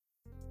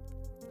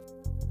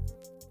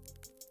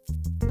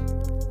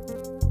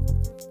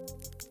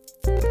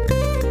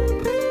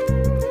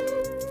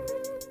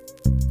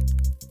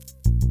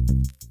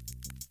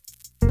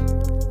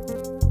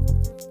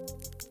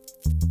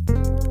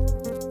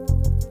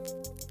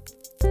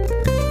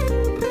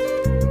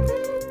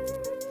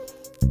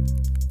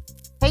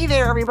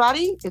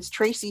everybody. It's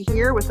Tracy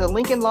here with the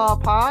Lincoln Law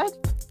Pod,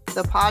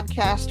 the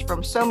podcast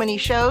from so many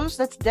shows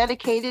that's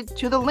dedicated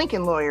to the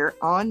Lincoln Lawyer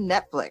on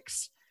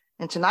Netflix.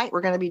 And tonight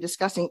we're going to be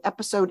discussing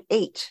episode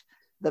 8,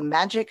 The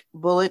Magic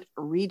Bullet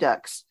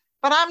Redux.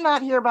 But I'm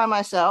not here by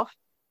myself.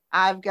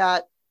 I've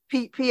got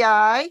Pete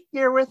P.I.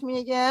 here with me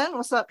again.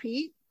 What's up,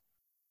 Pete?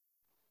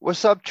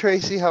 What's up,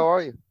 Tracy? How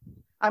are you?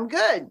 I'm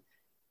good.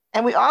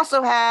 And we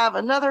also have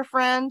another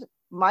friend,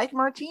 Mike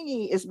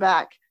Martini, is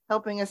back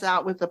helping us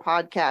out with the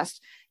podcast.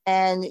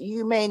 And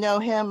you may know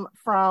him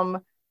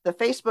from the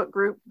Facebook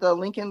group, the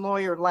Lincoln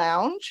Lawyer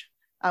Lounge,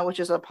 which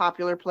is a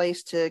popular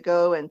place to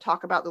go and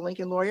talk about the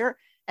Lincoln Lawyer.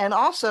 And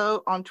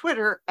also on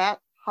Twitter at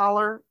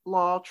Holler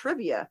Law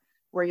Trivia,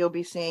 where you'll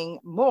be seeing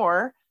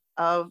more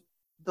of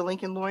the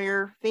Lincoln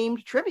Lawyer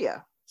themed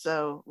trivia.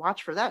 So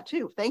watch for that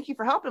too. Thank you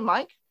for helping,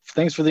 Mike.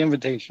 Thanks for the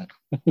invitation.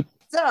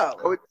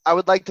 So I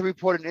would like to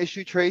report an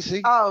issue,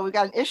 Tracy. Oh, we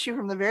got an issue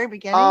from the very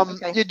beginning.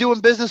 Okay. You're doing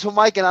business with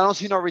Mike, and I don't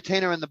see no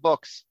retainer in the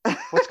books.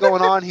 What's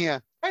going on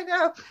here? I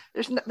know.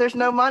 There's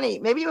no money.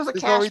 Maybe it was a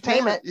There's cash no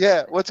payment.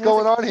 Yeah. What's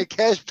going on here?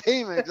 Cash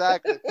payment.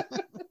 Exactly.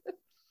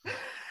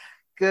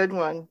 Good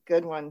one.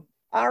 Good one.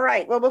 All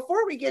right. Well,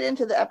 before we get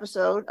into the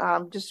episode,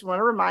 just want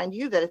to remind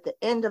you that at the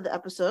end of the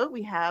episode,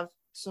 we have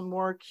some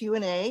more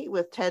Q&A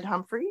with Ted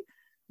Humphrey,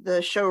 the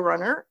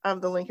showrunner of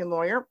the Lincoln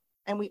Lawyer.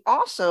 And we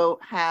also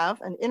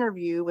have an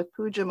interview with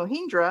Pooja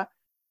Mohindra,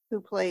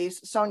 who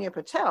plays Sonia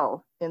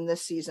Patel in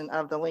this season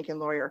of the Lincoln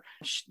Lawyer.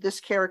 This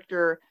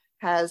character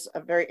has a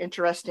very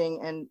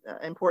interesting and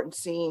important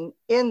scene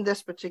in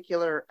this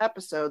particular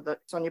episode. That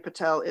Sonia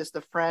Patel is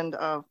the friend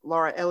of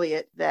Laura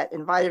Elliott that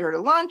invited her to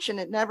lunch, and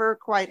it never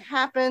quite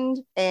happened.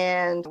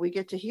 And we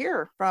get to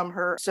hear from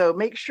her. So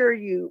make sure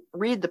you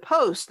read the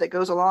post that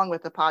goes along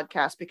with the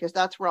podcast, because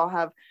that's where I'll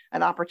have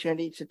an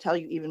opportunity to tell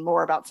you even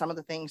more about some of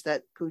the things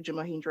that Pooja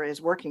Mohindra is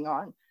working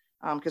on.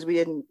 Because we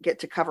didn't get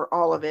to cover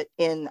all of it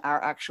in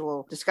our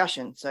actual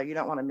discussion. So you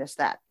don't want to miss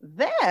that.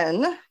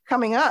 Then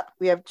coming up,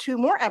 we have 2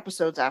 more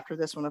episodes after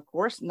this one, of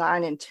course,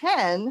 9 and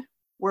 10,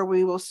 where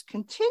we will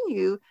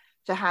continue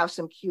to have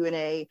some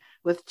Q&A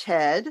with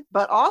Ted.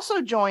 But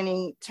also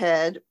joining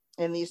Ted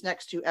in these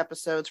next 2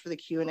 episodes for the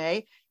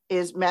Q&A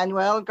is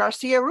Manuel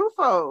Garcia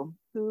Rufo,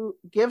 who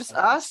gives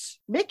us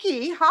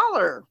Mickey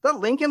Holler, the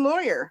Lincoln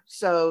Lawyer.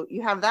 So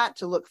you have that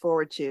to look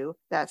forward to.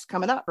 That's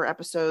coming up for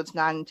episodes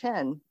 9 and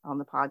 10 on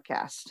the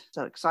podcast.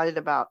 So excited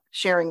about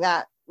sharing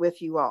that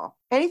with you all.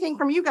 Anything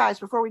from you guys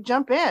before we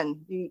jump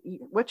in?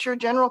 What's your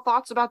general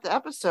thoughts about the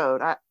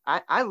episode?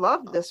 I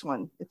love this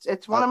one.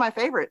 It's one of my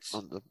favorites.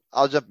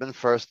 I'll jump in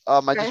first. I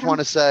just want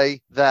to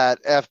say that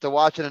after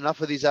watching enough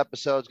of these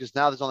episodes, because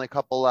now there's only a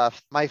couple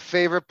left, my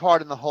favorite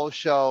part in the whole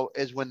show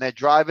is when they're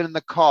driving in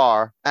the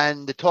car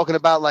and they're talking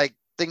about like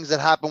things that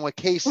happen with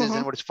cases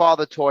and what his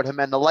father taught him,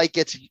 and the light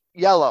gets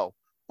yellow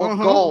or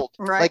gold,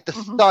 like the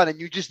sun, and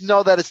you just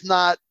know that it's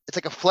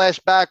like a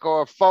flashback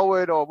or a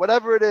forward or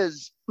whatever it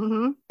is.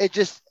 It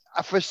just,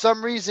 for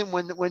some reason,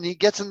 when he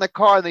gets in the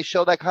car and they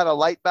show that kind of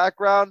light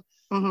background,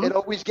 it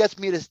always gets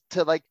me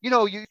to like,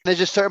 there's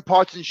just certain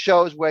parts in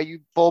shows where you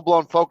full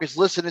blown focus,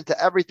 listening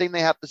to everything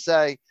they have to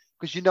say,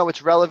 because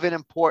it's relevant,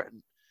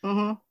 important.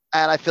 And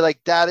I feel like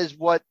that is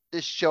what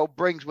this show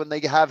brings when they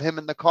have him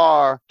in the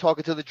car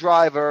talking to the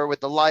driver with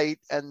the light,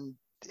 and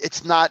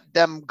it's not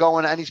them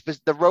going any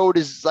the road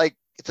is like,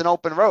 it's an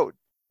open road.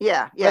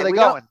 Yeah. Where are they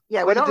going?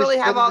 We don't really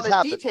have all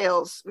the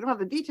details. We don't have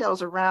the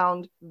details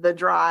around the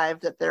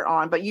drive that they're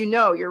on, but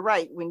you're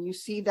right. When you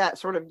see that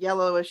sort of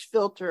yellowish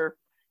filter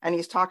and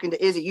he's talking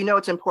to Izzy,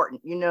 it's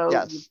important. You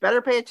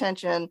better pay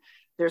attention.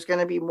 There's going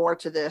to be more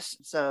to this.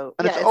 So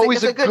and it's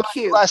always a good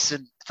cue.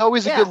 Lesson. It's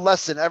always a good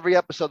lesson. Every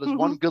episode, there's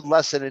one good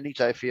lesson in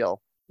each, I feel.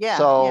 Yeah.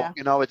 So,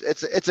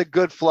 it's a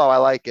good flow. I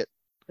like it.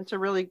 It's a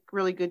really,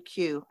 really good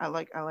cue. I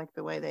like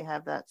the way they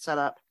have that set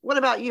up. What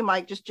about you,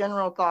 Mike? Just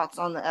general thoughts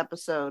on the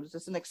episode. Is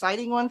this an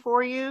exciting one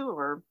for you,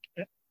 or?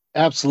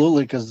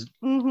 Absolutely, because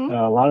a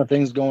lot of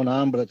things going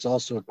on, but it's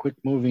also a quick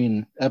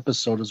moving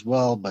episode as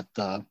well. But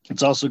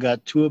it's also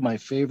got 2 of my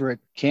favorite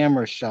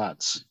camera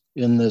shots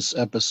in this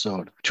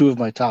episode. 2 of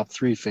my top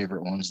 3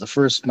 favorite ones.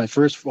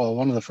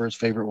 One of the first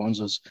favorite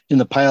ones was in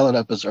the pilot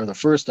episode, or the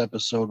first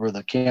episode, where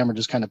the camera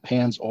just kind of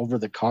pans over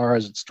the car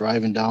as it's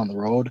driving down the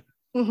road.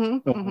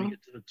 When we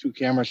get to the 2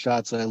 camera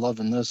shots that I love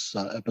in this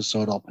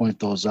episode, I'll point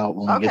those out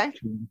when we get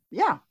to them.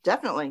 Yeah,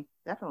 definitely.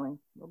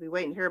 We'll be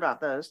waiting to hear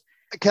about those.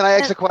 Can I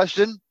ask a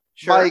question?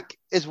 Sure. Mike,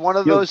 is one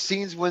of those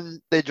scenes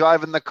when they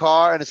drive in the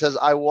car and it says,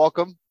 "I walk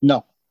them"?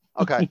 No.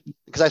 Okay.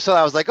 Because I saw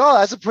that, I was like, oh,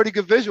 that's a pretty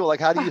good visual. Like,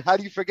 how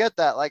do you forget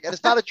that? Like, and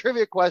it's not a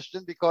trivia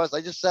question because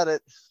I just said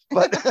it,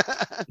 but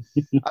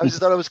I just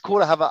thought it was cool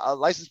to have a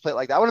license plate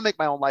like that. I want to make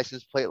my own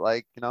license plate.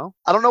 Like, I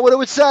don't know what it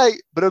would say,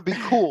 but it would be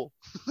cool.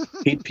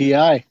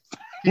 PPI.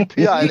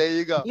 PPI. There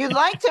you go. You'd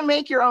like to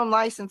make your own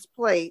license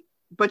plate,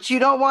 but you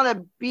don't want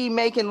to be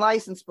making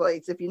license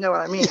plates, if you know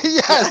what I mean.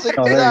 Yes,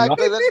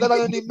 exactly. Then I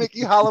don't need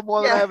Mickey Holler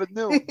more than I ever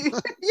knew.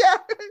 Yeah,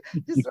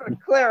 just sort of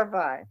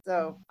clarify.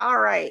 So, all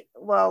right.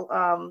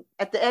 Well,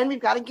 at the end, we've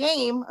got a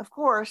game, of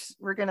course.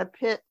 We're going to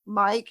pit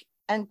Mike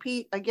and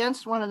Pete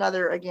against one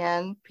another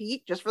again.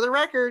 Pete, just for the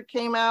record,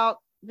 came out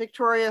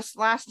victorious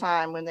last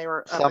time when they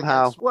were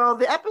somehow. Well,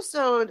 the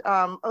episode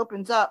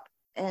opens up,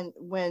 and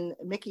when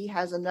Mickey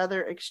has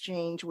another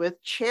exchange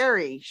with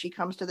Cherry, she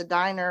comes to the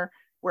diner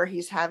where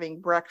he's having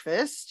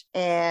breakfast,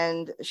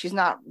 and she's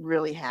not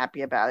really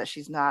happy about it.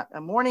 She's not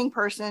a morning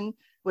person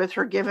with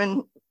her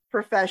given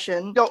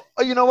profession. No,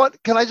 you know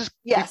what? Can I just,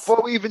 yes,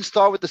 before we even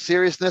start with the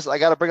seriousness, I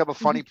got to bring up a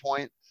funny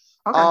point.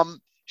 Okay.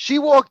 She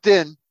walked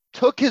in,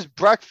 took his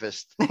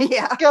breakfast,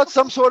 got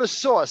some sort of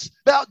sauce,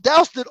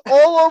 doused it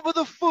all over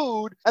the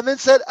food, and then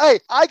said, "Hey,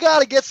 I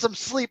gotta get some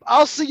sleep.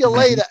 I'll see you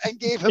later," and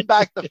gave him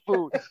back the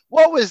food.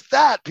 What was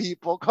that,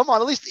 people? Come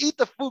on, at least eat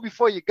the food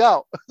before you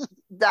go.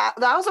 that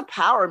was a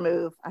power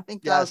move. I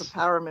think that was a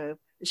power move.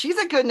 She's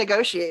a good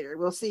negotiator.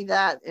 We'll see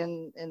that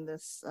in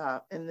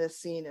this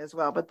scene as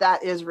well. But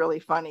that is really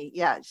funny.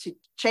 Yeah, she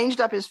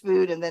changed up his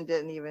food and then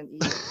didn't even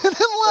eat it. And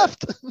then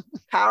left.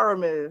 Power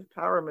move.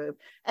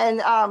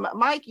 And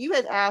Mike, you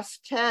had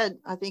asked Ted,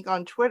 I think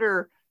on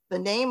Twitter, the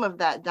name of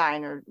that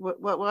diner.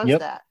 What was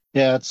that?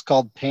 Yeah, it's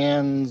called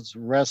Pan's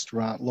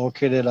Restaurant,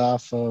 located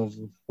off of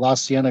La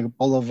Cienega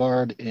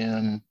Boulevard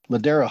in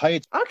Ladera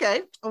Heights.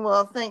 Okay,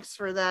 well, thanks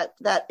for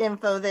that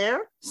info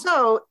there.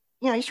 So,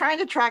 he's trying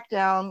to track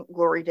down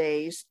Glory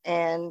Days,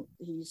 and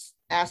he's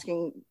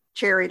asking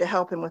Cherry to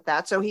help him with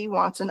that. So he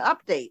wants an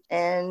update,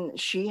 and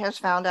she has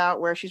found out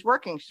where she's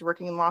working. She's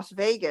working in Las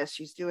Vegas.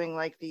 She's doing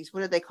like these,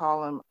 what do they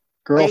call them?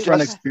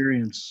 Girlfriend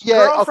experience.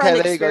 Yeah, girlfriend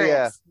okay, there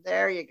experience. you go. Yeah.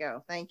 There you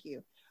go. Thank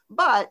you.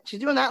 But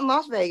she's doing that in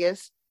Las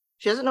Vegas.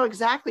 She doesn't know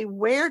exactly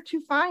where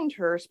to find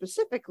her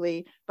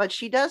specifically, but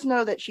she does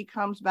know that she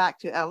comes back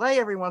to LA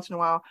every once in a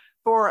while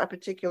for a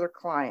particular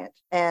client.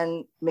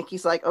 And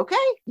Mickey's like, okay,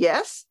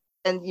 yes.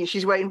 And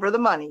she's waiting for the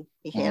money.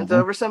 He hands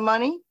over some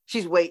money.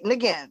 She's waiting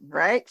again,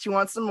 right? She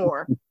wants some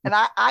more. And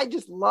I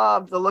just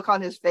love the look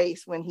on his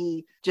face when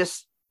he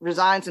just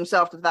resigns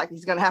himself to the fact that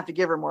he's going to have to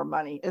give her more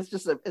money. It's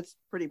just it's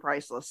pretty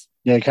priceless.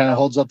 Yeah, he kind of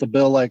holds up the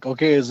bill like,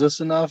 okay, is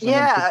this enough?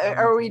 And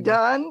are we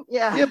done?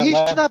 Yeah, but he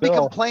should not be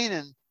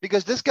complaining,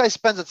 because this guy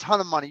spends a ton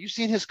of money. You've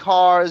seen his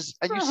cars,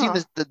 and you've seen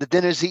the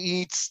dinners he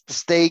eats, the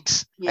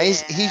steaks. Yeah.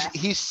 And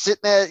he's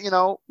sitting there,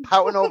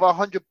 pouting over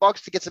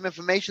 $100 to get some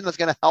information that's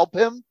going to help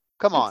him.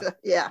 Come on.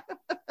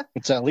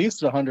 It's at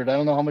least 100. I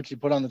don't know how much you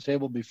put on the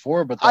table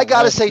before, but I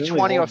got to say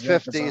 20 or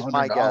 50 is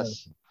my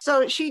guess.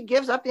 So she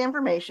gives up the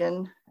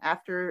information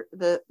after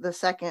the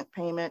second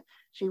payment.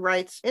 She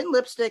writes in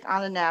lipstick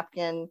on a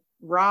napkin,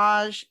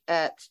 Raj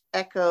at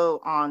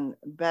Echo on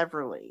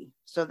Beverly.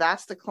 So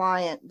that's the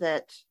client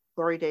that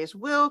Glory Days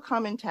will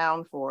come in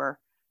town for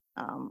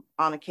on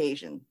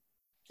occasion,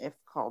 if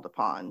called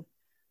upon.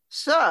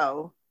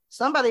 So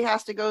somebody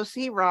has to go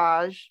see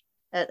Raj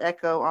at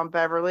Echo on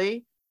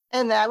Beverly.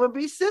 And that would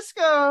be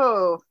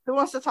Cisco. Who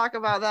wants to talk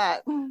about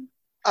that?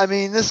 I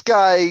mean, this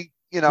guy,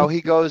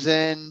 he goes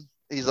in,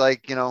 he's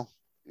like,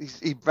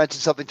 he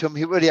mentioned something to him.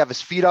 He would have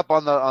his feet up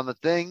on the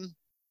thing.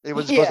 He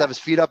wasn't supposed to have his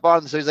feet up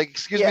on. So he's like,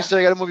 excuse me, sir,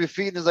 you got to move your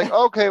feet. And he's like,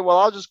 okay, well,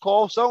 I'll just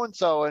call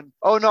so-and-so. And,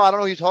 oh, no, I don't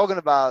know who you're talking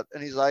about.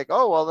 And he's like,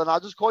 oh, well, then I'll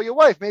just call your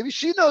wife. Maybe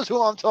she knows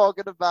who I'm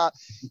talking about.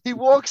 He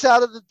walks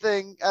out of the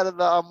thing, out of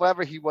the,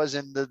 wherever he was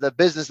in, the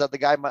business that the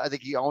guy, I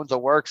think he owns or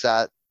works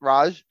at,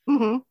 Raj.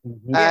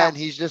 And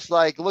he's just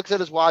like, looks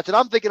at his watch. And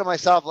I'm thinking to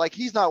myself, like,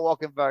 he's not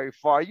walking very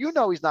far.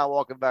 He's not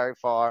walking very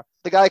far.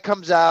 The guy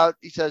comes out.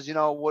 He says,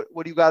 what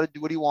do you got to do?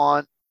 What do you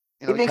want?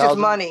 He thinks it's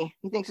money.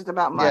 He thinks it's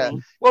about money.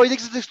 Yeah. Well, he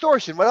thinks it's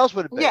extortion. What else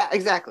would it be? Yeah,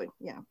 exactly.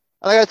 Yeah. And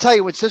I got to tell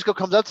you, when Cisco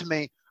comes up to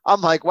me,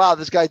 I'm like, wow,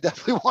 this guy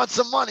definitely wants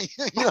some money.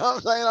 You know what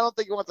I'm saying? I don't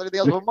think he wants anything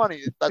else but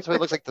money. That's what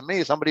it looks like to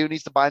me. Somebody who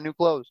needs to buy new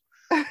clothes.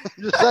 I'm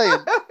just saying.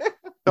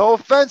 No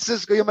offense,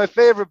 Cisco. You're my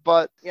favorite,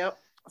 but. Yep.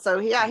 So,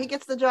 he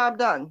gets the job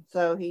done.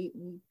 So, he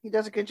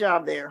does a good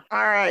job there.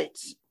 All right.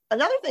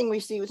 Another thing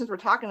we see, since we're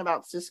talking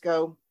about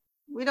Cisco,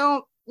 we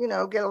don't,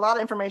 get a lot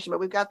of information, but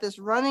we've got this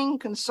running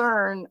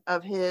concern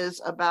of his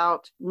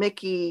about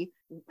Mickey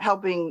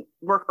helping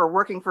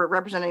working for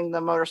representing the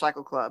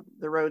motorcycle club,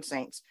 the Road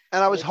Saints.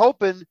 And I was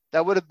hoping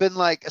that would have been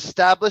like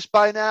established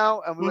by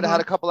now, and we would have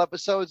had a couple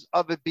episodes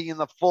of it being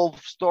the full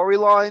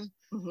storyline.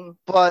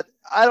 But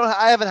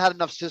I haven't had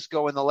enough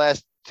Cisco in the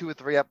last 2 or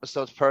 3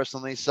 episodes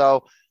personally.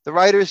 So the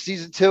writers,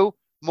 season 2,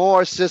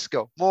 more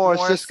Cisco.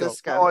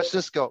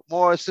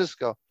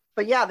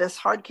 But yeah, this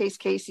Hard Case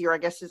Casey, or I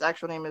guess his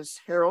actual name is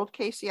Harold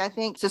Casey, I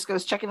think.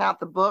 Cisco's checking out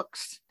the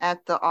books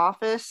at the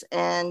office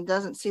and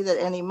doesn't see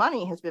that any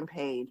money has been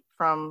paid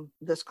from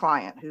this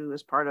client who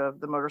is part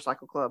of the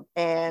motorcycle club,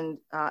 and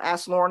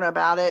asks Lorna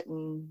about it.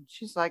 And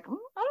she's like,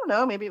 I don't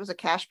know, maybe it was a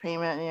cash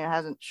payment and it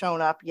hasn't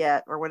shown up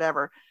yet or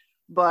whatever.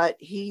 But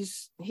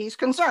he's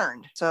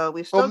concerned. So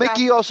we've still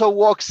Mickey also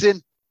walks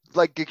in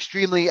like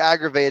extremely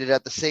aggravated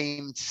at the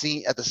same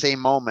scene at the same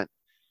moment.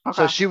 Okay.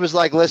 So she was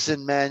like,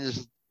 listen, man,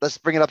 let's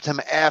bring it up to him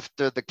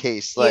after the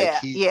case. Like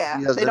he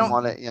doesn't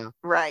want it,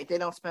 Right. They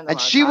don't spend a lot of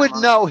time. And she would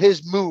know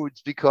his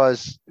moods,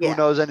 because who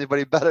knows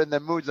anybody better in their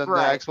moods than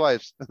their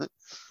ex-wives.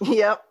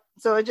 Yep.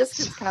 So it just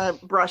gets kind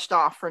of brushed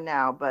off for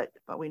now, but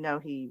we know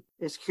he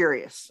is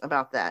curious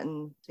about that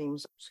and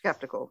seems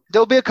skeptical.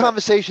 There'll be a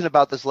conversation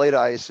about this later,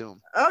 I assume.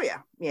 Oh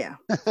yeah.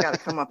 It's got to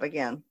come up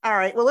again. All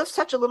right. Well, let's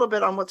touch a little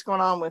bit on what's going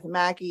on with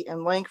Maggie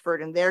and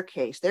Langford in their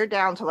case. They're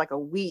down to like a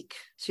week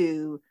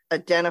to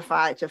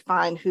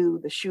find who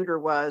the shooter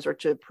was, or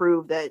to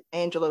prove that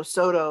Angelo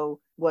Soto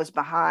was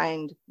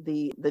behind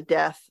the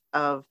death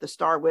of the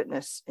star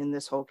witness in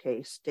this whole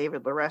case,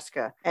 David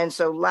Laresca. And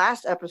so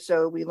last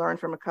episode, we learned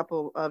from a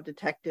couple of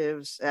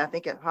detectives, I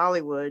think at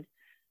Hollywood,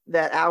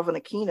 that Alvin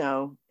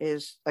Aquino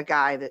is a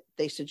guy that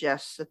they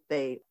suggest that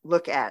they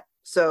look at.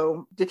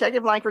 So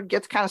Detective Langford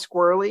gets kind of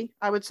squirrely,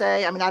 I would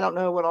say. I mean, I don't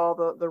know what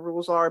all the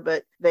rules are,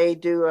 but they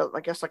do, I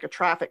guess, like a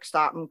traffic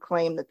stop and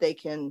claim that they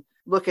can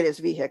look at his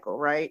vehicle,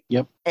 right?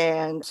 Yep.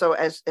 And so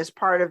as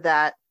part of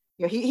that,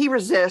 you know, he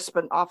resists,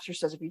 but an officer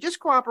says, if you just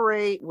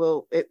cooperate,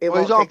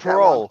 he's on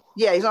parole.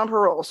 Yeah, he's on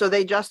parole. So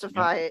they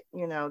justify it,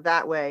 you know,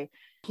 that way.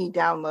 He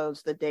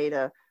downloads the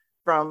data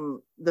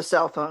from the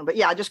cell phone. But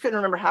yeah, I just couldn't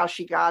remember how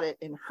she got it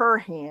in her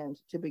hand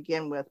to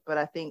begin with. But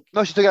I think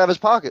she took it out of his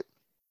pocket.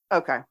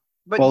 Okay.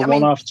 But well,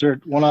 one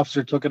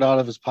officer took it out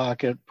of his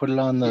pocket, put it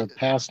on the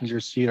passenger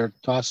seat, or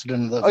tossed it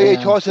into the van.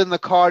 He tossed it in the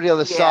car the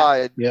other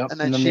side. Yeah. And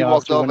then she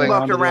walked over and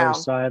walked around the other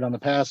side on the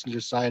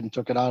passenger side and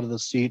took it out of the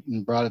seat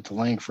and brought it to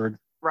Langford.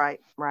 Right.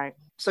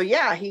 So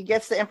yeah, he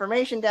gets the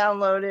information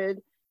downloaded,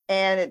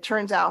 and it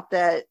turns out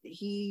that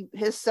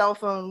his cell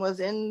phone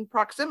was in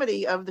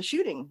proximity of the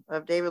shooting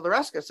of David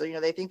Laresca. So, you know,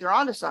 they think they're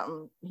onto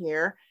something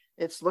here.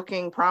 It's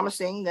looking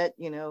promising that,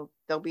 you know,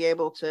 they'll be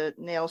able to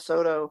nail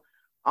Soto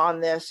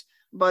on this.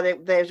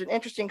 But there's an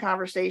interesting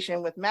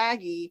conversation with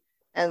Maggie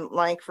and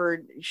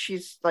Langford.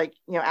 She's like,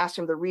 you know, asked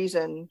him the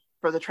reason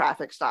for the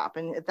traffic stop.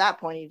 And at that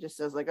point, he just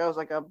says like, oh, it was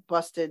like a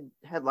busted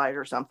headlight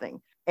or something.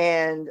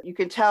 And you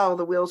can tell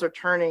the wheels are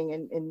turning.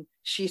 And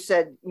she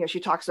said, you know, she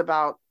talks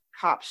about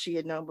cops she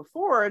had known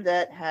before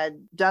that had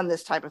done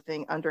this type of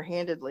thing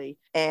underhandedly.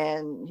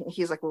 And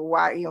he's like, well,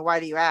 why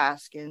do you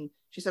ask? And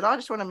she said, I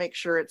just want to make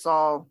sure it's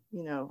all,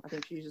 you know, I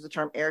think she uses the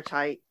term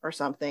airtight or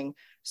something.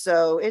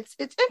 So it's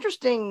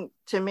interesting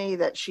to me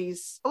that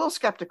she's a little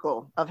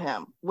skeptical of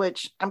him,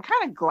 which I'm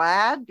kind of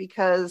glad,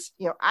 because,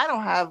 you know, I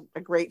don't have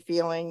a great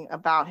feeling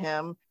about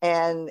him.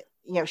 And,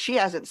 you know, she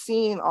hasn't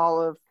seen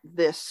all of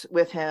this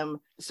with him.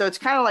 So it's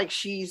kind of like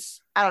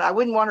I don't know, I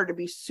wouldn't want her to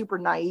be super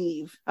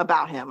naive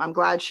about him. I'm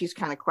glad she's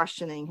kind of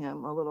questioning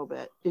him a little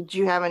bit. Did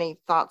you have any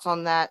thoughts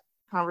on that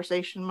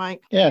conversation,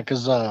 Mike? Yeah,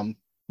 because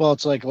well,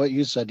 it's like what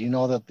you said, you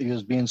know, that he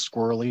was being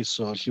squirrely,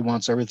 so she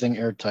wants everything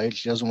airtight.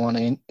 She doesn't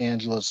want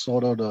Angelo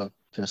Soto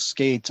to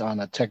skate on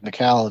a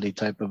technicality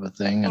type of a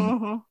thing.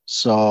 And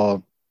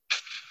so,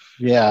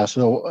 yeah,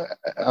 so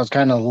I was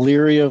kind of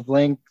leery of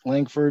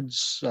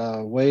Langford's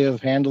way of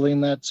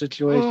handling that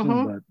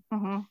situation,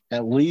 but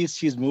at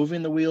least he's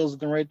moving the wheels in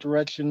the right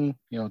direction,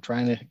 you know,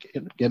 trying to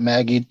get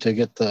Maggie to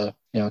get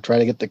try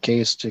to get the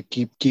case to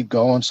keep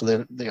going, so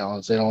that, you know,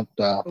 they don't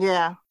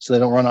so they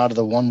don't run out of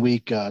the 1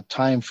 week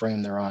time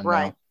frame they're on.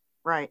 Right. Now.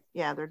 Right.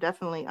 Yeah, they're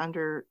definitely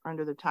under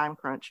the time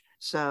crunch.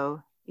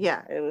 So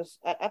yeah, it was.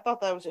 I thought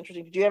that was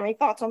interesting. Did you have any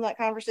thoughts on that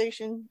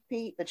conversation,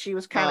 Pete? That she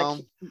was kind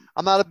of.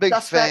 I'm not a big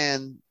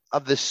fan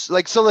of this.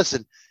 Like, so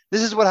listen,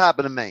 this is what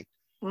happened to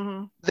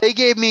me. They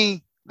gave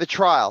me the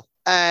trial,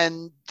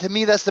 and to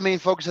me, that's the main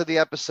focus of the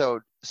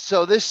episode.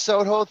 So this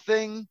Soto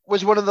thing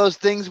was one of those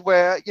things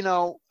where, you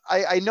know,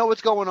 I know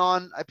what's going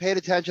on. I paid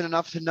attention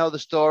enough to know the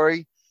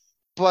story,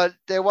 but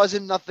there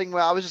wasn't nothing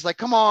where I was just like,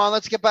 come on,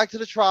 let's get back to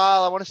the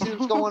trial. I want to see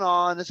what's going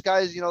on. This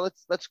guy's, you know,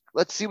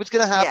 let's see what's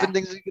going to happen. Yeah.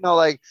 Things, you know,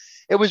 like,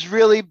 it was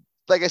really,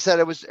 like I said,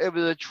 it was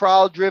a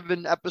trial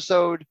driven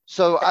episode.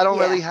 So I don't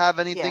really have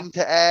anything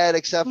to add,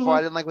 except for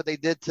I didn't like what they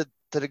did to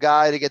the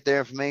guy to get their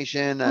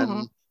information.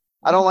 And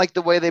I don't like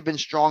the way they've been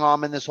strong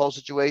arming this whole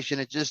situation.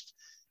 It just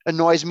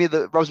annoys me,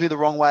 rubs me the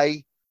wrong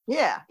way.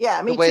 Yeah, me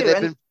too. The way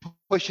they've been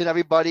pushing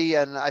everybody,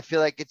 and I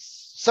feel like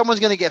someone's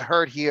going to get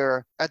hurt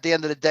here. At the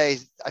end of the day,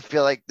 I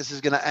feel like this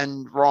is going to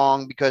end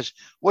wrong, because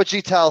what'd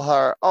she tell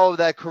her? Oh,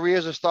 that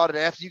careers are started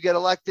after you get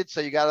elected, so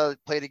you got to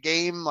play the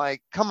game.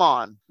 Like, come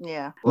on.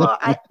 Yeah. Well,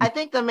 I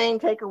think the main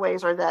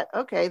takeaways are that,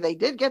 okay, they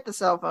did get the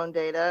cell phone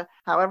data,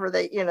 however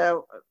they, you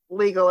know,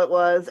 legal it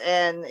was,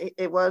 and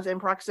it was in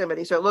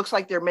proximity. So it looks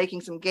like they're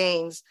making some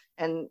gains,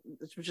 and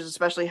which is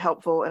especially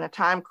helpful in a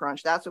time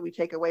crunch. That's what we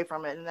take away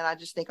from it. And then I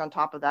just think on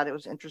top of that, it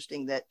was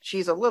interesting that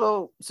she's a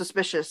little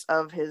suspicious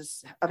of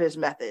his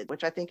method,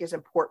 which I think is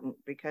important,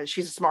 because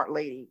she's a smart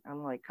lady.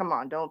 I'm like, come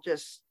on, don't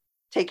just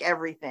take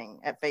everything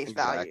at face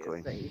value.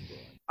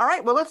 All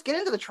right, well, let's get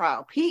into the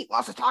trial. Pete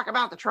wants to talk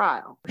about the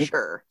trial, for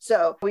sure.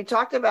 So we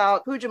talked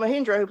about Pooja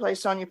Mahindra, who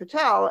plays Sonia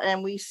Patel,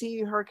 and we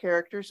see her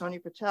character, Sonia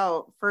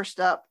Patel, first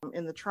up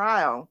in the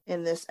trial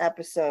in this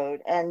episode,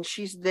 and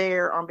she's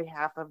there on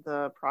behalf of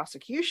the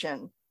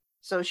prosecution.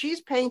 So she's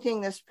painting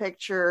this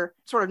picture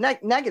sort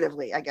of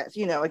negatively, I guess,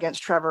 you know,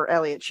 against Trevor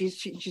Elliott.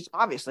 She's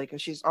obviously,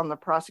 because she's on the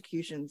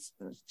prosecution's,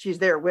 she's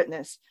their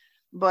witness,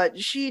 but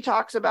she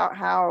talks about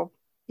how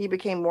he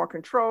became more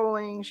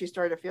controlling. She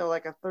started to feel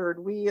like a third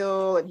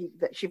wheel, and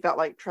she felt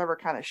like Trevor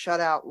kind of shut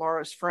out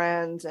Laura's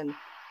friends, and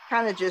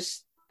kind of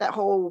just that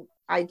whole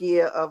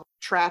idea of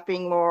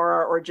trapping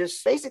Laura, or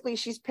just basically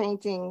she's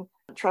painting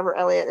Trevor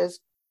Elliott as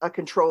a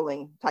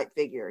controlling type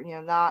figure,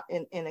 not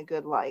in a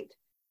good light.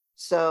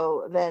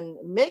 So then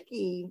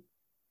Mickey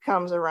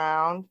comes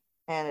around,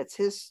 and it's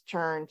his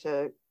turn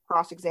to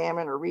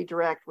cross-examine or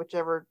redirect,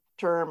 whichever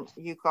term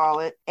you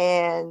call it.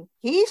 And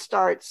he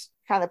starts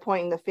kind of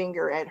pointing the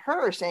finger at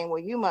her, saying, well,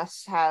 you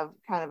must have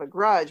kind of a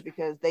grudge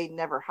because they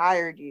never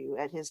hired you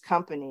at his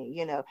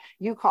company.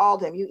 You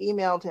called him, you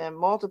emailed him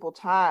multiple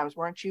times.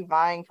 Weren't you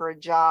vying for a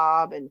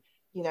job? And,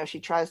 she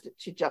tries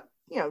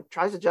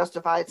to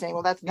justify it, saying,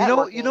 well, that's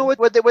networking. You know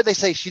what they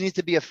say? She needs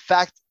to be a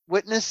factual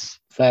witness.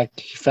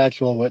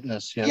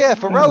 Yeah,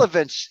 for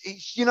relevance.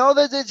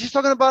 She's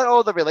talking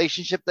about the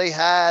relationship they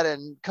had,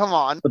 and come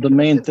on. But the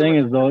main thing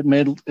is, though, it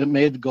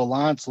made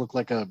Gallant look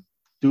like a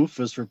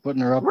doofus for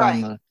putting her up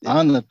on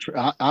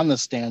the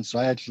stand. So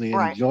I actually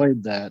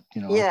enjoyed that.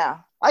 Yeah.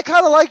 I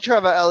kind of like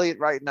Trevor Elliott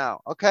right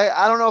now. Okay,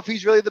 I don't know if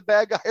he's really the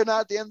bad guy or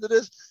not at the end of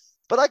this,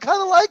 but I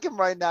kind of like him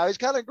right now. He's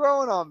kind of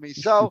growing on me.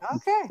 So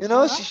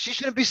she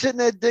shouldn't be sitting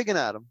there digging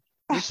at him.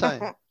 Just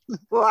saying.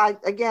 Well, I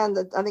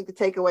think the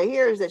takeaway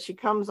here is that she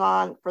comes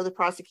on for the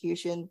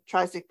prosecution,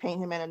 tries to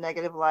paint him in a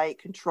negative light,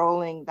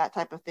 controlling, that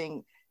type of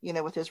thing,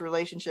 with his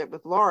relationship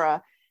with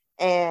Laura.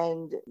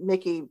 And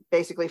Mickey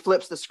basically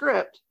flips the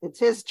script. It's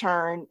his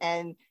turn,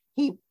 and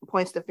he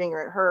points the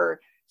finger at her,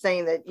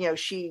 saying that,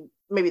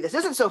 maybe this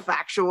isn't so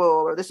factual,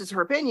 or this is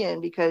her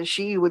opinion, because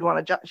she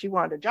wanted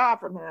a job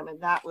from him, and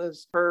that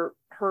was her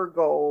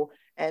goal.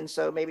 And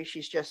so maybe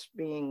she's just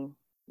being,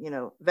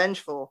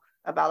 vengeful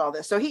about all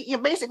this. So he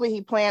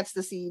basically plants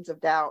the seeds of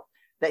doubt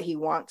that he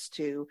wants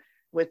to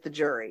with the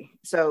jury.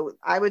 So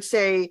I would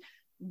say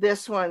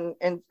this one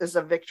is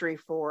a victory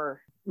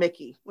for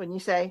Mickey. Wouldn't you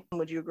say?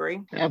 Would you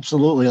agree?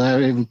 Absolutely.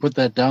 I even put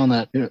that down,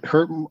 that it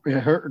hurt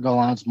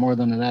Gallant more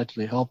than it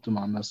actually helped him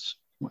on this.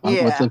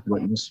 With this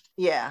witness.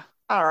 Yeah.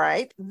 All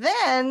right.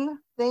 Then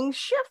things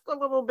shift a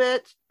little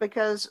bit,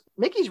 because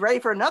Mickey's ready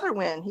for another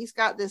win. He's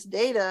got this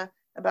data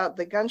about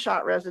the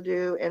gunshot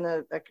residue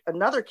in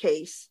another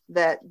case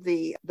that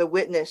the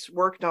witness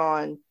worked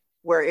on,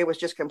 where it was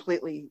just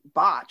completely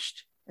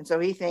botched. And so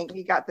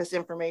he got this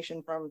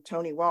information from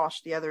Tony Walsh,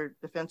 the other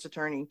defense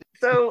attorney.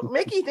 So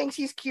Mickey thinks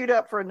he's queued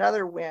up for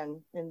another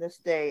win in this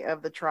day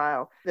of the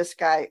trial. This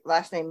guy,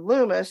 last name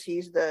Loomis,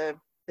 he's the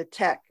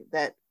tech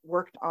that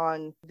worked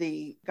on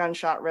the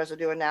gunshot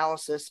residue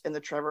analysis in the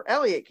Trevor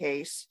Elliott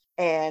case.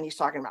 And he's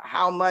talking about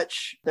how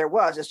much there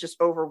was. It's just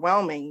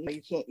overwhelming.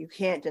 You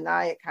can't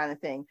deny it, kind of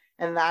thing.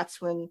 And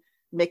that's when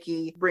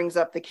Mickey brings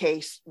up the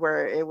case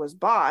where it was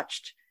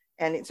botched.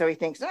 And so he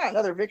thinks,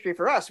 another victory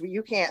for us.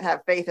 You can't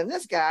have faith in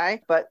this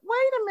guy. But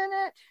wait a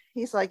minute.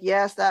 He's like,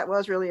 yes, that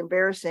was really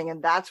embarrassing.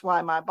 And that's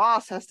why my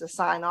boss has to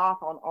sign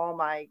off on all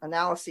my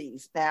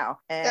analyses now.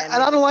 And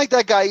I don't like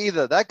that guy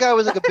either. That guy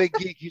was like a big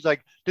geek. He's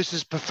like, this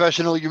is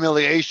professional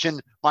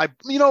humiliation.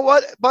 You know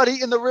what,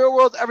 buddy? In the real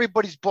world,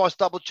 everybody's boss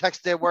double checks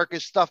their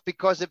workers' stuff,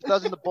 because if it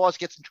doesn't, the boss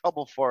gets in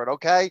trouble for it.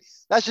 Okay.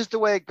 That's just the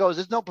way it goes.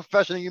 There's no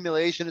professional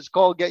humiliation. It's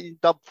called getting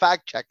double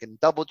checking.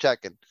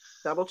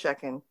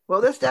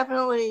 Well, this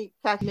definitely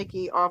caught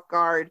Mickey off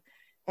guard.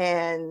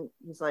 And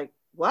he's like,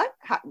 what?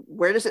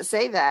 Where does it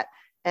say that?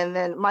 And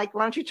then, Mike,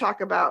 why don't you talk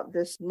about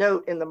this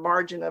note in the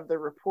margin of the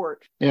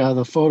report? Yeah,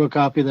 the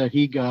photocopy that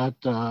he got,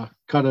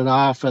 cut it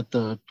off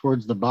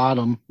towards the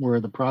bottom, where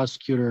the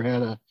prosecutor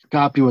had a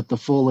copy with the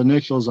full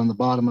initials on the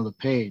bottom of the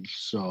page.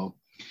 So,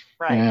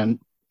 right. And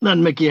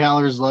then Mickey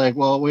Haller's like,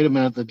 well, wait a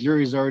minute, the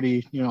jury's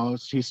already,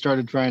 he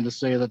started trying to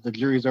say that the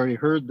jury's already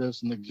heard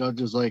this, and the judge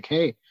is like,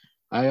 hey,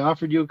 I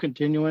offered you a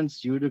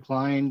continuance, you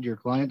declined, your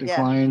client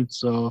declined,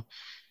 so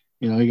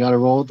you got to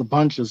roll with the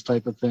punches,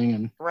 type of thing.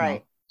 And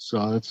right.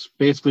 So that's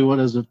basically what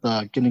is it?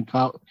 Getting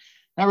caught,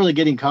 not really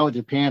getting caught with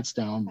your pants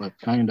down, but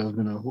kind of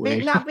in a way.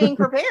 Not being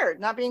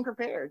prepared,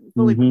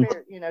 fully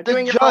prepared.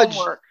 Doing your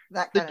homework.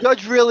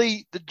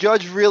 The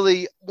judge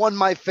really won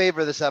my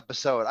favor this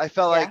episode. I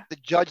felt like the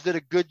judge did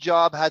a good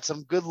job, had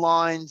some good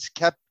lines,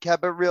 kept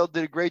it real,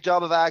 did a great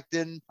job of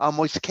acting.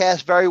 Was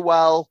cast very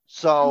well.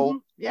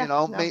 So this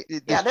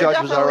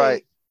judge was all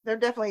right. They're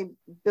definitely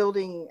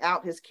building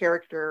out his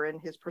character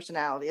and his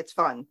personality. It's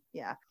fun.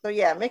 Yeah. So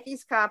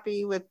Mickey's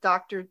copy with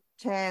Dr.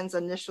 Tan's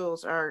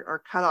initials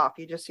are cut off.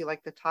 You just see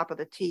like the top of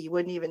the T. You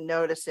wouldn't even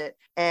notice it.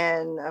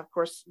 And of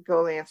course,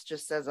 Golance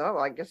just says, oh,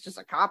 I guess just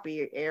a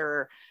copy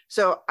error.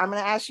 So I'm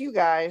going to ask you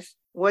guys,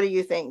 what do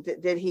you think?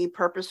 Did he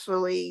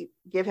purposefully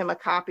give him a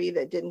copy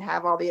that didn't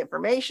have all the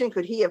information?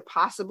 Could he have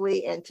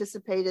possibly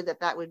anticipated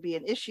that would be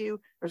an issue?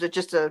 Or is it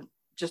just a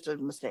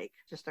mistake,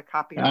 just a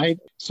copy? I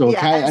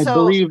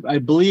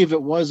believe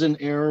it was an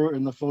error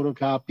in the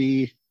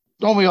photocopy.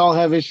 Don't we all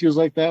have issues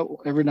like that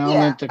every now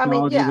and then?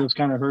 Technology just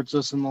kind of hurts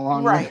us in the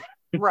long run.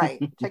 Right.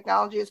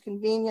 Technology is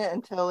convenient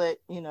until it,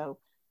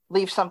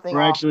 leaves something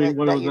off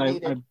that you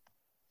needed.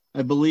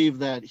 I believe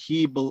that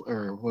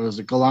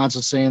Gallant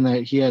is saying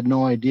that he had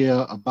no idea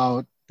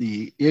about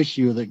the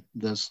issue that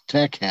this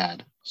tech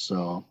had.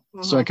 So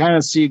I kind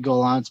of see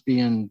Gallant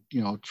being,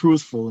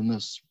 truthful in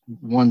this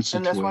one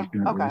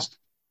situation at least.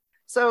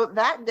 So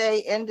that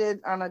day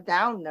ended on a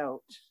down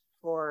note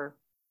for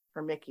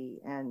Mickey,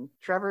 and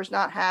Trevor's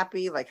not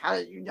happy. Like, how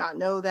did you not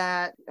know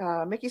that?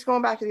 Mickey's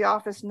going back to the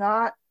office,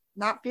 not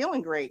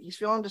feeling great. He's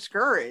feeling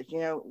discouraged.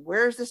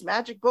 Where's this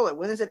magic bullet?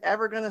 When is it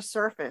ever going to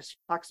surface?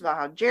 Talks about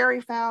how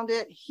Jerry found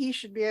it. He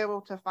should be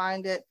able to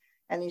find it.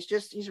 And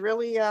he's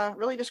really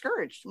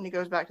discouraged when he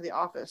goes back to the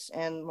office.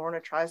 And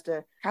Lorna tries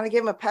to kind of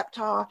give him a pep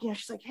talk.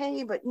 She's like,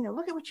 hey, but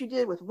look at what you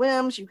did with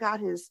Wims. You got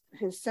his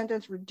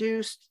sentence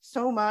reduced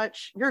so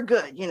much. You're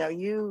good.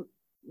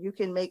 You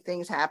can make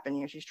things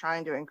happen. She's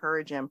trying to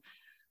encourage him,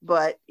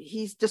 but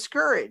he's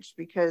discouraged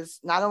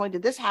because not only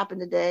did this happen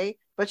today,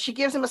 but she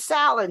gives him a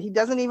salad he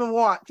doesn't even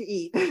want to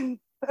eat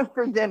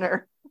for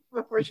dinner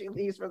before she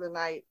leaves for the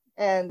night.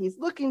 And he's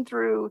looking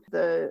through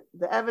the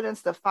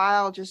evidence, the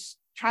file, just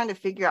trying to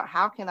figure out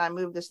how can I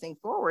move this thing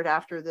forward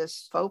after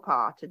this faux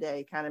pas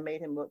today kind of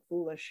made him look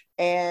foolish.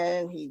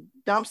 And he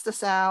dumps the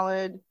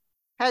salad,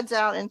 heads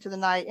out into the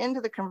night,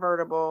 into the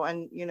convertible.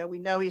 And, we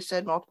know he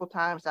said multiple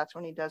times that's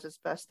when he does his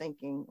best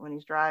thinking, when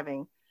he's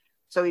driving.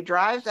 So he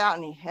drives out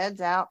and he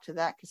heads out to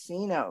that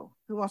casino.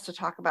 Who wants to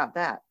talk about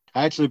that?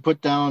 I actually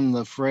put down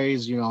the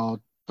phrase,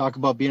 talk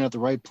about being at the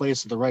right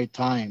place at the right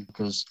time,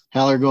 because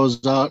Haller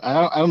goes out.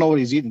 I don't know what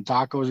he's eating,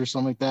 tacos or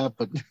something like that,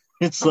 but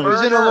it's like it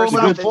was in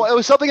aluminum foil. It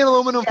was something in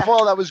aluminum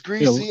foil that was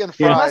greasy and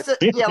fried.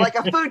 Like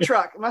a food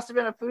truck. It must have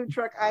been a food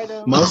truck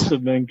item. Must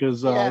have been,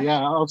 because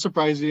I'm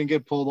surprised he didn't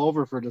get pulled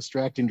over for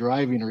distracting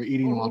driving or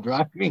eating while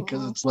driving,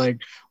 because it's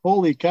like,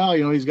 holy cow,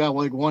 he's got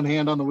like one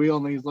hand on the wheel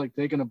and he's like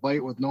taking a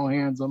bite with no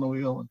hands on the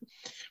wheel.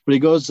 But he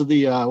goes to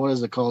the what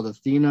is it called,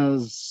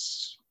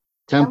 Athena's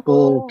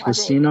Temple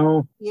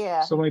Casino,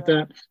 something like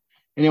that.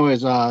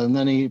 Anyways, and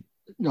then he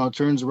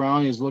turns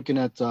around. He's looking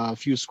at a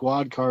few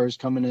squad cars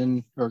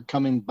coming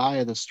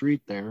by the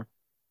street there,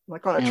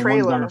 like on a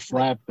trailer. One's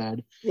on a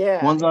flatbed.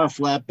 One's on a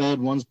flatbed.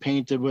 One's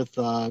painted with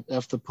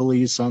F the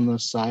police on the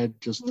side,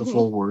 just the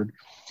full word.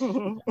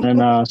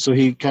 And so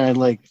he kind of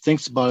like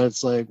thinks about it.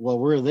 It's like, well,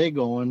 where are they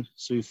going?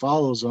 So he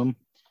follows them.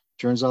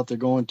 Turns out they're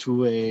going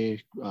to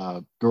a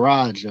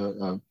garage,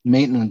 a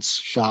maintenance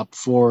shop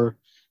for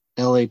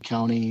LA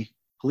County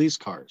police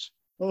cars.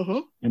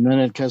 And then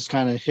it just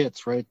kind of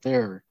hits right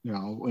there,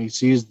 when he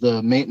sees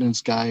the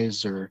maintenance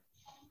guys or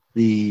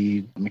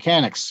the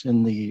mechanics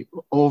in the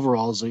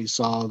overalls that he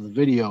saw the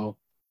video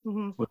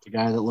with the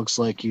guy that looks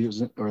like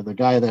or the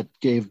guy that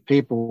gave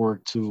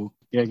paperwork to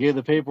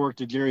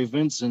Gary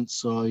Vincent.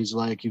 So he's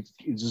like,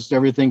 just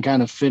everything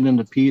kind of fit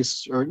into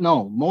piece, or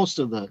no, most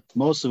of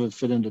it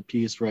fit into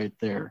piece right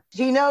there.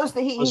 He knows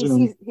that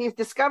he's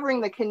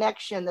discovering the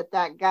connection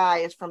that guy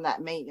is from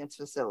that maintenance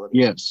facility.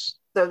 Yes.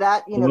 So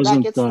that,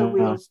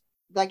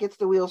 that gets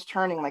the wheels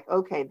turning, like,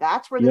 okay,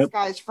 that's where this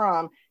guy's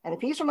from. And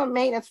if he's from a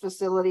maintenance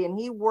facility and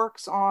he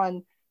works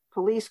on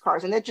police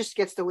cars, and it just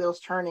gets the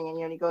wheels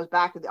turning, and he goes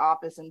back to the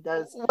office and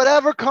does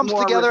whatever comes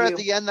together at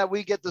the end that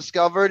we get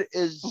discovered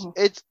is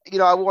it's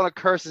I want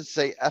to curse and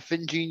say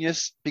effing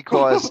genius,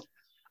 because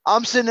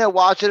I'm sitting there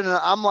watching and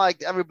I'm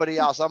like everybody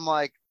else, I'm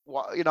like,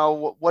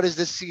 what is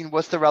this scene?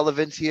 What's the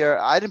relevance here?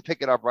 I didn't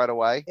pick it up right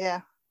away.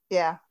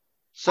 Yeah.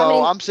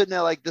 So I'm sitting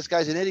there like, this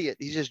guy's an idiot.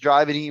 He's just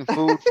driving, eating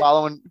food,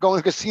 going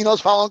to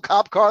casinos, following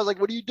cop cars. Like,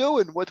 what are you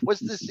doing? What's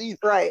this scene?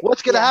 Right.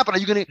 What's going to happen? Are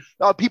you going to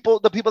the people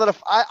that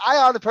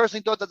I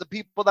personally thought that the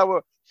people that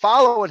were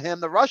following him,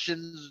 the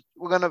Russians,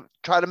 were going to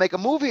try to make a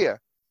move here.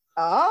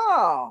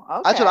 Oh,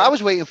 okay. That's what I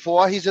was waiting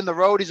for. He's in the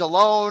road. He's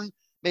alone.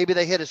 Maybe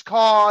they hit his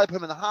car, put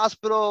him in the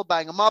hospital,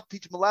 bang him up,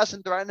 teach him a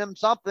lesson, threaten him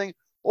something.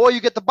 Or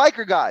you get the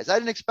biker guys. I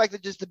didn't expect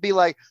it just to be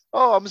like,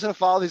 oh, I'm just going to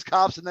follow these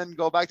cops and then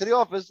go back to the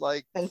office.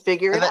 And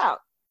figure it out.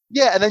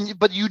 Yeah, and then,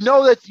 but you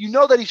know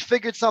that he's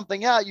figured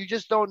something out. You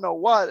just don't know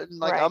what.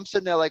 And I'm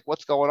sitting there like,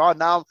 what's going on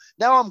now?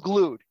 Now I'm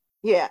glued.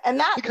 Yeah, and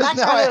now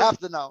I have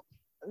to know.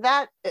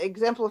 That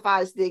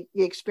exemplifies the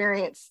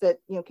experience that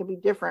can be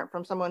different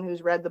from someone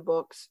who's read the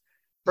books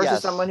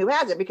versus someone who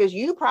hasn't, because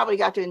you probably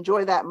got to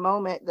enjoy that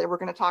moment that we're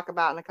going to talk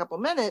about in a couple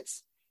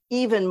minutes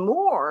even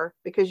more,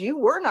 because you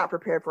were not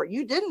prepared for it.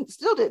 You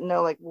still didn't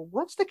know, like, well,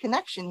 what's the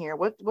connection here?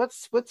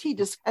 What's he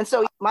just? And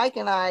so Mike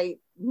and I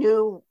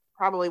knew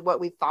probably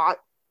what we thought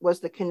was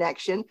the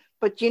connection,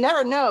 but you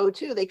never know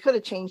too. They could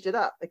have changed it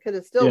up. It could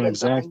have still been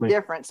something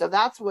different. So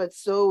that's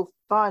what's so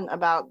fun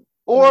about.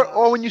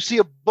 Or when you see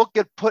a book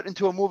get put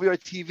into a movie or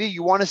TV,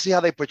 you want to see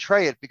how they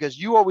portray it, because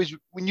you always,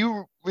 when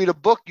you read a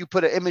book, you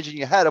put an image in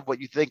your head of what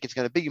you think it's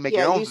going to be. You make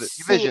your own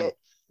vision.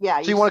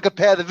 Yeah. So you want to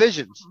compare the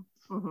visions.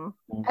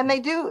 And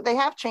they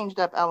have changed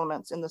up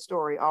elements in the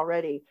story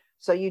already.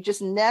 So you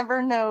just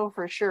never know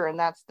for sure. And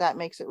that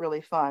makes it really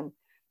fun.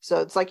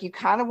 So it's like you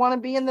kind of want to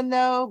be in the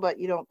know, but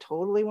you don't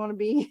totally want to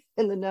be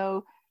in the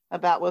know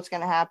about what's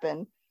going to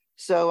happen.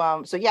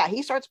 So yeah,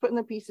 he starts putting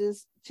the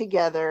pieces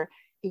together.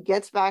 He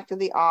gets back to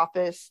the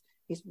office.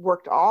 He's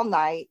worked all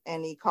night,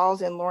 and he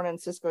calls in Lorna and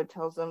Cisco and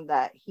tells them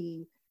that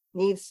he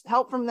needs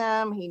help from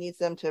them. He needs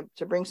them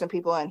to bring some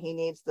people in. He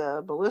needs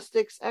the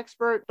ballistics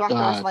expert, Dr.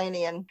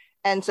 Arslanian.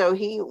 And so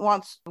he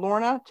wants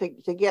Lorna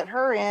to get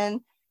her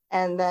in.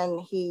 And then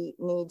he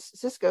needs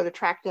Cisco to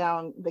track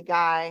down the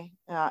guy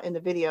in the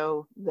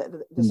video,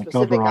 the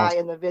specific guy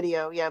in the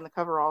video, in the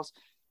coveralls,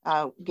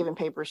 giving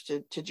papers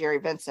to Jerry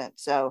Vincent.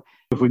 So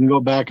if we can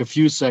go back a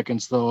few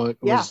seconds, though, it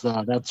was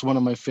that's one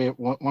of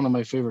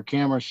my favorite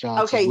camera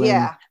shots. Okay,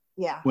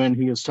 when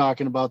he was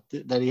talking about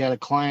that he had a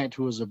client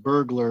who was a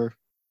burglar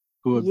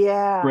who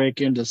would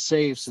break into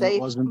safes, and it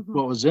wasn't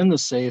what was in the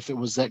safe. It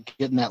was that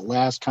getting that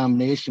last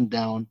combination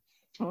down.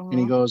 And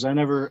he goes, I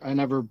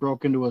never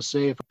broke into a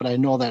safe, but I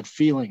know that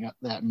feeling at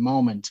that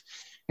moment.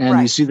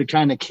 And you see the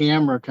kind of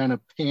camera kind of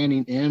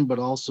panning in, but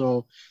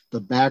also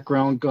the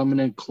background coming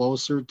in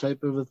closer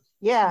type of a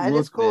it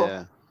is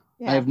cool.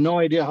 I have no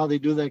idea how they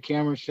do that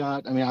camera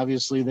shot. I mean,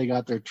 obviously they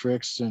got their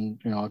tricks, and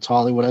it's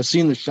Hollywood. I've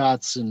seen the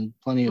shots in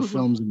plenty of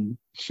films and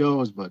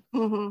shows, but it's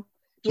one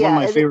of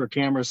my favorite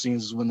camera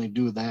scenes is when they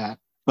do that.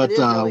 But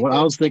really what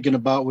I was thinking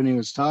about when he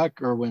was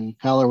talking, or when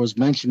Heller was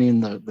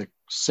mentioning the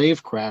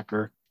safe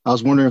cracker, I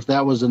was wondering if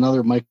that was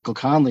another Michael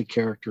Connelly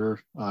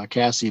character,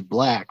 Cassie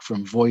Black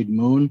from Void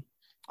Moon,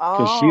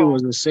 because she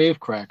was a safe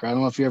cracker. I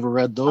don't know if you ever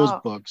read those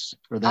books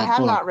or that book. I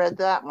have not read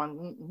that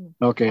one.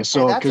 Okay,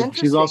 so because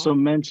she's also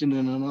mentioned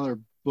in another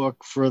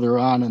book further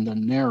on in the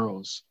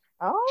Narrows.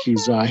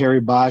 She's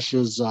Harry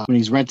Bosch's, when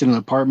he's renting an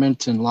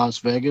apartment in Las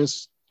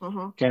Vegas,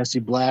 Cassie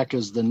Black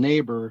is the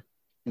neighbor,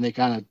 and they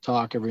kind of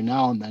talk every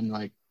now and then,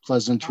 like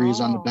pleasantries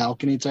on the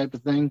balcony type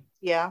of thing.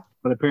 Yeah.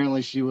 But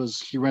apparently she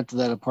rented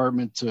that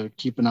apartment to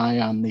keep an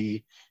eye on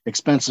the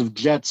expensive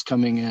jets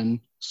coming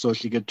in so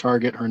she could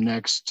target her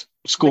next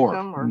score.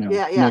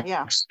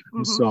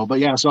 So,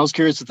 but so I was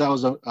curious if that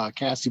was a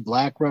Cassie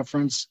Black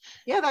reference.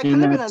 Yeah, that could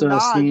have been a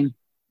nod. Scene.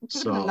 It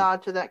could have been a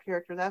nod to that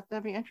character.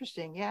 That'd be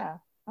interesting. Yeah.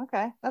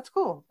 Okay. That's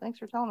cool. Thanks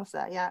for telling us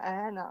that. Yeah, I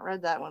had not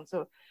read that one,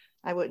 so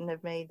I wouldn't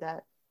have made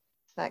that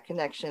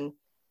connection.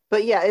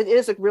 But yeah, it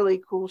is a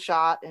really cool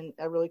shot and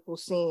a really cool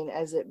scene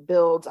as it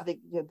builds. I think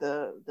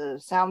the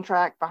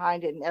soundtrack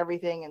behind it and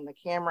everything, and the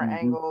camera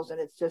angles, and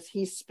it's just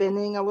he's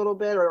spinning a little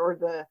bit,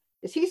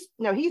 he's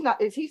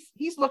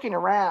looking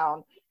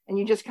around, and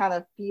you just kind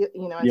of feel,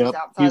 as he's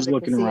outside he's the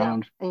looking casino,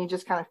 around, and you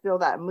just kind of feel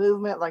that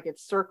movement, like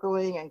it's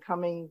circling and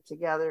coming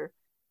together.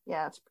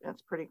 Yeah,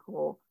 it's pretty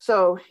cool.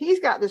 So he's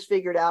got this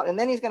figured out, and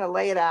then he's going to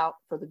lay it out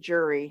for the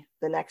jury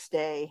the next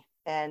day.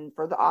 And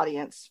for the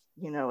audience,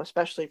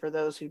 especially for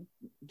those who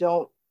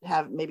don't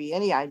have maybe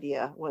any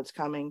idea what's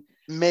coming.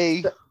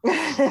 Me.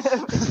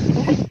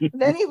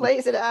 Then he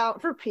lays it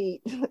out for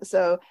Pete.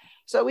 So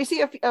we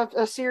see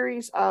a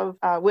series of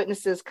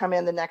witnesses come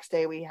in the next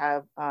day. We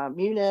have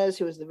Muniz,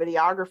 who was the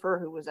videographer,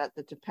 who was at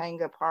the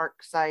Topanga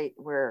Park site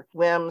where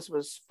Wims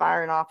was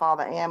firing off all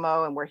the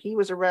ammo, and where he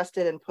was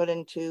arrested and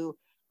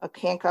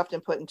handcuffed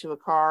and put into a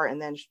car.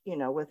 And then,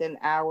 within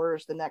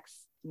hours, the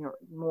next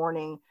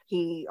morning,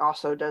 he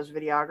also does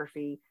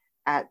videography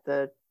at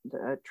the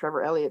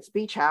Trevor Elliott's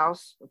beach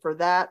house for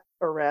that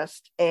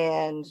arrest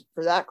and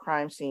for that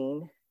crime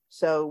scene.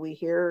 So we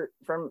hear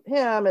from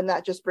him, and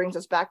that just brings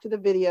us back to the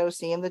video,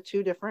 seeing the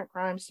two different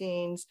crime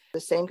scenes. The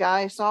same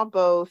guy saw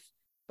both,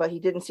 but he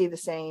didn't see the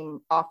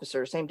same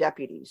officers, same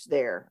deputies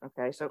there.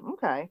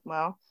 Okay,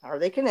 well, are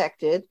they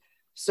connected?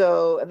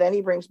 So then he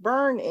brings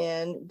Byrne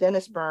in,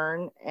 Dennis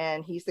Byrne,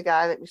 and he's the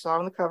guy that we saw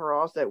in the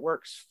coveralls that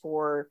works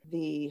for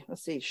the,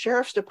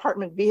 Sheriff's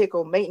Department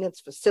Vehicle Maintenance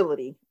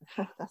Facility.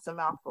 That's a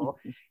mouthful.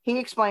 He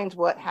explains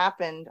what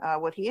happened.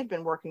 What he had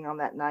been working on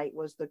that night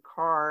was the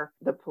car,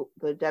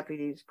 the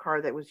deputy's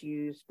car that was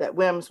used, that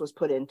Wims was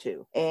put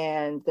into.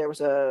 And there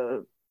was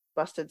a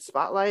busted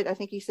spotlight, I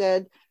think he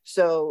said.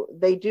 So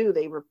they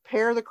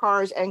repair the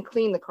cars and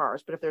clean the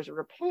cars. But if there's a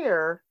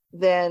repair,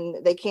 then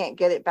they can't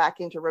get it back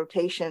into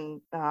rotation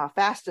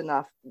fast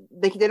enough.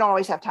 They don't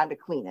always have time to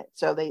clean it.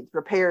 So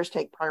repairs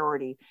take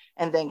priority,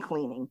 and then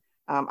cleaning.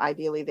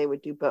 Ideally, they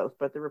would do both,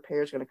 but the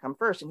repair is going to come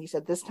first. And he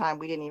said this time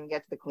we didn't even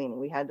get to the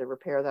cleaning. We had to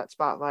repair that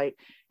spotlight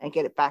and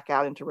get it back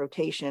out into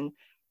rotation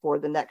for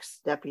the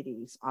next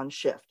deputies on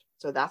shift.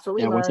 So that's what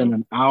we learned. Within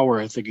an hour,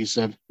 I think he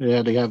said they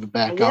had to have it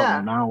back out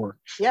in an hour.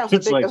 Yeah,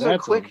 that's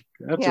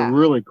a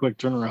really quick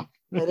turnaround.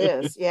 It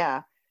is,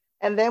 yeah.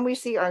 And then we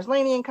see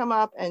Arslanian come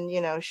up,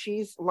 and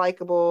she's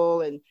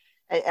likable, and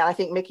I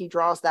think Mickey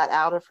draws that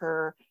out of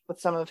her with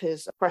some of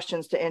his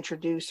questions to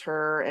introduce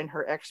her and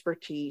her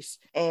expertise.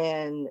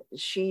 And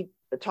she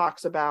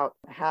talks about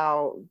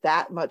how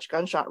that much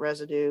gunshot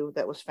residue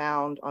that was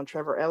found on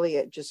Trevor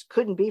Elliott just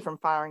couldn't be from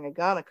firing a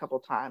gun a couple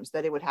times,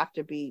 that it would have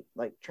to be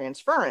like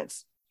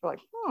transference. We're like,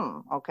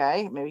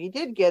 okay, maybe he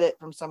did get it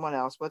from someone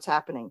else. What's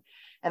happening?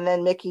 And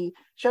then Mickey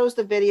shows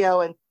the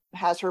video and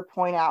has her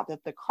point out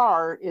that the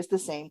car is the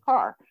same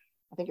car.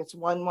 I think it's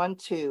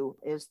 112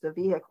 is the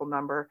vehicle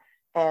number.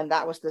 And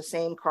that was the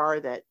same car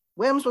that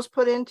Wims was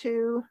put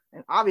into.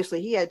 And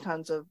obviously he had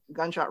tons of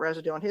gunshot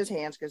residue on his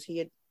hands because he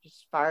had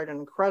just fired an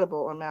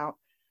incredible amount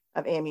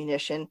of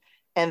ammunition.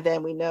 And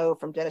then we know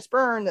from Dennis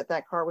Byrne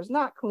that car was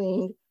not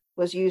cleaned,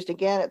 was used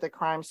again at the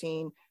crime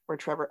scene, where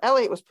Trevor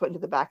Elliott was put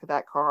into the back of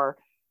that car.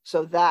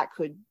 So that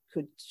could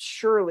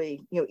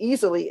surely,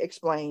 easily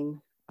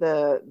explain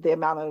the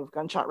amount of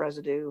gunshot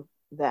residue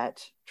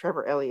that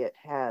Trevor Elliott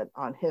had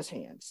on his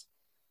hands.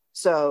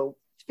 So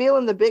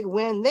feeling the big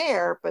win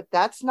there, but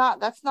that's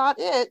not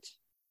it.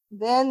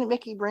 Then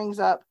Mickey brings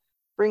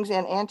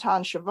in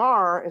Anton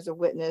Shavar as a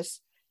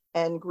witness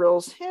and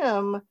grills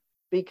him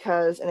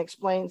and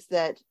explains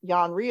that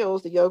Jan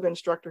Reels, the yoga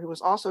instructor who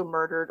was also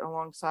murdered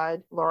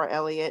alongside Laura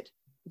Elliott,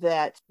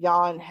 that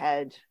Jan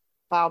had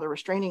filed a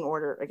restraining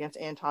order against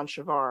Anton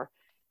Shavar.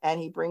 And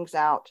he brings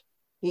out,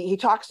 he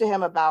talks to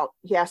him about,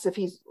 yes,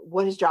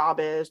 what his job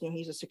is.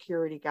 He's a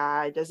security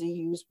guy. Does he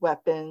use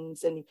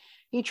weapons? And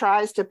he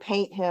tries to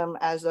paint him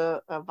as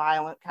a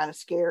violent, kind of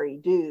scary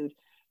dude.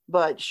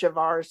 But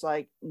Shavar's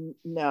like,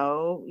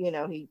 no,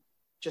 he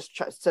just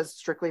says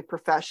strictly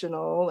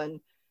professional,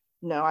 and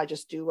no, I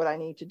just do what I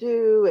need to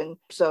do. And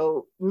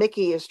so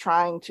Mickey is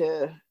trying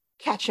to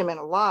catch him in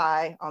a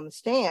lie on the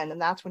stand.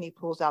 And that's when he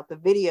pulls out the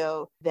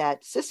video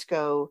that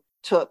Cisco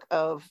took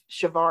of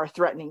Shavar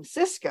threatening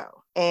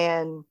Cisco.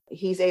 And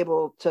he's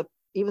able to,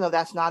 even though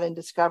that's not in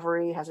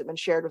discovery, hasn't been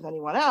shared with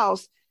anyone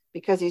else,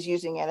 because he's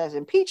using it as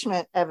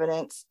impeachment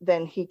evidence,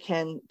 then he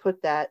can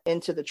put that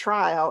into the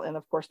trial. And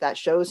of course, that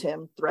shows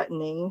him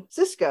threatening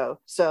Cisco.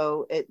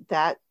 So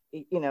that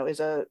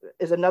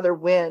is another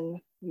win,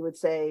 you would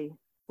say,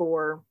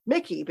 for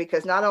Mickey,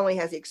 because not only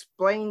has he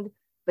explained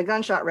the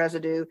gunshot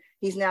residue,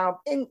 he's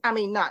now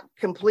not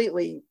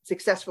completely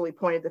successfully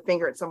pointed the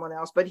finger at someone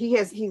else, but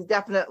he's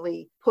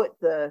definitely put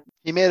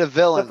he made a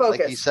villain,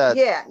 like he said.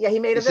 Yeah, he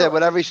made a villain. He said,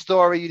 with every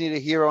story, you need a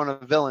hero and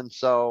a villain,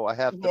 so I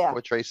have to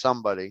portray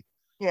somebody.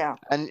 Yeah.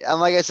 And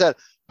like I said,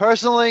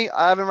 personally,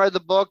 I haven't read the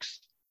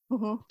books.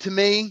 Mm-hmm. To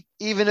me,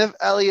 even if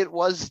Elliot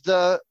was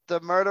the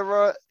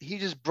murderer, he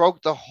just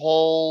broke the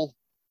whole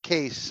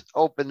case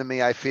open to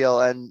me, I feel,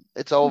 and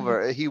it's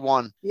over. Mm-hmm. He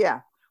won. Yeah.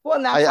 Well,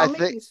 and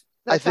that's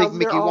I think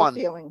Mickey won.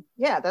 Feeling.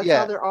 Yeah, that's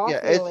how they're all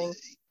feeling.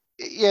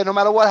 No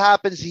matter what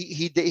happens,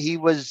 he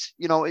was,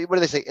 what do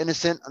they say,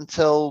 innocent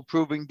until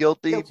proven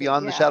guilty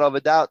beyond the shadow of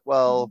a doubt.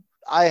 Well, mm-hmm.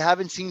 I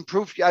haven't seen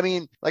proof. I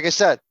mean, like I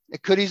said,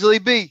 it could easily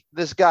be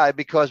this guy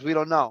because we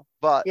don't know.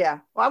 But yeah,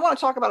 well, I want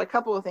to talk about a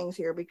couple of things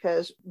here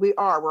because we're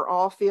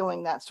all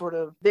feeling that sort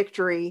of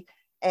victory.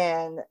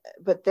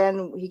 But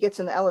then Mickey gets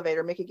in the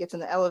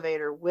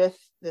elevator with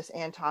this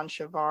Anton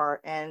Shavar,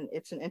 and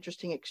it's an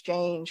interesting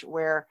exchange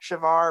where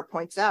Shavar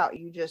points out,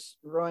 you just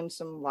ruined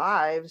some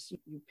lives.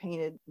 You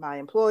painted my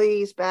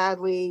employees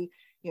badly.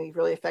 You've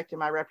really affected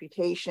my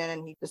reputation.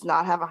 And he does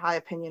not have a high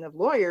opinion of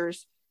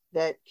lawyers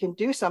that can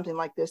do something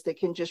like this, that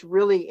can just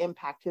really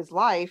impact his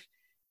life.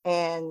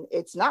 And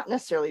it's not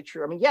necessarily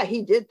true. I mean, yeah,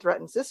 he did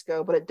threaten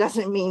Cisco, but it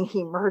doesn't mean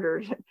he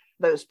murdered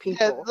those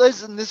people. Yeah,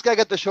 listen, this guy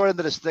got the short end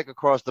of the stick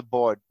across the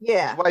board.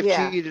 Yeah, his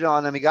wife cheated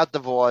on him. He got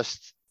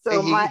divorced.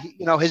 So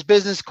his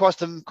business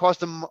cost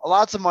him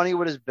lots of money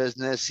with his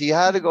business. He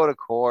had to go to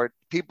court.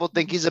 People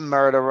think he's a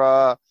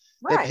murderer.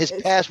 Right. His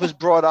past was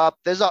brought up.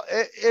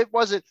 It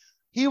wasn't.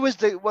 He was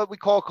what we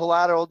call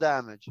collateral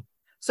damage.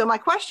 So my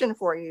question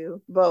for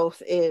you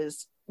both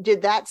is: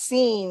 did that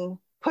scene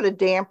put a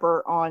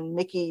damper on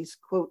Mickey's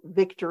quote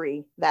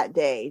victory that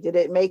day? Did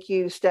it make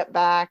you step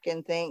back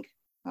and think,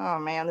 oh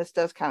man, this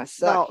does kind of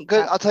suck?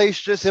 No, I'll tell you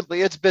just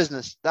simply, it's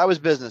business. That was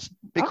business.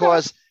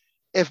 Because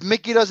if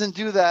Mickey doesn't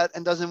do that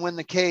and doesn't win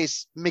the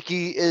case,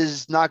 Mickey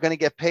is not going to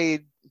get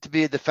paid to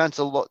be a defense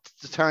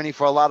attorney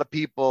for a lot of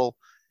people,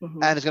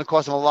 mm-hmm. and it's going to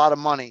cost him a lot of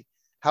money.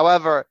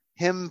 However,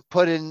 him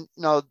putting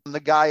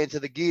the guy into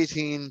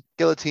the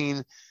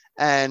guillotine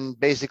and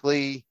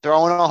basically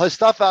throwing all his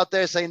stuff out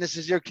there saying this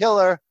is your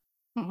killer,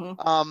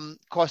 mm-hmm.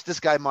 Cost this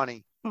guy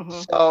money.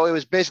 Mm-hmm. So it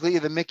was basically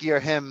either Mickey or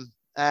him.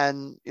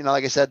 And,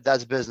 like I said,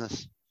 that's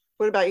business.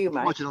 What about you,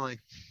 Mike? Unfortunately.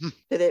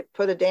 Did it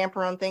put a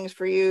damper on things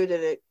for you?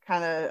 Did it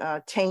kind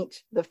of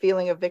taint the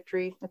feeling of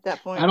victory at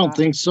that point? I don't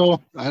think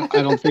so. I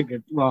don't think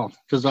it,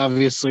 because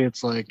obviously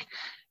it's like,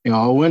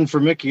 a win for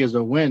Mickey is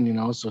a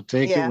win, so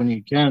take it when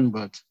you can.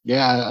 But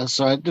yeah,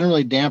 so it didn't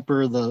really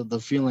damper the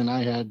feeling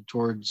I had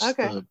towards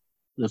the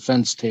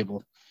defense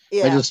table.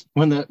 Yeah. I just,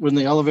 when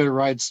the elevator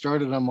ride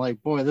started, I'm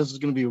like, boy, this is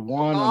going to be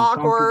one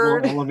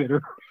awkward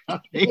elevator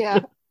ride. Yeah.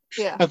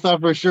 I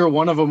thought for sure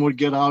one of them would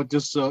get out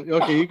just so,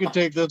 okay, you can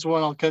take this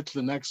one, I'll catch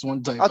the next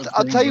one.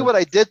 I'll tell you what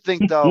I did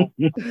think, though.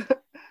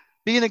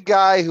 Being a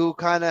guy who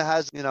kind of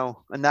has,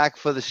 a knack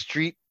for the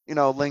street,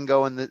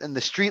 lingo and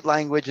the street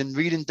language and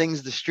reading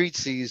things the street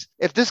sees.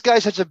 If this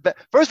guy's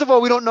first of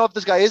all, we don't know if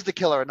this guy is the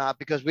killer or not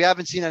because we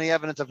haven't seen any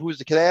evidence of who's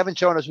the killer. They haven't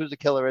shown us who the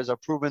killer is or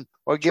proven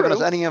or given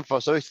us any info.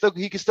 So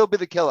he could still be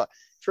the killer.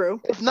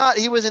 True. If not,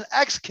 he was an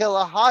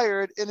ex-killer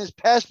hired in his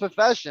past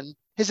profession.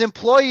 His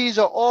employees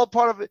are all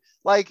part of it.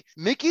 Like,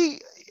 Mickey,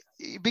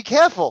 be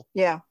careful.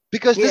 Yeah.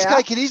 Because this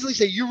guy can easily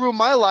say, you ruined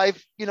my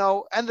life,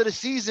 end of the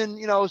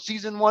season,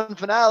 season 1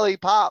 finale,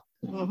 pop.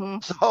 Mm-hmm.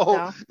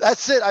 So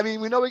that's it. I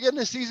mean, we know we're getting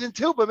to season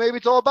 2, but maybe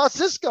it's all about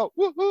Cisco.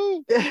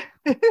 Woohoo!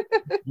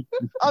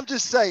 I'm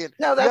just saying.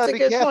 No, that's a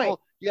good point.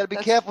 You got to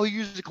be careful who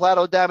uses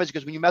collateral damage,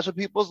 because when you mess with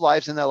people's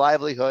lives and their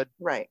livelihood,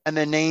 right, and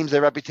their names,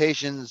 their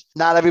reputations,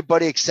 not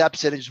everybody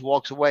accepts it and just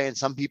walks away. And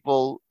some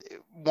people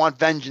want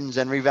vengeance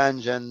and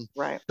revenge. And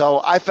right.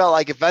 So I felt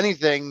like, if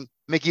anything,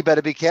 Mickey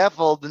better be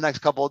careful the next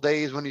couple of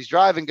days when he's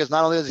driving, because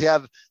not only does he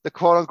have the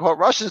quote unquote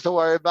Russians to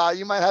worry about,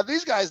 you might have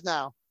these guys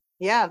now.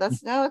 Yeah,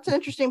 that's an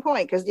interesting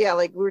point, because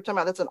like we were talking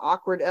about, that's an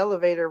awkward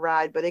elevator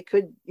ride, but it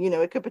could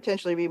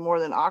potentially be more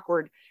than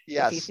awkward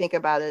if you think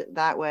about it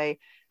that way.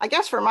 I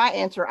guess for my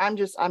answer,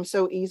 I'm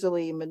so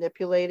easily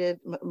manipulated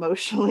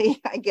emotionally,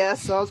 I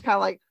guess. So I was kind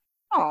of like,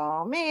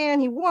 oh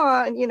man, he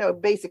won,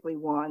 basically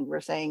won,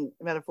 we're saying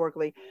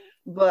metaphorically,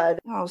 but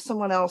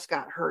someone else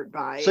got hurt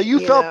by it. So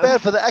you felt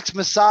bad for the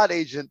ex-Mossad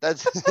agent.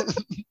 That's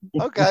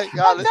okay.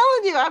 Got I'm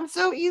telling you, I'm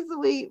so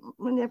easily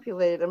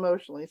manipulated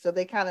emotionally. So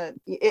they kind of,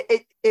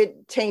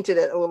 it tainted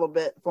it a little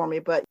bit for me,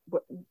 but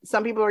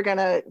some people are going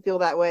to feel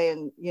that way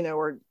and,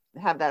 or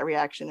have that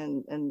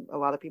reaction, and a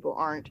lot of people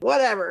aren't.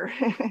 Whatever.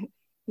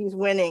 He's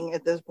winning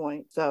at this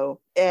point. So,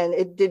 and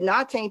it did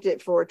not taint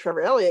it for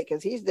Trevor Elliott,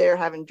 because he's there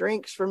having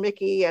drinks for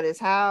Mickey at his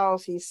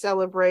house. He's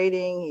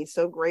celebrating. He's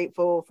so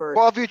grateful for.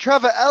 Well, if you're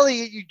Trevor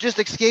Elliott, you just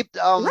escaped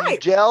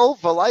jail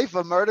for life,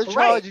 a murder charge.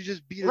 Right. You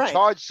just beat a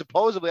charge,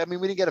 supposedly. I mean,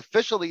 we didn't get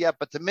officially yet,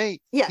 but to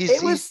me,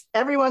 it was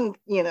everyone,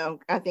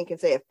 I think can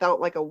say it felt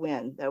like a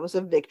win. That was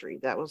a victory.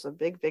 That was a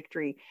big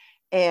victory.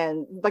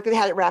 And like they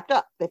had it wrapped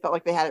up. They felt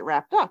like they had it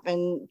wrapped up.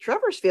 And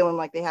Trevor's feeling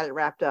like they had it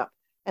wrapped up.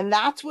 And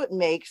that's what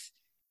makes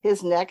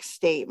his next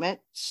statement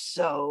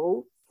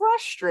so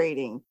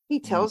frustrating. He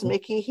tells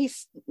Mickey,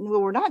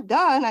 we're not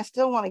done. I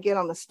still want to get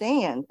on the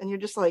stand. And you're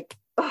just like,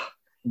 ugh.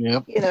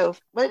 Yep.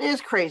 But it is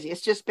crazy.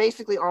 It's just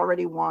basically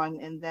already won,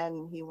 and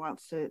then he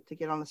wants to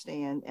get on the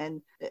stand,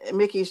 and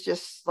Mickey's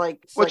just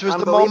like, which was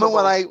the moment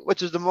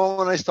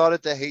when I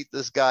started to hate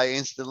this guy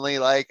instantly.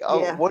 Like,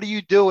 what are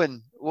you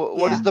doing?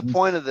 What is the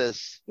point of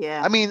this?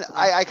 Yeah. I mean,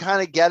 I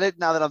kind of get it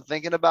now that I'm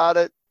thinking about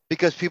it,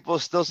 because people are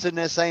still sitting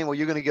there saying, well,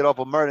 you're going to get off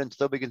of murder and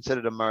still be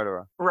considered a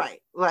murderer. Right.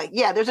 Like,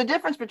 there's a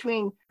difference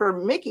between, for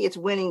Mickey, it's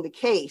winning the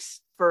case.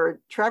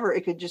 For Trevor,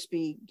 it could just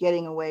be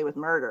getting away with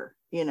murder.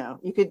 You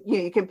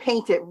can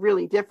paint it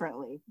really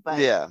differently, but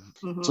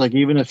it's like,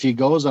 even if he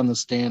goes on the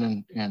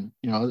stand and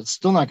it's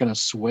still not going to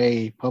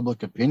sway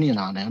public opinion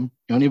on him.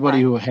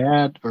 Anybody who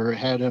had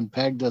him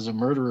pegged as a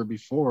murderer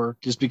before,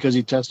 just because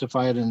he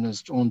testified in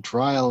his own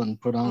trial and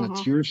put on a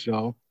tear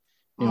show,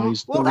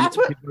 he's still,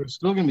 people are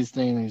still going to be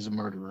saying he's a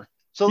murderer.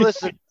 So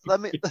listen, let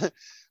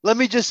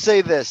me just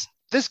say this.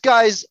 This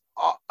guy's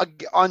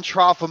on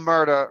trial for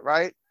murder,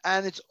 right?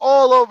 And it's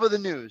all over the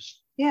news.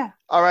 Yeah.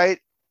 All right.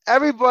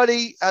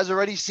 Everybody has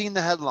already seen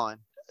the headline.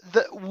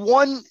 The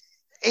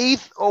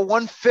 1/8 or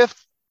 1/5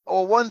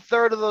 or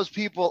 1/3 of those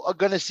people are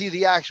going to see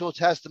the actual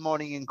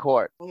testimony in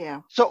court.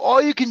 Yeah. So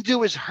all you can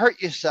do is hurt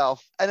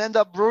yourself and end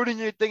up ruining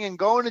your thing and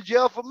going to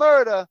jail for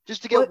murder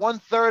just to get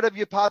 1/3 of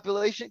your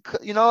population.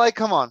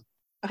 Come on.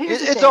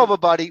 It's over,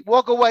 buddy.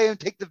 Walk away and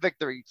take the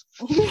victories.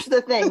 Here's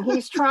the thing.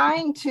 He's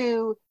trying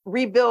to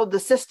rebuild the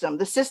system.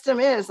 The system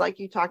is, like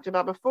you talked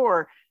about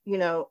before,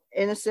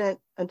 innocent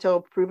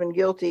until proven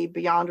guilty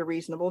beyond a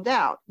reasonable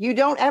doubt. You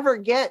don't ever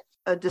get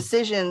a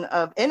decision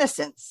of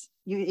innocence.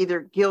 You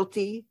either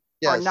guilty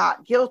or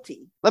not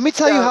guilty. Let me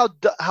tell you how.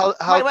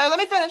 Wait, let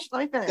me finish. Go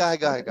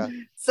ahead.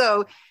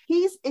 So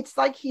it's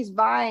like he's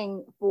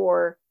vying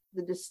for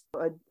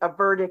a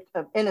verdict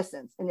of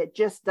innocence, and it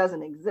just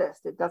doesn't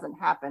exist. It doesn't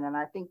happen. And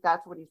I think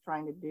that's what he's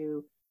trying to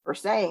do, or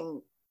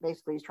saying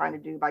basically he's trying to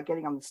do by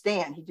getting on the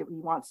stand. He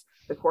wants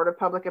the court of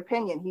public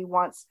opinion. He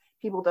wants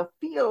people to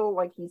feel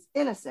like he's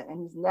innocent,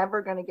 and he's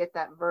never going to get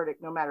that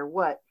verdict no matter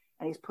what.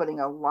 And he's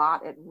putting a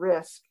lot at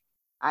risk,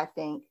 I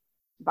think,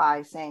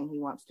 by saying he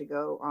wants to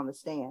go on the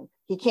stand.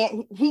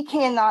 He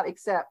cannot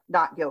accept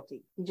not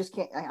guilty. He just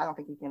can't. I don't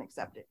think he can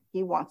accept it.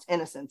 He wants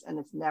innocence, and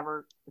it's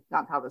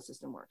not how the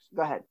system works.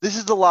 Go ahead. This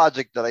is the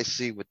logic that I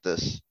see with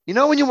this.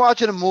 When you're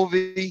watching a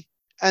movie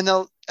and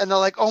they're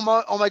like, oh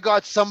my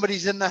God,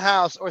 somebody's in the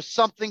house, or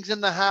something's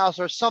in the house,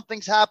 or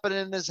something's happening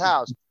in this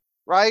house,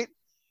 right?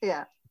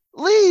 Yeah.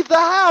 Leave the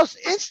house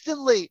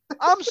instantly.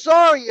 I'm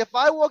sorry. If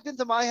I walked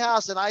into my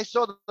house and I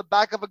saw the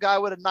back of a guy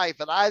with a knife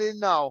and I didn't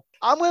know,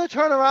 I'm going to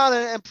turn around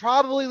and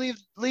probably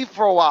leave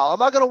for a while. I'm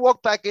not going to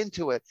walk back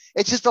into it.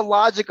 It's just the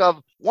logic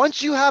of,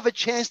 once you have a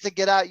chance to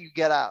get out, you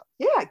get out.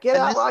 Yeah, get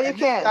out while you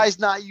can. This guy's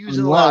not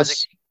using logic.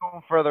 He's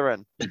going further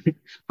in.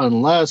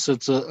 Unless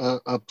it's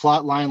a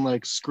plot line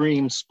like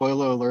Scream,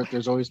 spoiler alert,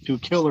 there's always two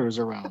killers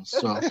around.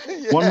 So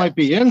one might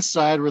be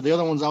inside where the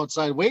other one's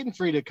outside waiting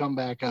for you to come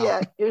back out.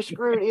 Yeah, you're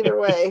screwed either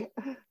way.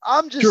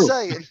 I'm just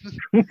saying.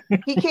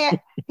 He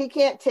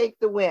can't take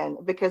the win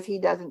because he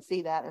doesn't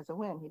see that as a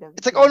win. He doesn't.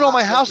 It's like, oh no,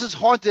 my house is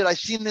haunted. I've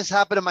seen this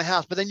happen in my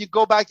house. But then you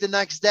go back the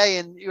next day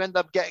and you end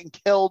up getting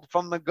killed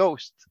from the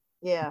ghost.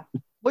 Yeah.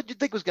 What do you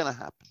think was going to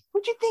happen?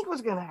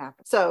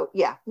 So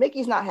yeah,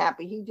 Mickey's not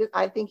happy.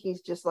 I think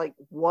he's just like,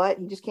 what?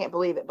 He just can't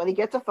believe it. But he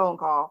gets a phone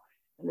call,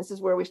 and this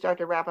is where we start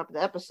to wrap up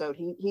the episode.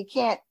 He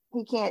can't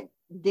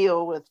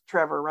deal with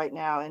Trevor right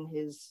now in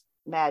his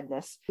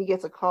madness. He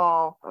gets a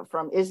call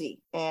from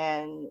Izzy,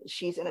 and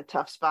she's in a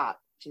tough spot.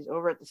 She's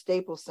over at the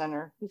Staples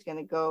Center. He's going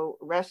to go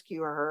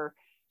rescue her.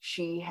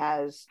 She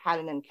has had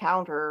an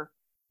encounter.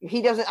 I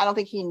don't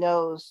think he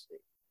knows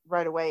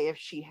right away if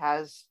she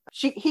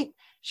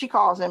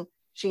calls him.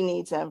 She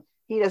needs him.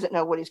 He doesn't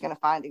know what he's going to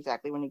find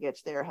exactly when he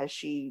gets there. Has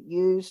she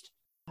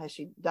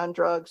done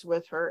drugs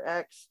with her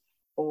ex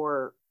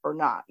or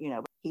not?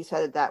 He's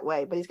headed that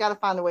way, but he's got to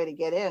find a way to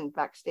get in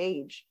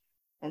backstage.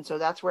 And so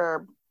that's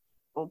where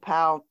old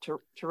pal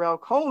Terrell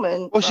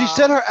Coleman. Well, she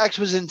said her ex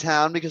was in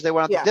town because they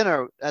went out to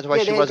dinner. That's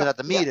why she wasn't at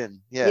the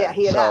meeting. Yeah,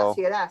 he had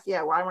asked,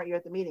 why weren't you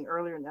at the meeting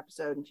earlier in the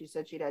episode? And she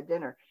said she'd had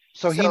dinner.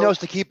 So he knows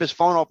to keep his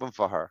phone open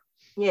for her.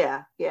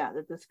 Yeah,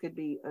 that this could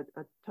be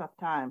a tough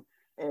time.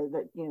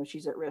 That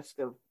she's at risk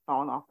of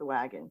falling off the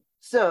wagon.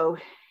 So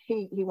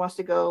he wants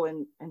to go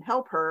and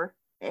help her,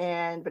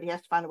 but he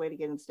has to find a way to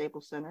get in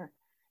Staples Center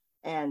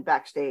and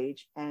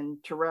backstage.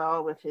 And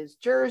Terrell, with his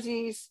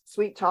jerseys,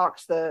 sweet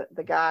talks the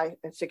guy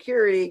at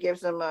security,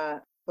 gives him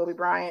a Kobe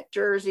Bryant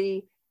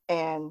jersey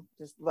and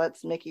just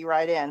lets Mickey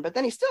right in. But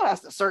then he still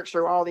has to search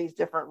through all these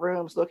different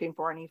rooms looking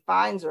for her, and he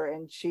finds her,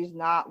 and she's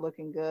not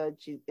looking good.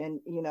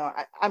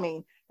 I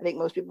think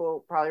most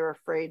people probably were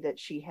afraid that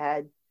she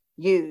had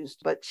used,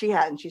 but she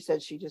hadn't. She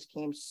said she just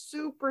came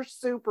super,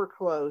 super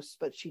close,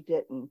 but she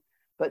didn't.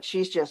 But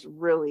she's just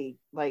really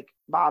like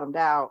bottomed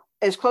out,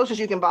 as close as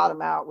you can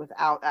bottom out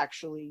without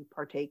actually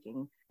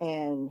partaking.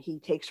 And he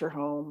takes her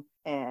home,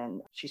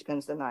 and she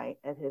spends the night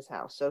at his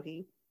house. So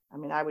he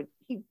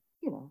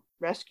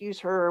rescues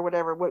her, or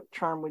whatever. What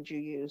term would you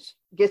use?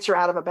 Gets her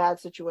out of a bad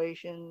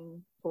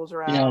situation, pulls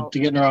her out. Yeah, to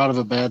get her out of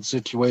a bad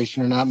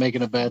situation, or not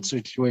making a bad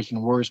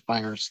situation worse by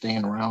her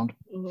staying around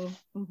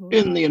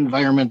in the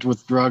environment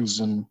with drugs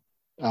and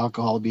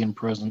alcohol being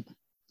present.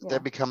 Yeah. They're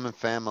becoming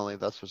family.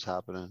 That's what's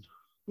happening.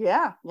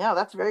 Yeah,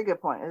 that's a very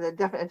good point. And it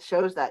definitely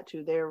shows that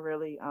too. They're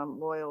really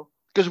loyal.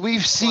 Because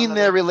we've seen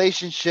their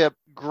relationship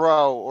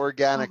grow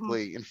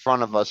organically in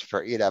front of us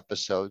for 8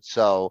 episodes.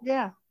 So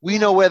we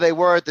know where they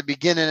were at the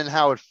beginning and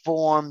how it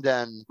formed.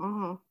 And,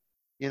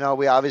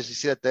 we obviously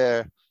see that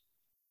they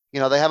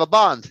have a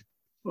bond.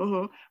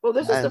 Well,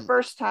 this is the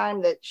first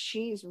time that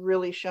she's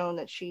really shown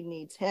that she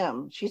needs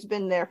him. She's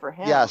been there for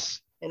him. Yes.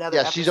 In other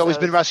episodes. She's always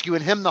been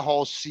rescuing him the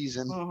whole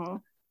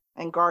season.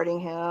 And guarding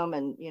him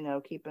and,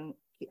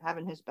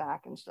 having his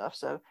back and stuff.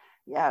 So,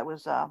 it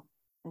was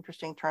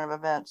interesting turn of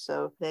events.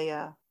 So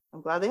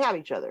I'm glad they have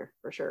each other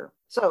for sure.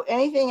 So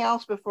anything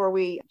else before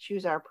we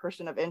choose our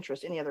person of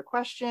interest? Any other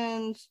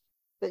questions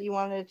that you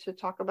wanted to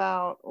talk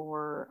about?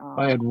 Or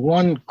I had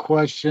one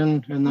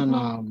question, and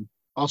then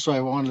also I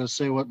wanted to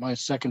say what my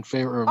second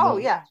favorite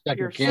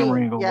second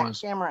camera angle was.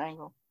 Camera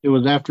angle. It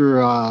was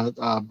after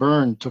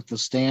Byrne took the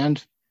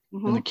stand,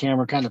 and the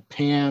camera kind of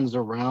pans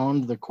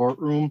around the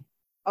courtroom.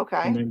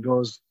 Okay. And then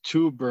goes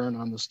to Byrne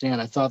on the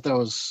stand. I thought that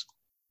was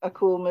a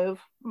cool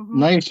move.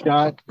 Nice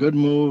shot, good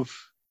move.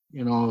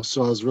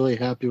 So I was really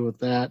happy with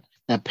that.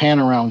 That pan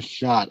around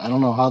shot. I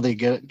don't know how they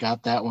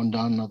got that one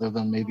done, other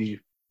than maybe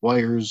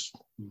wires,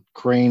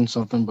 crane,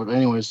 something. But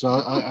anyway, so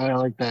I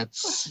like that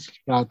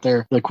shot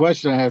there. The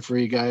question I had for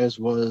you guys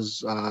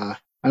was, I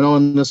know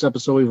in this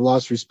episode we've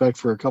lost respect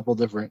for a couple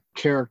different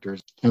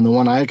characters, and the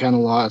one I kind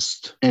of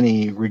lost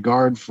any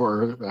regard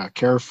for,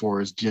 care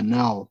for, is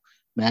Janelle,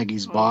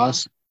 Maggie's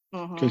boss,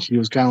 because she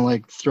was kind of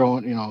like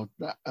throwing,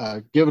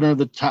 giving her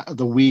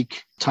the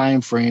week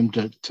time frame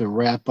to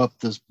wrap up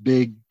this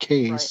big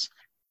case.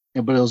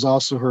 Right. But it was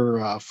also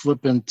her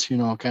flippant,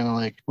 kind of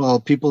like, well,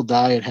 people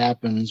die, it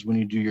happens when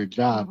you do your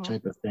job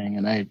type of thing.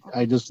 And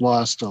I just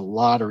lost a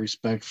lot of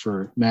respect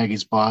for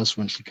Maggie's boss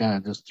when she kind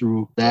of just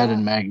threw that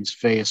in Maggie's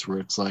face, where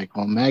it's like,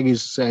 well,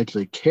 Maggie's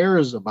actually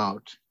cares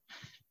about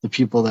the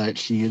people that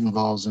she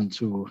involves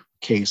into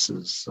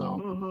cases.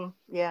 So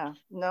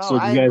so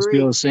do you guys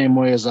feel the same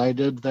way as I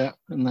did that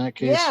in that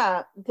case?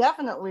 Yeah,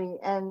 definitely.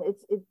 And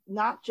it's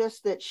not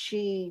just that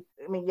she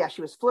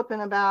was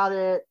flippant about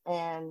it,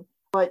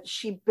 but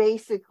she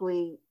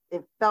basically,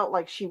 it felt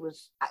like she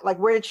was like,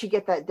 where did she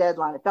get that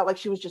deadline? It felt like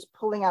she was just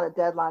pulling out a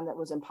deadline that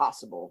was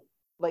impossible,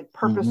 like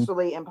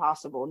purposefully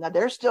impossible. Now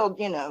they're still,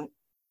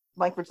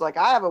 Langford's like,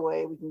 I have a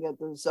way we can get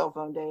the cell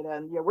phone data,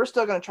 and we're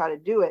still going to try to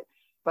do it.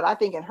 But I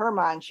think in her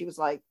mind, she was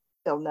like,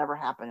 it'll never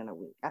happen in a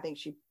week. I think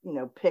she,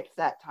 picked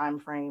that time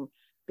frame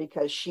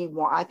because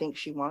I think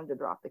she wanted to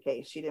drop the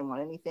case. She didn't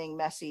want anything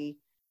messy,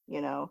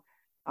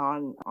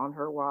 on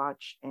her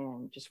watch,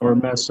 and just or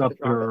mess up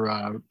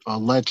her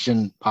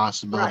election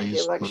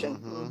possibilities. Right, the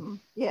election.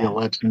 The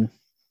election.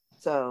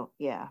 So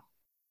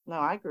no,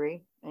 I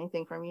agree.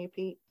 Anything from you,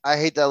 Pete? I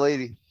hate that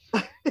lady.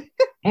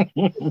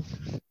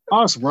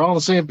 Awesome. We're all on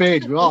the same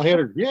page. We all hit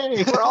her.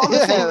 Yay. We're all on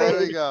the same page. There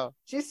we go.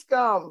 She's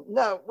scum.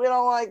 No, we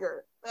don't like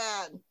her.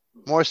 Bad.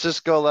 More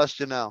Cisco, less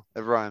Janelle. It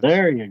rhymes.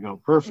 There you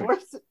go.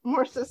 Perfect.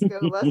 More Cisco,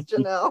 less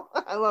Janelle.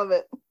 I love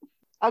it.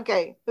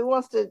 Okay. Who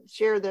wants to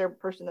share their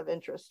person of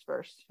interest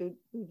first? Who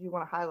do you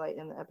want to highlight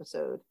in the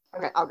episode?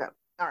 Okay, I'll go.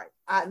 All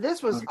right.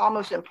 This was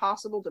almost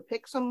impossible to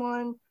pick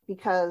someone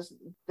because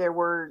there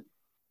were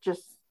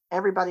just,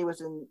 everybody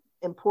was in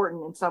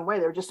important in some way.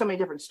 There are just so many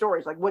different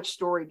stories. Like, which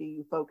story do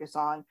you focus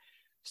on?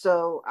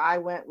 So I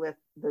went with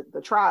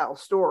the trial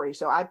story.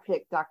 So I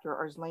picked Dr.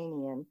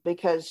 Arslanian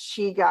because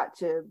she got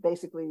to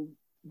basically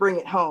bring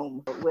it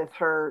home with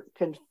her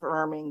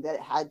confirming that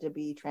it had to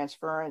be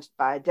transference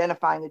by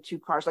identifying the two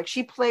cars. Like,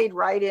 she played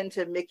right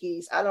into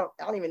Mickey's. I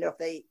don't even know if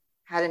they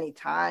had any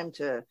time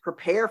to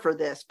prepare for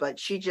this, but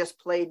she just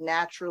played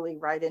naturally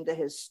right into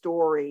his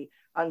story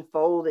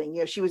unfolding.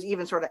 You know, she was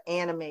even sort of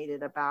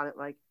animated about it,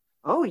 like,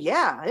 oh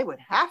yeah, it would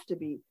have to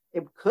be.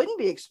 It couldn't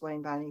be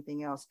explained by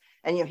anything else.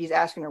 And, you know, he's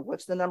asking her,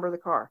 what's the number of the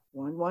car?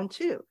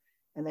 112.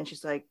 And then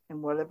she's like,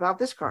 and what about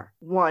this car?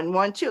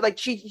 112. Like,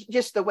 she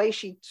just, the way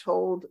she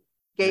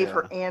gave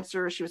her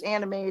answer, she was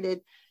animated.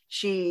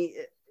 She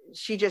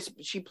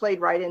played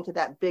right into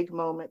that big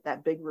moment,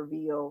 that big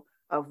reveal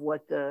of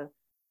what the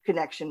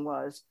connection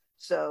was.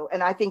 So,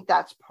 and I think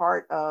that's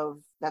part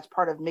of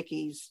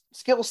Mickey's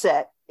skill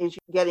set, is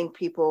getting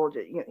people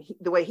to, you know,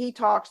 the way he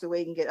talks, the way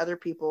he can get other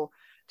people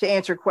to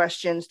answer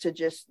questions, to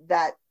just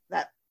that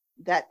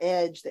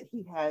edge that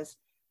he has,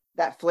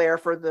 that flair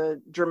for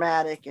the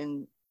dramatic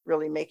and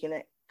really making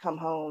it come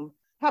home.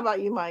 How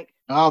about you, Mike?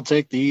 I'll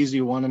take the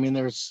easy one. I mean,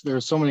 there's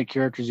so many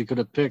characters you could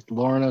have picked.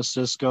 Lorna,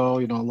 Cisco,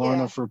 you know,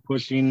 Lorna for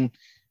pushing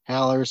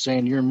Haller,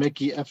 saying, you're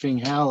Mickey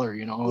effing Haller,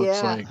 you know,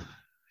 it's like,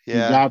 you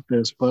got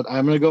this. But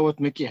I'm going to go with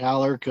Mickey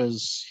Haller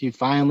because he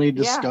finally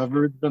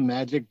discovered the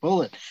magic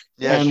bullet.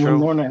 Yeah, and when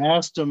Lorna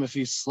asked him if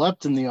he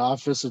slept in the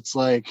office, it's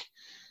like,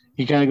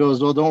 he kind of goes,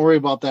 well, don't worry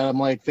about that. I'm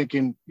like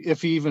thinking,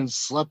 if he even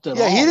slept at all.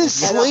 Yeah, he didn't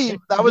sleep.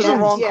 That was the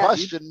wrong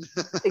question.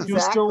 Exactly. He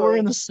was still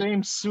wearing the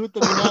same suit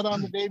that he had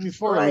on the day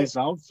before, at least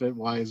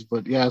outfit-wise.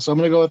 But yeah, so I'm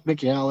going to go with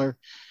Mickey Haller.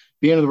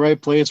 Being in the right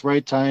place,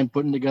 right time,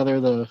 putting together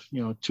the,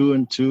 2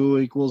 and 2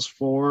 equals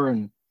 4,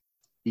 and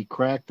he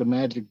cracked the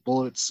magic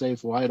bullet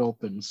safe wide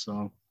open.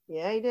 So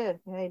yeah, he did.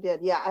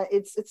 Yeah,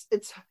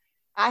 it's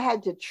I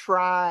had to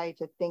try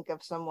to think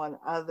of someone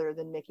other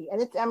than Mickey,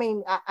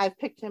 and I've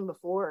picked him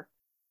before.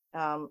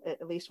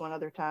 At least one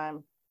other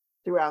time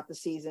throughout the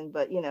season,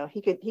 but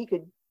he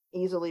could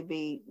easily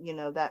be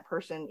that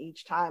person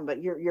each time.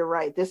 But you're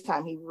right, this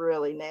time he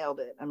really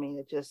nailed it. I mean,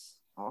 it just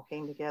all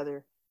came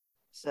together.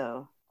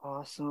 So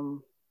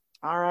awesome.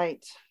 All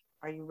right,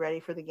 are you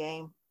ready for the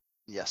game?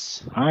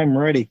 Yes, I'm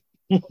ready.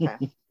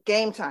 Okay.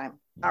 Game time.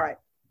 All right,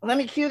 let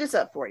me cue this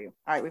up for you.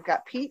 All right, we've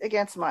got Pete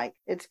against Mike.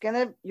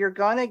 You're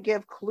gonna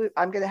give clue.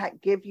 I'm gonna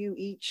give you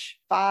each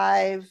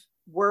 5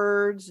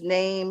 words,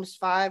 names,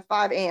 five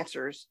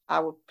answers. I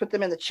will put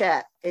them in the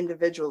chat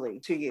individually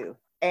to you,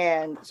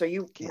 and so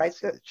you write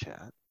the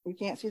chat. You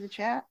can't see the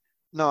chat?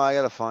 No, I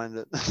gotta find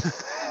it.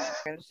 I'm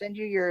gonna send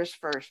you yours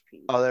first,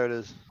 Pete. Oh, there it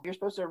is. You're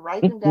supposed to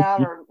write them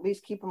down, or at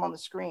least keep them on the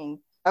screen.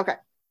 Okay.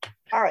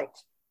 All right.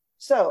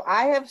 So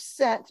I have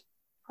sent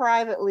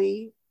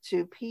privately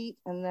to Pete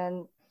and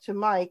then to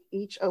Mike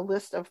each a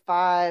list of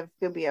 5.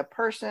 Could be a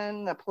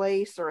person, a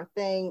place, or a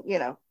thing.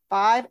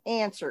 5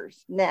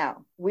 answers.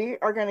 Now, we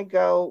are going to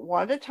go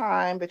one at a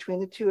time between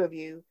the two of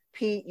you.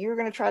 Pete, you're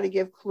going to try to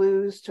give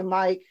clues to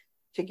Mike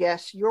to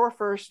guess your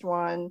first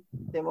one.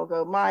 Then we'll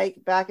go Mike,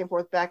 back and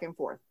forth, back and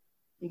forth.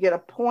 You get a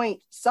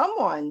point.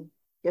 Someone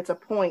gets a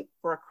point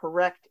for a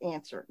correct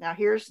answer. Now,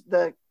 here's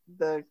the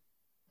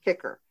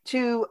kicker.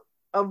 To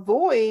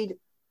avoid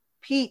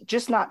Pete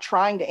just not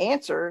trying to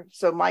answer,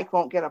 so Mike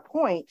won't get a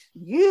point,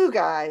 you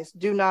guys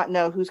do not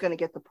know who's going to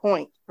get the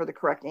point for the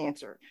correct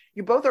answer.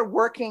 You both are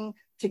working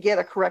to get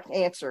a correct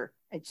answer,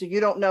 and so you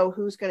don't know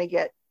who's going to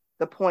get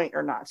the point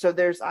or not. So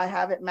I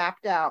have it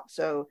mapped out.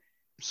 So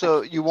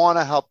you want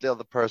to help the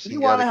other person.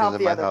 You want to help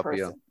the other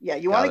person. Yeah,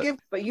 you want to give,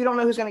 but you don't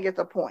know who's going to get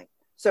the point.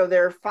 So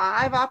there are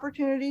 5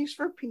 opportunities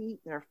for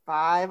Pete. There are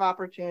 5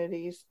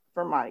 opportunities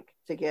for Mike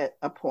to get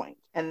a point.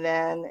 And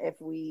then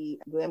we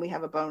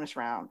have a bonus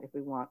round if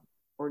we want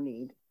or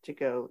need to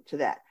go to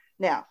that.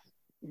 Now,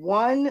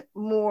 one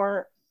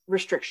more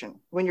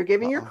restriction. When you're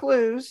giving your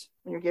clues,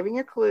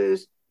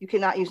 you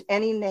cannot use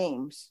any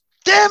names.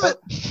 Damn it!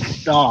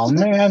 Oh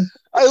man.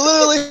 I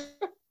literally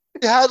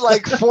had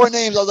like 4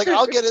 names. I was like,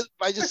 I'll get it if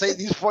I just say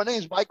these 4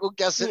 names. Mike will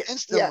guess it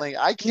instantly.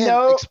 Yeah. I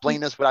can't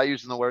explain this without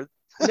using the word.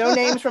 No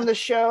names from the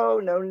show,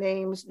 no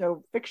names,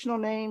 no fictional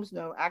names,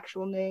 no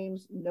actual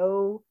names,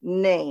 no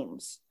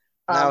names.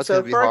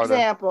 So for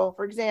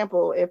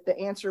example, if the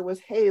answer was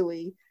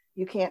Haley,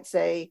 you can't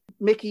say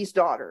Mickey's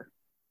daughter.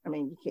 I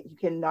mean, you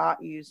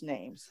cannot use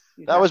names.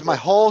 That was my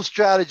whole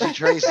strategy,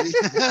 Tracy.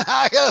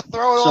 I gotta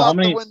throw it all out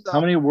the window.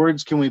 How many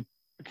words can we?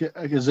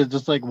 Is it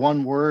just like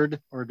one word,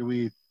 or can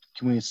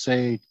we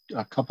say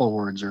a couple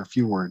words or a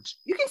few words?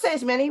 You can say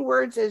as many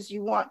words as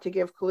you want to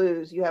give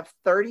clues. You have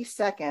 30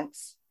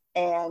 seconds,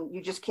 and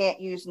you just can't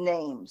use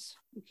names.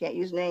 You can't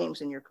use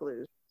names in your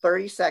clues.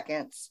 30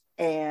 seconds,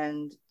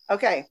 and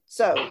okay.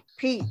 So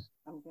Pete,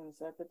 I'm gonna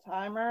set the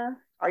timer.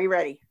 Are you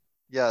ready?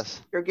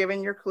 Yes. You're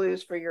giving your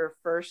clues for your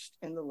first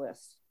in the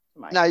list.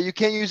 Mike. Now, you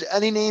can't use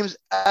any names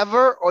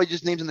ever, or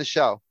just names in the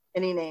show?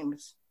 Any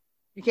names.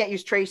 You can't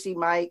use Tracy,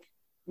 Mike,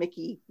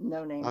 Mickey,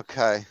 no names.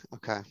 Okay.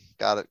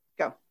 Got it.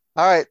 Go.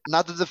 All right.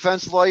 Not the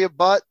defense lawyer,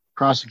 but...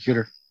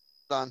 prosecutor.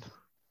 Done.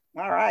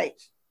 All right.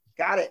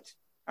 Got it.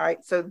 All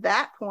right. So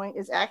that point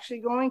is actually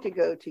going to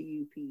go to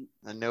you, Pete.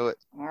 I knew it.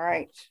 All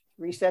right.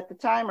 Reset the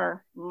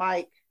timer.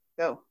 Mike,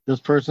 go. This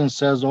person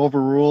says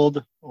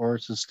overruled or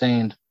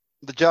sustained.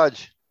 The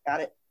judge.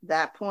 Got it.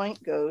 That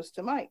point goes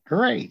to Mike.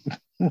 Great.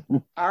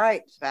 All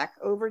right. Back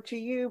over to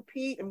you,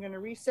 Pete. I'm going to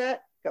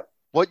reset. Go.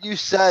 What you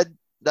said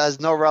has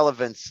no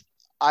relevance.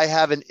 I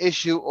have an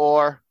issue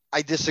or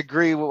I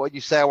disagree with what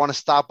you say. I want to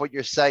stop what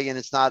you're saying.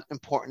 It's not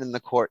important in the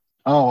court.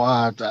 Oh,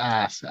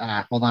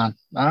 hold on.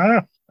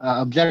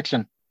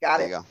 Objection. Got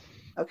There it. you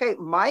go. Okay.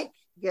 Mike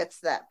gets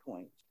that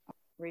point.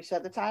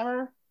 Reset the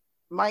timer.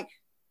 Mike,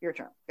 your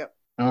turn. Go.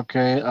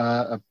 Okay.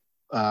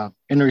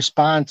 In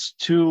response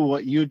to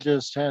what you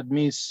just had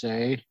me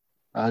say,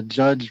 a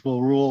judge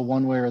will rule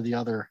one way or the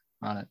other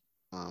on it.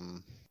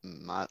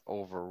 Not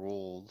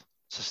overruled.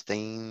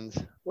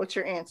 Sustained. What's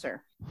your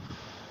answer?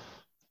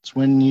 It's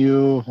when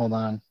you hold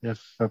on.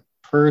 If a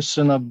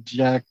person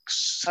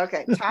objects.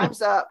 Okay,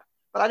 time's up.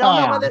 But I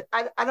don't know whether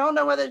I don't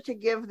know whether to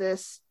give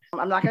this.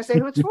 I'm not going to say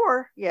who it's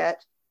for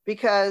yet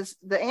because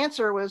the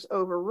answer was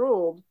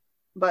overruled.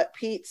 But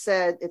Pete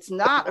said it's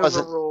not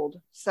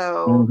overruled.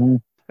 So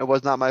it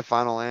was not my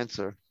final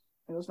answer.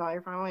 It was not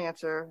your final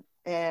answer.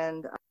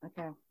 And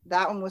okay,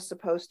 that one was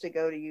supposed to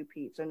go to you,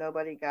 Pete. So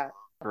nobody got.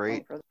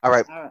 Great. All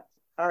right.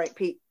 All right,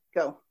 Pete,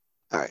 go.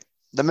 All right.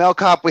 The male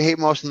cop we hate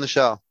most in the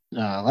show.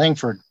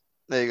 Langford.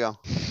 There you go.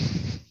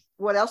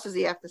 What else does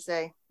he have to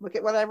say? Look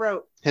at what I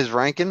wrote. His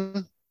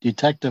ranking?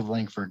 Detective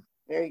Langford.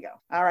 There you go.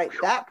 All right.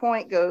 That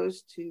point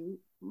goes to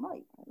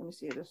Mike. Let me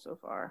see this so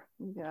far.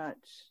 We got,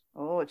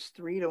 it's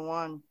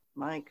 3-1.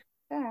 Mike.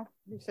 Yeah.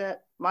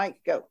 Reset. Mike,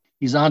 go.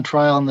 He's on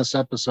trial in this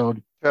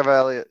episode. Trevor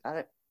Elliott. Got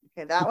it.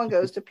 Okay. That one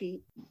goes to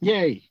Pete.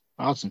 Yay.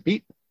 Awesome.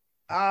 Pete.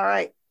 All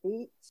right.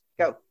 Pete,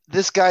 go.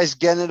 This guy's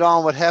getting it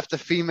on with half the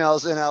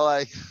females in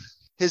LA.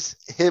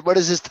 What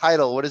is his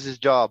title? What is his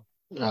job?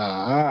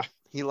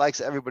 He likes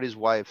everybody's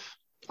wife.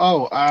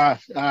 No,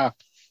 dang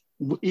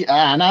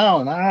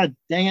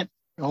it.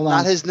 Hold on.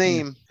 Not his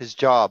name, his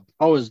job.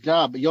 Oh, his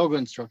job, a yoga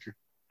instructor.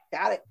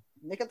 Got it.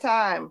 Nick of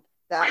time.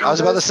 I was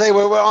about to say,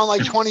 we're on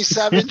like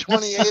 27,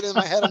 28 in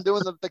my head. I'm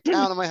doing the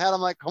count in my head.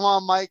 I'm like, come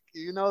on, Mike,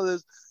 you know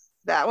this.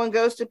 That one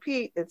goes to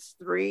Pete. It's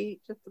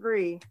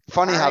 3-3.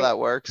 Funny how that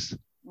works.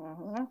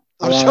 Uh-huh.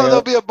 I'm sure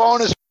there'll be a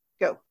bonus.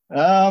 Go.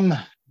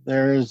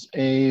 There's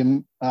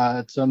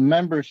it's a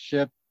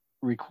membership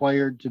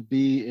required to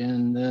be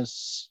in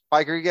this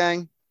biker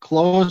gang.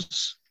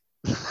 Close.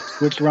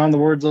 Switch around the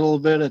words a little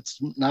bit. It's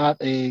not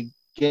a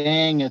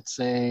gang. It's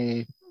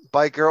a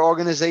biker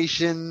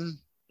organization.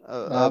 Think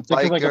of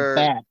like a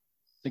bat.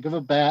 Think of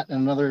a bat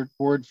and another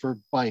word for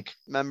bike.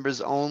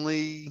 Members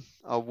only.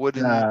 A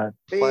wooden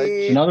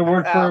pledge. Another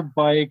word for a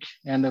bike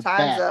and a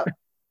Time's bat. Up.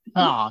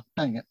 Oh,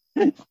 dang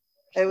it.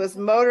 It was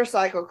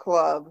motorcycle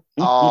club.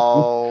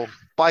 Oh,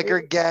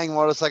 biker gang,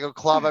 motorcycle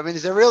club. I mean,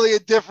 is there really a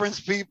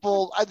difference,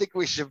 people? I think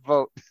we should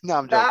vote. No,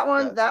 I'm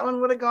joking. That one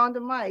would have gone to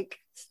Mike.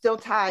 Still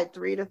tied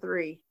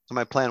 3-3. So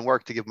my plan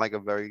worked to give Mike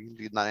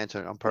not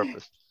answering on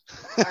purpose.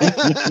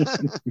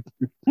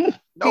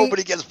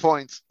 Nobody gets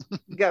points.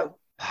 Go.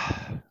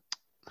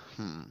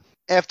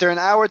 After an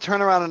hour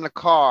turnaround in the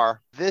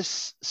car,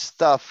 this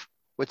stuff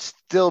would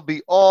still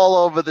be all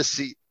over the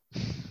seat.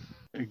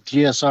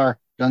 GSR,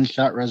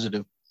 gunshot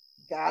residue.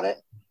 Got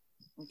it.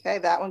 Okay,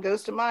 that one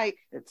goes to Mike.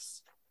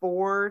 It's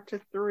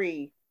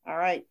 4-3. All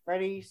right,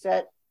 ready,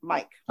 set,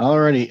 Mike.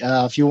 Alrighty.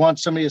 If you want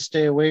somebody to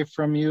stay away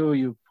from you,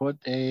 you put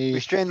a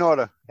restraining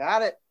order.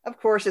 Got it. Of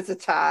course, it's a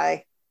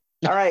tie.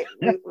 All right,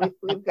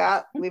 we've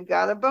got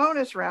a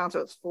bonus round, so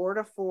it's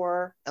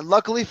 4-4. And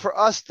luckily for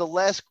us, the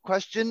last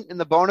question in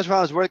the bonus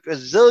round is worth a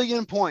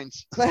zillion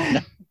points.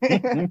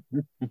 I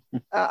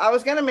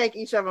was going to make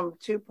each of them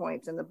 2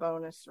 points in the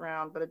bonus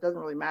round, but it doesn't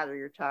really matter.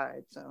 You're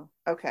tied. So,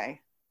 okay,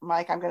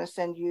 Mike, I'm going to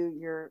send you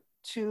your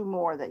 2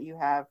 more that you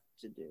have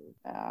to do.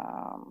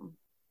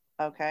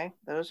 Okay,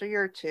 those are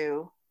your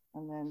 2.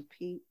 And then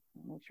Pete,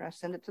 make sure I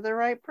send it to the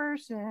right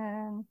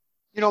person.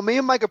 You know, me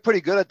and Mike are pretty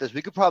good at this.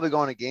 We could probably go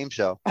on a game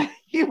show.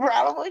 You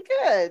probably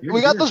could.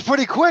 We got those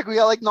pretty quick. We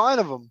got like 9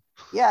 of them.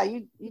 Yeah,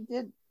 you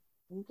did.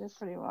 You did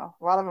pretty well.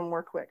 A lot of them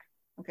were quick.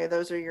 Okay,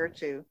 those are your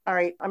 2. All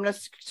right, I'm going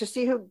to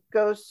see who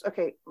goes.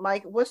 Okay,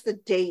 Mike, what's the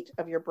date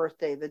of your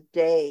birthday? The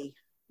day.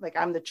 Like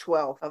I'm the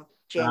 12th of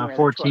January.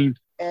 14th.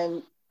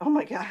 And oh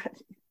my God,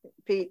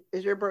 Pete,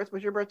 was your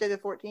birthday the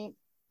 14th?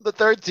 The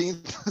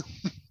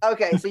 13th.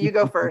 Okay, so you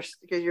go first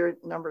because your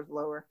number's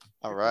lower.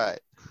 All right.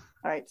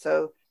 All right,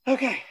 so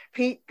okay,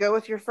 Pete, go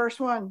with your first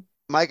one.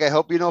 Mike, I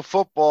hope you know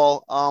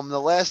football. The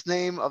last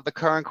name of the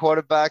current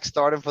quarterback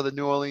starting for the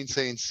New Orleans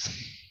Saints.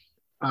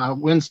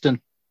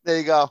 Winston. There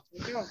you go.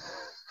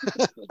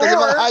 Doesn't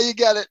matter how you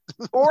get it.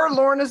 Or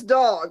Lorna's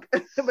dog,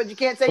 but you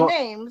can't say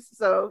names,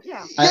 so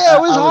yeah.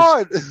 It was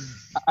hard.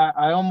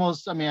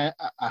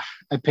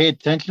 I pay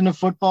attention to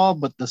football,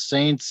 but the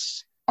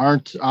Saints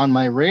aren't on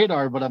my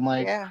radar. But I'm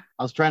like, I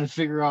was trying to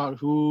figure out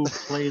who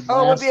played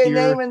last year. Would be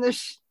a name in the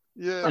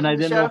and I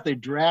didn't know if they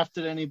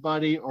drafted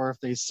anybody or if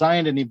they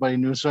signed anybody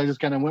new, so I just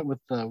kind of went with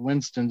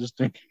Winston just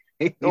to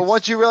Well,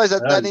 once you realize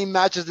that name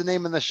matches the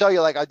name in the show,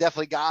 you're like, I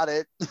definitely got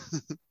it.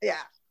 Yeah.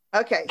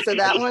 Okay. So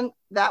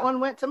that one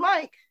went to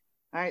Mike.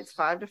 All right. It's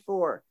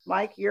 5-4.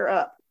 Mike, you're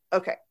up.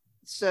 Okay.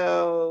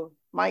 So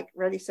Mike,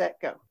 ready, set,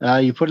 go.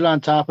 You put it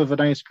on top of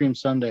an ice cream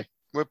sundae.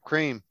 Whipped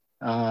cream.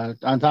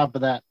 On top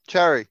of that.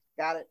 Cherry.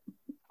 Got it.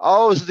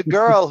 Oh, it was the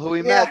girl who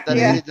we met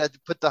that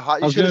put the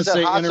hot. You should have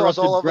said hot sauce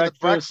all over the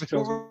breakfast.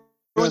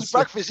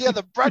 Breakfast. Yeah,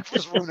 the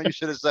breakfast room. You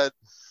should have said.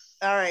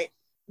 All right.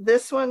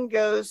 This one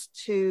goes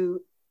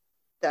to.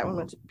 That one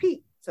went to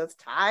Pete. So it's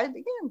tied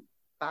again.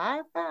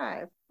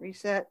 5-5.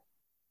 Reset.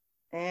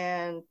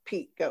 And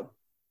Pete, go.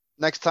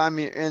 Next time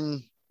you're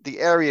in the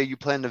area, you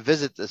plan to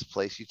visit this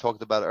place you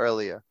talked about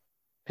earlier.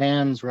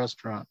 Pan's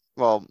Restaurant.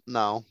 Well,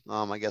 no.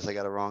 I guess I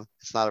got it wrong.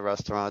 It's not a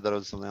restaurant. I thought it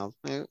was something else.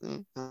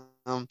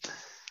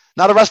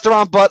 Not a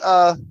restaurant,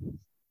 but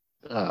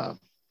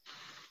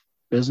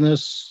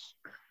business.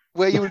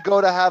 Where you would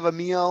go to have a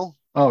meal.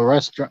 Oh,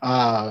 restaurant.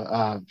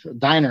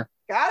 Diner.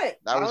 Got it.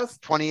 That was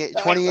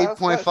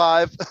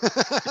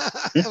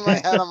 28.5. In my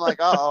head, I'm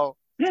like, uh-oh.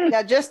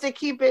 Now, just to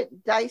keep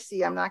it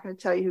dicey, I'm not going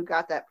to tell you who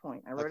got that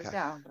point. I wrote it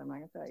down, but I'm not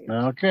going to tell you.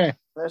 Okay.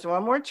 There's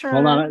one more turn.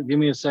 Hold on. Give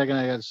me a second.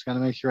 I just got to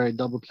make sure I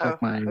double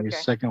check my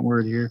second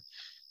word here.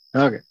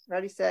 Okay.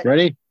 Ready, set.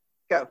 Ready?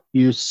 Go.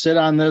 You sit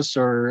on this,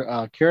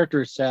 or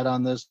character sat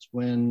on this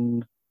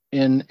when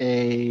in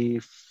a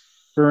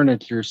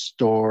furniture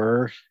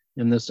store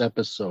in this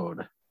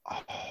episode.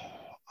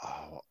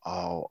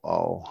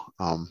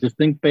 Just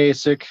think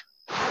basic.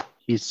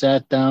 He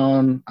sat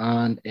down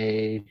on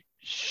a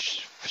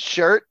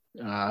shirt.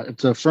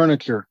 It's a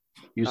furniture.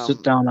 You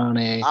sit down on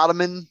a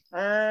ottoman.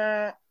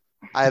 I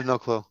have no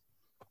clue.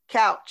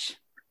 Couch.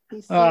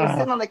 He's sitting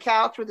on the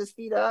couch with his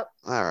feet up.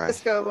 All right.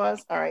 Disco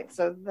was. All right.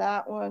 So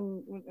that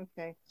one.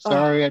 Okay.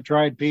 Sorry, I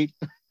tried, Pete.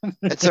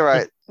 It's all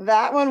right.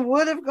 That one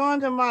would have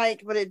gone to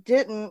Mike, but it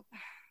didn't.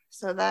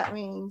 So that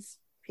means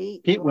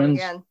Pete wins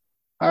again.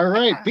 All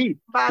right, Pete.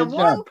 By Good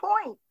 1 job.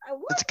 point.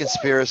 It's a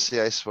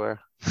conspiracy, I swear.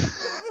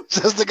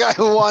 Says the guy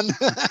who won.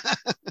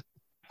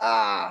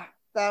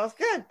 That was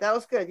good. That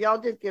was good. Y'all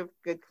did give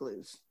good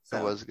clues. So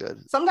it was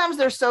good. Sometimes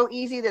they're so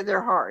easy that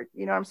they're hard.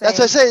 You know what I'm saying?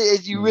 That's what I say.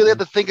 You really have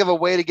to think of a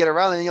way to get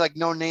around it. And you're like,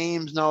 no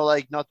names, no,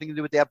 like nothing to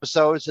do with the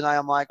episodes. And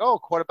I'm like, oh,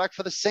 quarterback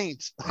for the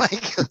Saints.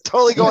 Like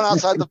totally going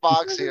outside the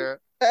box here.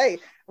 Hey,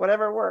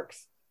 whatever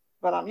works.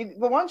 But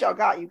the ones y'all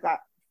got, you got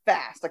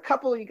fast. A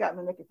couple you got in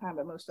the nick of time,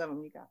 but most of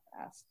them you got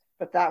fast.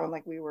 But that one,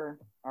 like we were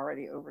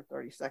already over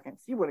 30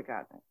 seconds. You would have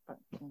gotten it. But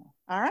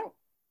all right.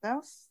 That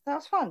was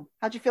fun.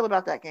 How'd you feel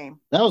about that game?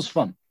 That was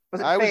fun.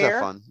 Was it fair? Was that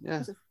fun? Yeah.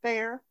 Was it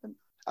fair?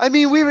 I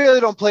mean, we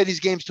really don't play these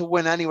games to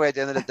win anyway. At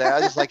the end of the day, I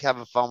just like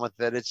having fun with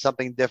it. It's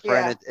something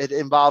different. Yeah. It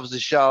involves the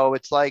show.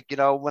 It's like,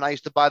 when I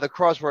used to buy the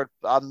crossword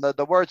on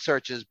the word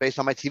searches based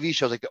on my TV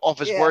shows, like the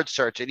Office word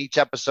search, and each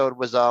episode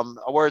was a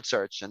word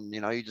search, and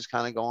you just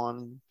kind of go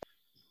on.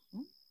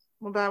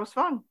 Well, that was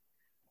fun.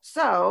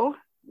 So,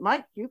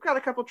 Mike, you've got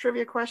a couple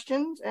trivia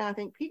questions, and I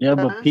think Pete does.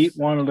 But Pete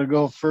wanted to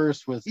go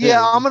first with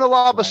I'm going to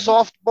lob a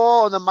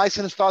softball, and then Mike's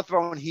going to start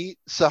throwing heat.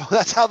 So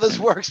that's how this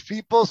works,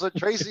 people. So,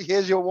 Tracy,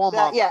 here's your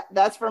warm-up.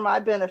 That's for my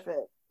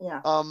benefit.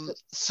 Yeah.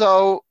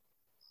 So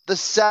the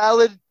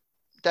salad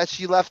that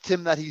she left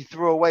him that he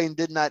threw away and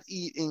did not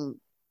eat, and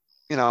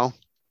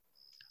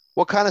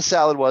what kind of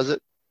salad was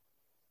it?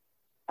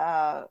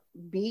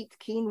 Beet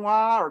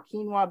quinoa or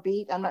quinoa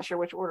beet. I'm not sure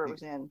which order it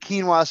was in.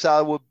 Quinoa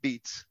salad with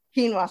beets.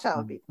 Quinoa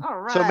salad beets.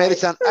 All right. So it made it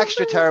sound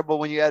extra terrible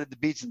when you added the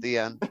beets at the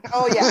end.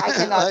 Oh yeah, I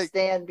cannot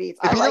stand beets.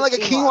 If you didn't like a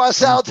quinoa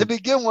salad to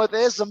begin with,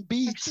 there's some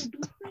beets.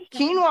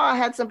 Quinoa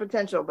had some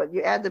potential, but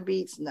you add the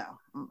beets, no.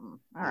 All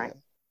right.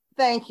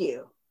 Thank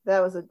you. That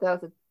was a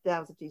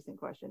decent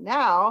question.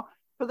 Now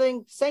for the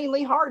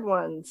insanely hard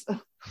ones.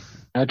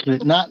 Actually,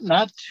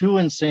 not too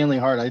insanely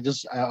hard. I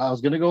was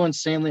gonna go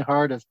insanely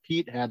hard if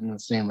Pete had an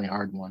insanely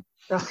hard one.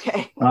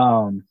 Okay.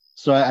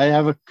 So I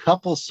have a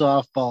couple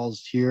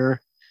softballs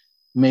here.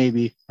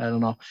 Maybe, I don't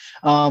know.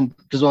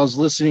 Because I was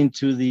listening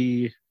to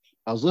the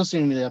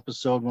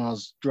episode when I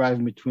was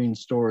driving between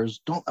stores.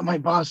 Don't let my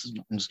bosses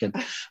know. I'm just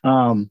kidding.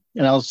 And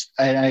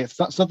I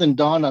thought something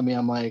dawned on me.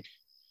 I'm like,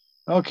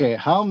 okay,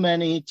 how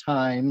many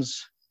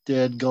times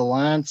did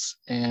Gallant's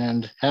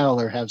and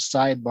Haller have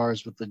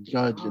sidebars with the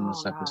judge in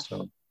this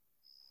episode?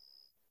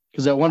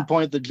 Because at one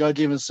point the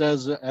judge even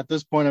says, "At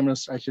this point,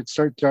 I should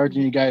start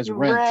charging you guys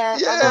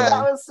rent." Yeah,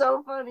 that was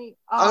so funny.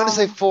 I'm gonna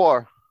say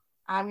 4.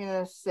 I'm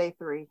gonna say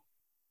 3.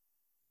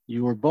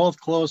 You were both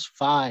close.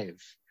 5.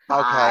 Okay.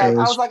 I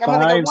was like, I'm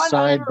gonna go 1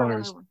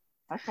 sidebars.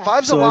 Okay.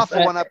 5's a lot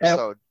for one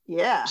episode.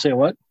 Yeah. Say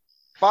what?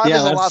 5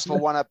 is a lot for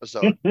one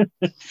episode.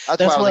 That's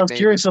why I was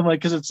curious. I'm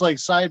like, because it's like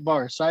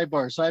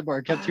sidebar.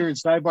 I kept hearing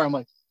sidebar. I'm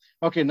like,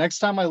 okay, next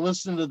time I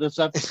listen to this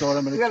episode,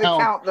 I'm going to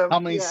count how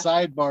many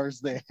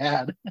sidebars they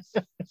had.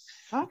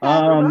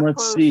 Okay,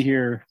 let's see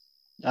here.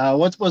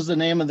 What was the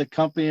name of the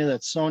company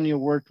that Sonia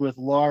worked with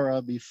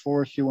Laura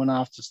before she went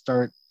off to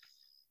start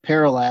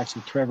Parallax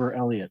with Trevor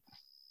Elliott?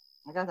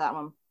 I got that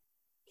one.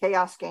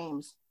 Chaos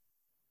Games.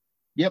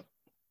 Yep,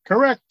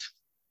 correct.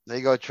 There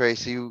you go,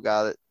 Tracy. You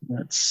got it.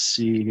 Let's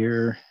see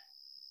here.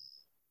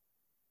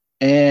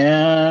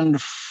 And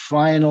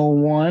final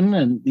one,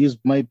 and these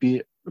might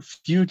be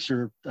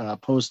future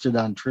posted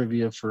on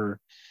trivia for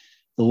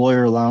the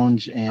Lawyer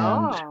Lounge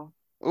and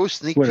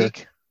sneak Twitter.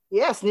 peek.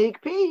 Yeah,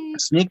 sneak peek.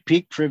 Sneak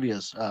peek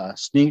trivias.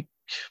 Sneak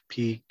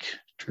peek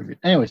trivia.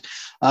 Anyways,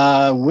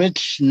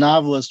 which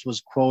novelist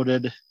was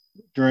quoted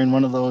during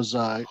one of those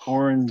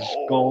orange,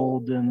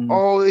 gold, and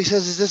he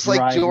says, is this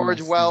like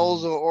George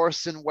Wells or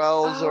Orson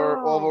Welles or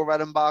Orville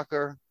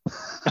Redenbacher?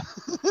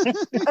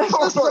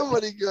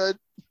 Somebody good.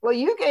 Well,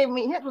 you gave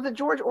me hint. Was it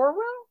George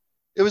Orwell?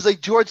 It was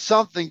like George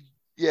something.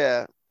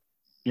 Yeah.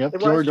 Yep,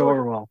 George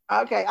Orwell.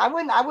 Okay, I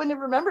wouldn't have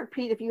remembered,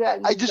 Pete, if you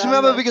hadn't. I just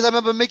remember because I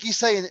remember Mickey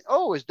saying,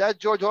 "Oh, is that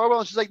George Orwell?"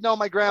 And she's like, "No,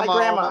 my grandma,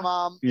 or my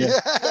mom." Yeah,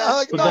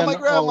 like, no, my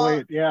grandma. Oh,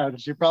 wait, yeah,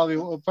 she probably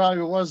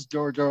was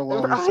George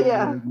Orwell.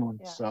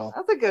 So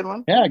that's a good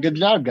one. Yeah, good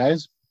job,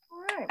 guys.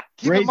 All right.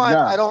 Keep in mind,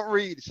 I don't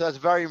read, so that's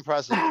very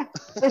impressive.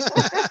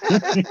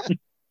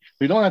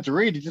 You don't have to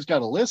read; you just got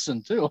to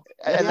listen too.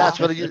 And that's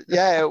what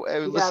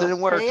listen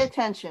and work. Pay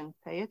attention.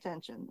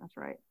 That's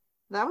right.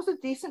 That was a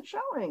decent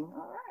showing.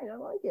 All right, I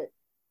like it.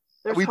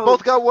 We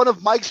both got one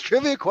of Mike's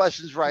trivia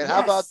questions right. Yes.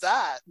 How about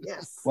that?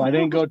 Yes. Well, I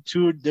didn't go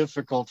too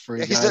difficult for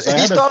you guys.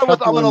 He started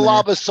with, I'm going to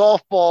lob a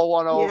softball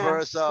one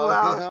over.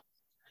 So,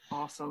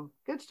 Awesome.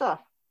 Good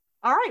stuff.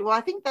 All right. Well,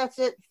 I think that's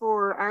it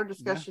for our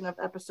discussion of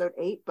episode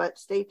 8, but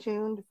stay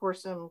tuned for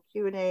some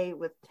Q&A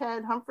with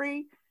Ted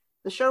Humphrey,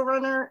 the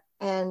showrunner,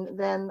 and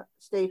then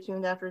stay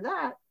tuned after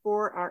that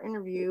for our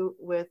interview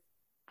with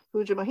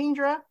Pooja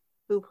Mohindra,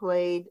 who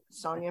played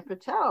Sonia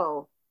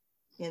Patel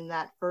in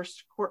that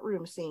first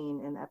courtroom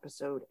scene in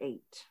episode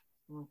 8.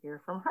 We'll hear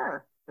from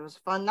her. It was a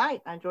fun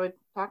night. I enjoyed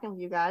talking with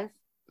you guys.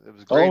 It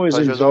was great. Always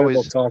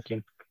enjoyable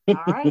talking. All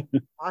right.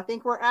 Well, I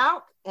think we're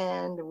out,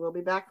 and we'll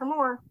be back for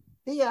more.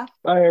 See ya.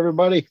 Bye,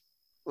 everybody.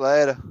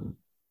 Later.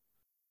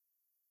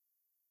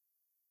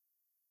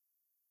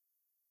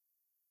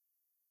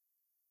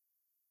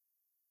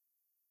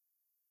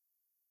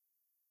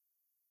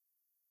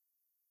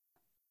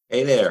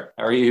 Hey there.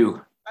 How are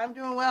you? I'm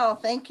doing well.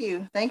 Thank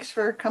you. Thanks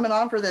for coming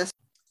on for this.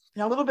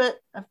 A little bit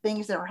of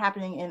things that were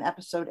happening in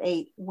episode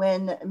 8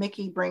 when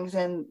Mickey brings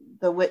in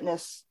the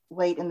witness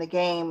late in the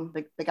game,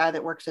 the guy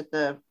that works at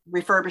the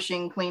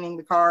refurbishing, cleaning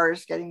the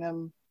cars, getting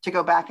them to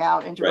go back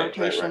out into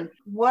rotation.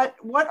 Right.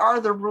 What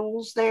are the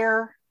rules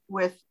there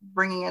with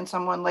bringing in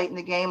someone late in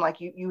the game? Like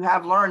you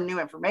have learned new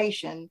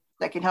information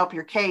that can help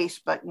your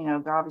case, but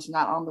they're obviously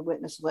not on the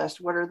witness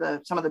list. What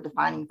are some of the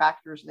defining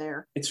factors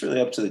there? It's really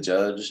up to the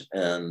judge,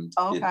 and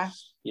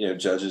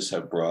judges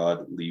have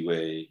broad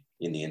leeway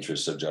in the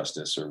interests of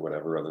justice, or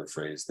whatever other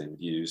phrase they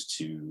would use,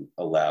 to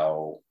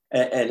allow.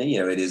 And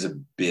it is a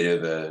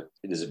bit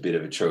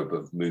of a trope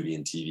of movie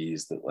and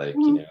TVs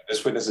that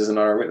this witness isn't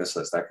on our witness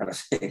list, that kind of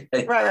thing.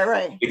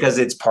 Right. Because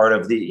it's part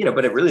of the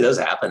but it really does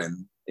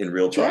happen in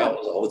real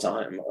trials all the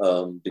time,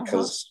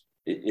 because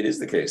it is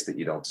the case that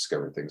you don't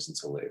discover things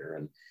until later.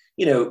 And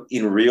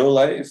in real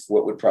life,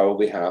 what would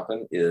probably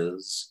happen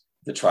is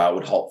the trial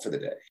would halt for the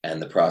day,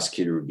 and the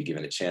prosecutor would be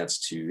given a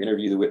chance to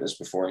interview the witness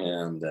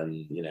beforehand,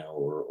 and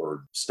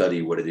or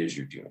study what it is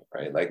you're doing,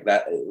 right? Like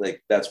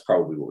that's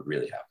probably what would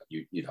really happen.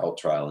 You'd halt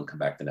trial and come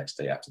back the next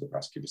day after the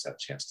prosecutors had a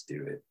chance to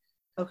do it.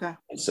 Okay.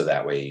 And so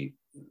that way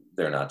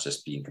they're not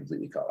just being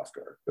completely caught off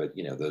guard. But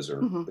those are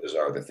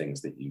the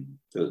things that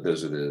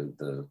those are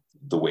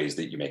the ways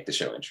that you make the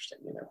show interesting.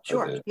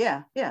 Sure.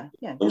 Yeah.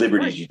 The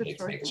liberties you take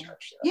to make it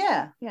stretch.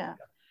 Yeah.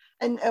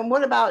 And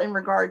what about in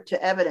regard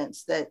to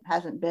evidence that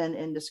hasn't been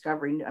in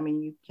discovery? I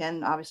mean, you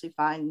can obviously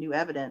find new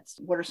evidence.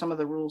 What are some of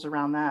the rules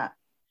around that?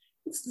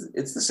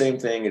 It's the same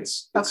thing.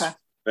 It's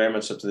very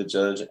much up to the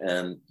judge.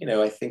 And,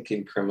 I think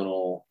in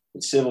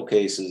civil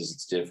cases,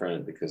 it's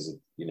different because,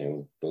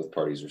 both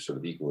parties are sort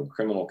of equal. In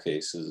criminal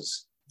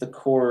cases, the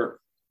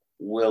court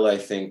will, I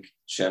think,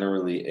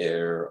 generally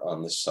err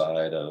on the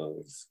side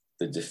of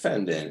the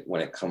defendant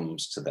when it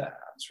comes to that,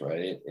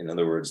 right? In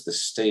other words, the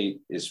state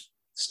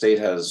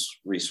has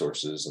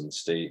resources, and the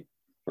state,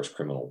 of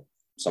course,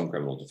 some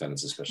criminal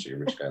defendants, especially a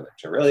rich guy like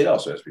Chiarelli,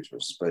 also has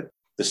resources, but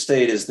the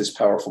state is this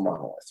powerful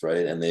monolith,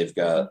 right? And they've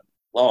got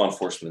law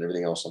enforcement and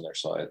everything else on their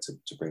side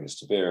to bring this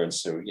to bear. And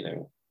so,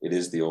 it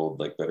is the old,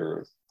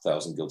 better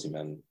 1,000 guilty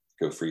men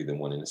go free than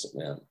one innocent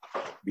man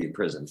be in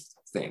prison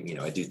thing.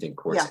 I do think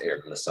courts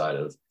err on the side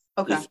of,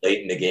 if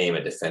late in the game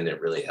a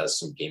defendant really has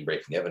some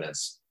game-breaking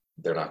evidence,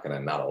 they're not going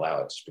to not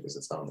allow it just because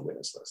it's not on the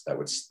witness list. That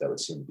would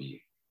seem to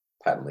be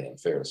patently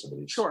unfair to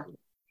somebody. Sure.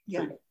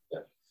 Yeah.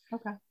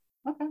 Okay.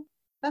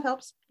 That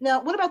helps.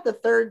 Now, what about the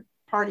third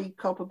party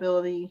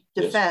culpability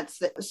defense?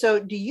 Yes. So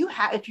do you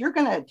if you're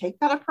going to take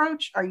that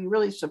approach, are you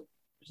really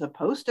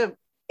supposed to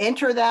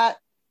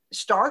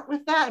start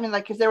with that? I mean,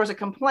 because there was a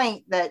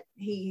complaint that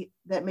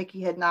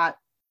Mickey had not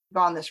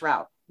gone this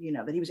route,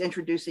 that he was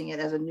introducing it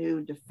as a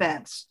new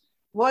defense.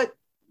 What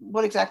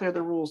exactly are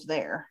the rules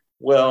there?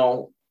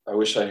 Well, I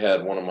wish I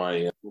had one of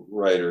my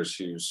writers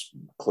who's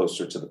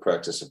closer to the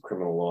practice of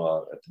criminal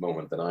law at the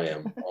moment than I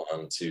am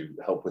on to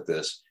help with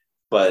this.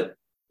 But,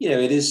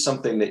 it is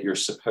something that you're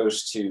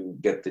supposed to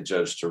get the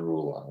judge to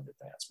rule on in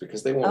advance,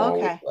 because they won't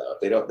always allow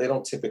it. They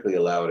don't typically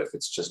allow it if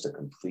it's just a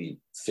complete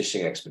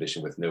fishing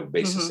expedition with no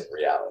basis in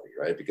reality,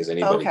 right? Because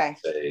anybody can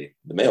say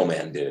the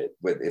mailman did it,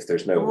 but if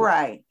there's no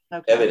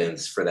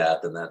evidence for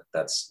that, then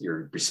that's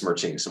you're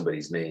besmirching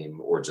somebody's name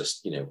or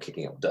just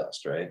kicking up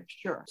dust, right?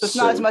 Sure. So it's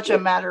not as much a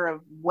matter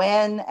of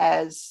when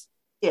as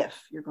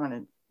if you're going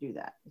to do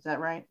that. Is that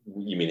right?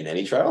 You mean in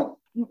any trial?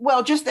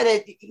 Well, just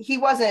that he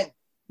wasn't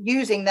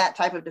using that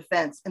type of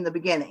defense in the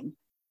beginning.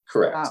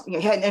 Correct.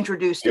 He hadn't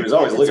introduced it. He was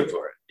always looking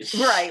for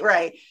it.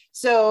 Right.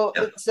 So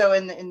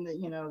in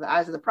the the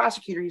eyes of the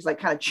prosecutor, he's like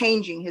kind of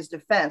changing his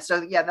defense.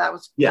 So that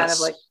was kind of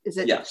like, is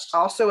it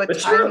also a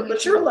timing?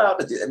 But you're allowed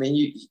to do. I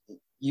mean,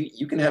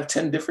 you can have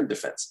 10 different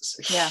defenses.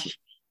 Yeah.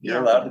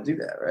 You're allowed to do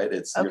that, right?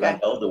 You're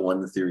not held to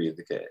one theory of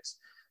the case.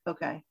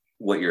 Okay.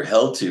 What you're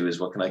held to is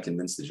what can I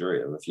convince the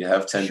jury of? If you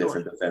have 10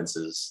 different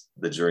defenses,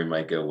 the jury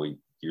might go, well,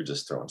 you're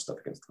just throwing stuff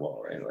against the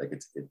wall, right? Like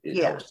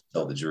it helps to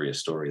tell the jury a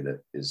story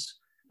that is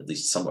at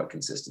least somewhat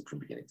consistent from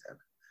beginning to end.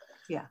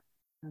 Yeah.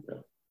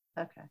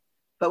 Okay.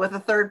 But with a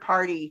third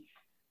party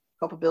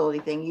culpability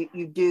thing,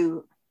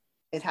 you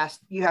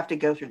have to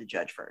go through the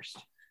judge first.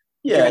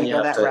 Yeah,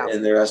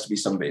 and there has to be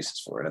some basis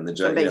for it, and the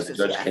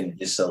judge can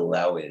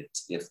disallow it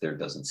if there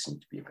doesn't seem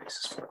to be a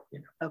basis for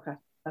it. Okay.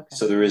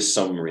 So there is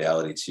some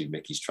reality to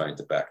Mickey's trying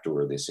to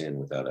backdoor this in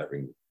without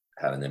having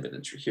had an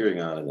evidentiary hearing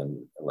on it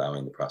and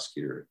allowing the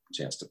prosecutor a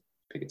chance to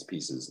pick its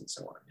pieces and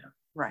so on. Yeah.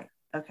 Right.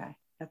 Okay.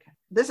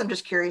 This I'm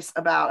just curious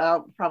about.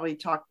 I'll probably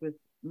talk with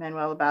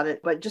Manuel about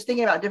it, but just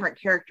thinking about different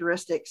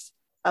characteristics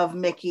of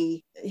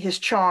Mickey, his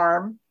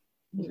charm,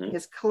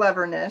 his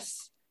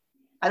cleverness.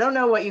 I don't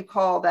know what you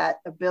call that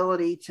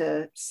ability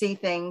to see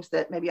things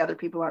that maybe other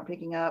people aren't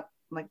picking up,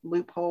 like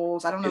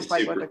loopholes. I don't know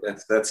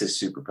that's his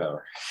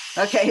superpower.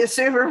 Okay, his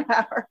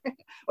superpower.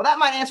 Well, that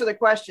might answer the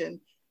question,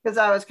 because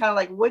I was kind of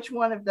like, which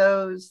one of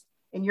those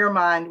in your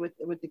mind with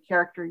the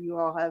character you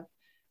all have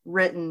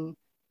written,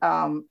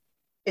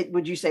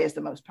 would you say is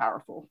the most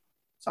powerful?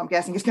 So I'm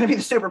guessing it's going to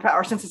be the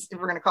superpower, since we're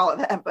going to call it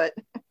that. But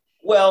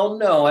well,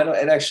 no, I don't.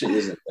 It actually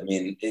isn't. I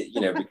mean,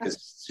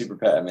 because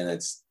superpower. I mean,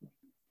 it's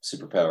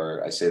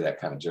superpower. I say that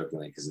kind of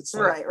jokingly because it's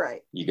like,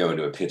 right. You go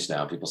into a pitch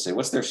now, people say,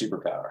 "What's their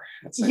superpower?"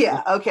 It's like,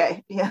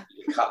 a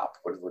cop.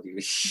 What do you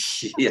mean?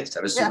 He has to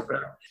have a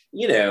superpower.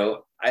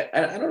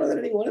 I don't know that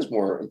anyone is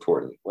more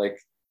important. Like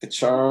the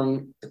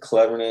charm, the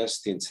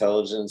cleverness, the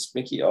intelligence.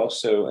 Mickey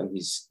also, and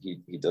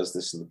he does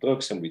this in the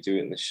books, and we do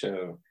it in the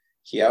show.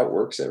 He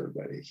outworks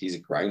everybody. He's a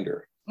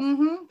grinder.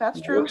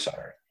 That's true. Works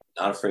hard,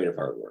 not afraid of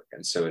hard work.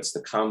 And so it's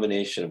the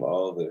combination of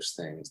all of those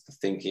things: the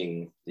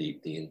thinking, the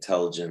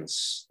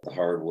intelligence, the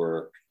hard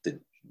work, the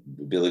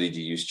ability to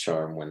use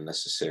charm when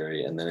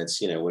necessary. And then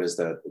it's, what is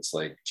that? It's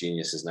like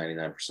genius is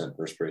 99%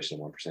 perspiration,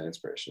 1%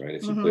 inspiration, right?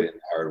 If you put in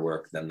hard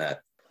work, then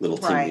that little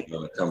thing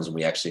moment comes, and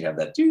we actually have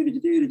that do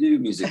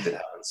music that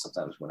happens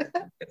sometimes when it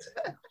gets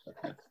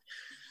it.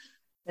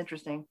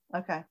 Interesting.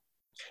 Okay.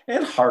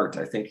 And heart.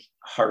 I think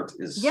heart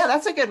is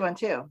that's a good one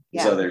too.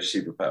 His other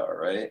superpower,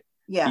 right?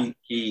 Yeah.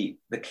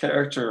 The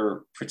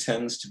character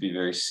pretends to be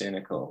very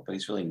cynical, but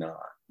he's really not.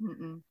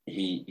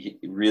 He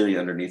really,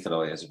 underneath it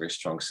all, he has a very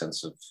strong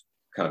sense of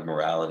kind of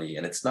morality,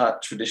 and it's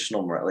not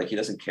traditional morality. Like, he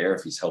doesn't care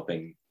if he's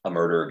helping a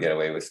murderer get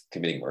away with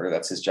committing murder.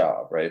 That's his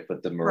job, right?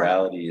 But the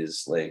morality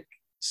is like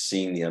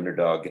seeing the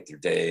underdog get their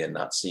day and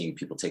not seeing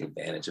people take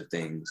advantage of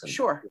things. And,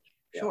 Sure.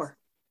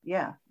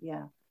 Yeah.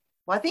 Well,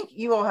 I think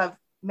you all have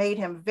made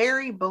him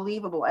very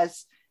believable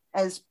as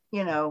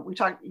we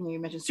talked, you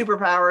mentioned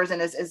superpowers,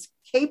 and as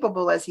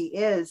capable as he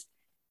is,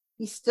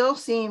 he still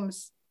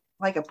seems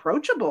like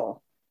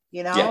approachable,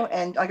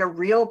 and like a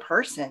real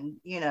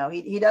person.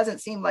 He doesn't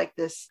seem like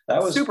this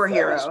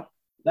superhero.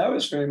 That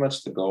was very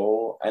much the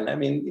goal. And I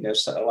mean,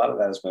 a lot of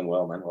that is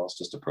Manuel's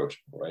just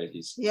approachable, right?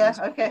 He's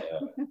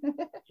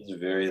a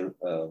very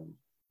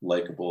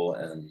likable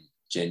and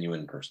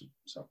genuine person.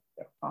 So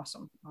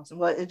awesome.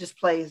 Well, it just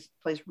plays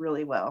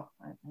really well.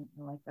 I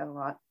like that a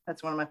lot.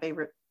 That's one of my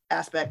favorite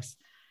aspects.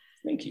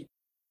 Thank you.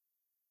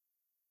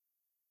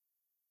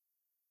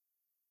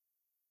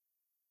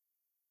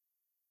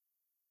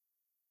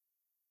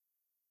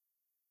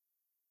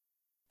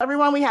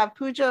 Everyone, we have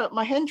Pooja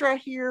Mahendra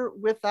here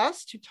with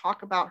us to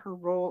talk about her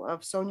role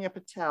of Sonia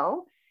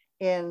Patel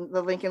in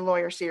the Lincoln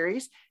Lawyer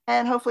series,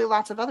 and hopefully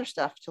lots of other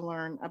stuff to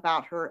learn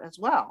about her as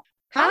well.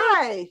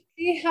 Hi.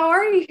 How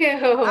are you?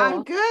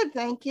 I'm good.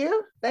 Thank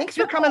you. Thanks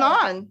for coming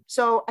on.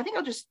 So I think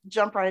I'll just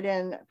jump right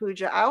in,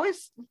 Pooja. I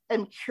always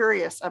am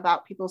curious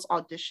about people's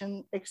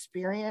audition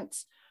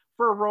experience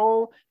for a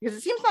role, because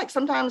it seems like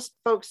sometimes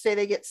folks say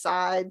they get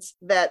sides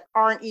that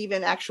aren't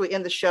even actually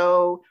in the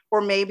show, or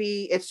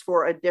maybe it's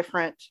for a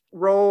different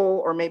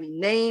role, or maybe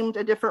named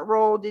a different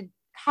role.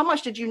 How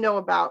much did you know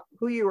about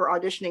who you were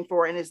auditioning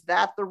for? And is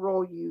that the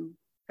role you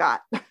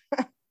got?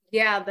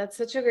 Yeah, that's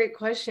such a great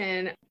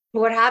question.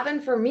 What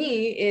happened for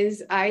me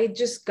is I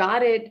just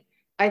got it.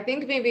 I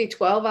think maybe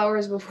 12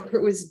 hours before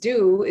it was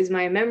due is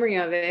my memory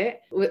of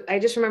it. I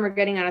just remember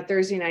getting on a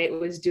Thursday night. It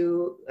was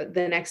due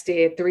the next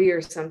day at 3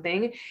 or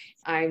something.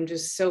 I'm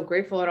just so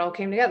grateful it all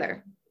came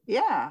together.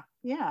 Yeah.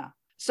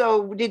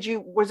 So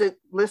was it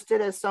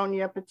listed as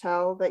Sonia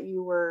Patel that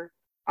you were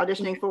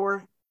auditioning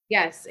for?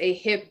 Yes, a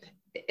hip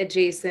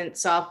adjacent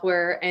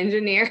software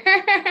engineer.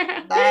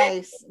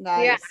 Nice.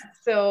 Yeah,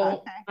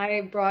 so okay.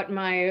 I brought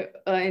my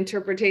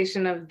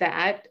interpretation of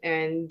that,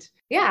 and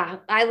yeah,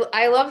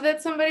 I love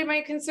that somebody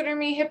might consider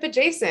me hip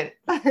adjacent.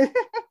 I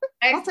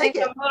think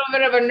I'm a little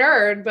bit of a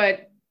nerd,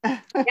 but yeah,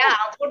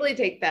 I'll totally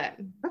take that.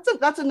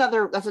 That's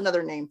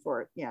another name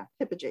for it. Yeah,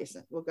 hip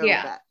adjacent. We'll go with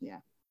that. Yeah,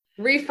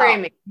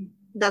 reframing.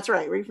 That's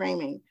right,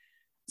 reframing.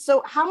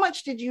 So, how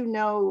much did you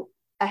know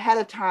ahead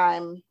of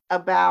time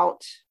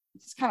about?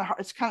 It's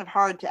kind of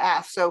hard to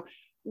ask. So,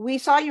 we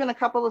saw you in a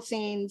couple of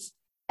scenes,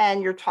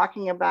 and you're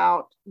talking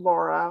about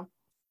Laura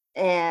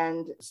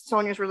and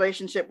Sonia's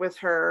relationship with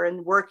her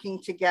and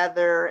working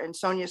together and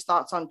Sonia's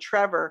thoughts on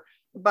Trevor,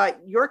 but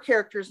your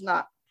character's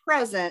not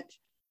present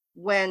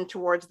when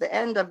towards the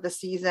end of the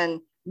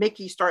season,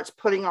 Mickey starts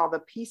putting all the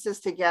pieces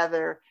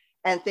together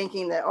and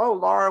thinking that, oh,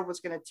 Laura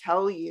was going to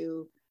tell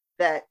you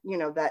that,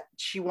 that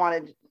she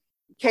wanted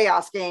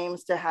Chaos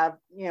Games to have,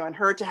 and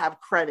her to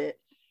have credit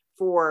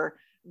for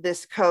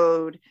this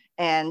code,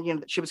 and,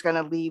 that she was going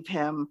to leave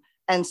him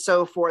and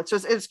so forth. So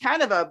it's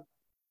kind of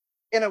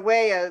in a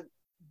way, a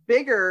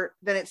bigger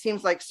than it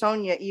seems like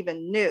Sonia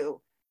even knew.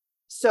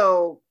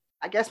 So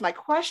I guess my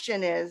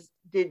question is,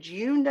 did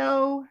you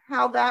know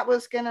how that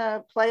was going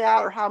to play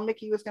out, or how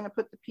Mickey was going to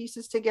put the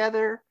pieces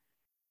together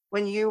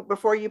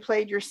before you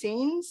played your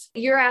scenes?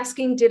 You're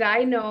asking, did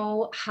I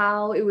know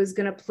how it was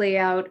going to play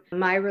out,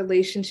 my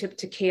relationship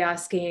to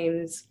Chaos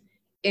Games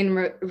in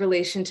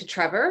relation to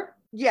Trevor?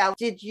 Yeah.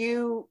 Did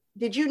you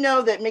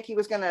know that Mickey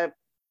was going to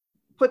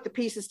put the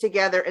pieces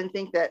together and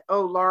think that,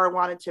 oh, Laura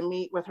wanted to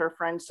meet with her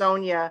friend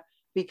Sonia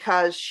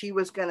because she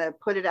was going to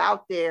put it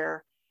out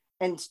there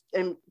and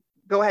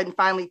go ahead and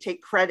finally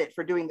take credit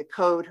for doing the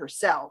code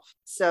herself?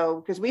 So,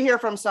 because we hear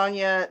from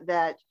Sonia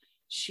that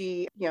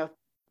she,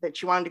 that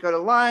she wanted to go to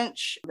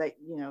lunch, that,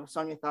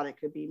 Sonia thought it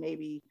could be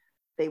maybe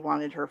they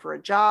wanted her for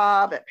a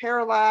job at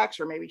Parallax,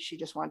 or maybe she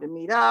just wanted to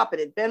meet up. It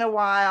had been a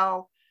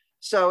while.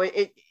 So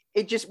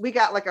we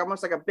got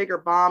almost like a bigger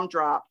bomb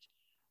dropped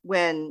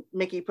when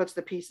Mickey puts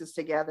the pieces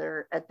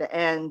together at the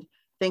end,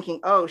 thinking,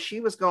 oh,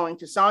 she was going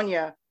to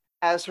Sonia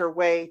as her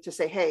way to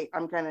say, hey,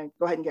 I'm going to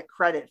go ahead and get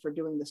credit for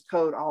doing this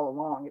code all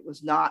along. It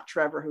was not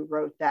Trevor who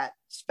wrote that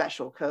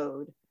special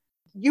code.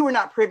 You were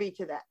not privy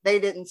to that. They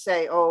didn't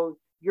say, oh,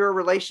 your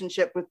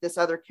relationship with this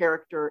other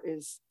character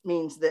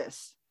means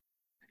this.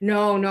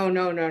 No.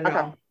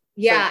 Okay.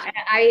 Yeah, so,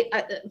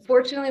 I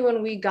fortunately,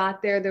 when we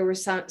got there, there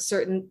was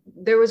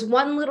there was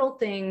one little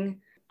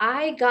thing.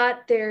 I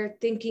got there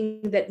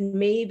thinking that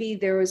maybe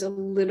there was a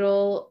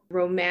little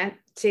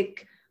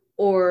romantic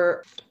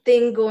or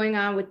thing going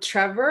on with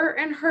Trevor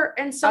and her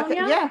and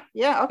Sonia. Okay.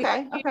 Yeah.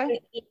 Okay.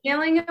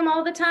 Emailing him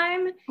all the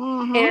time.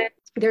 Mm-hmm. And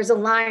there's a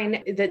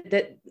line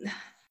that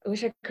I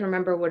wish I could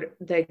remember what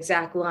the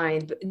exact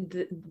line,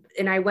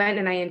 and I went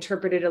and I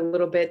interpreted a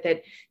little bit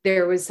that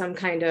there was some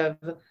kind of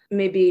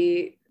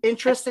maybe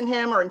interest in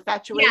him or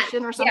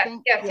infatuation or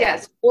something.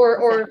 Yes.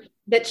 Or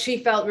that she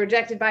felt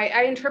rejected by.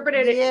 I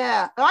interpreted it.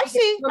 Yeah. Oh, I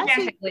see.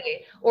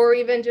 Or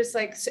even just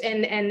like,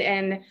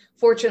 and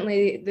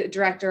fortunately the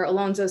director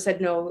Alonso said,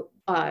 no,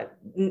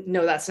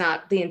 that's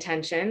not the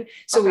intention.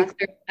 So we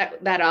cleared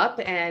that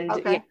up,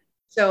 and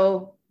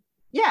so.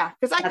 Yeah,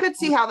 because I could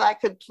see how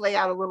that could play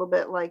out a little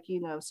bit like,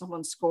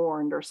 someone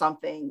scorned or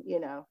something,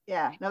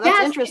 Yeah, no,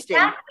 that's interesting.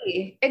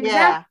 Exactly.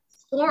 Yeah.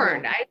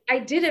 Scorned. I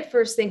did at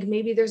first think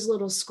maybe there's a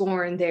little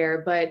scorn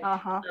there, but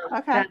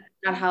that's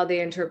not how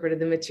they interpreted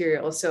the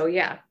material. So,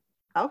 yeah.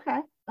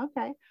 Okay.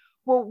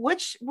 Well,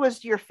 which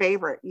was your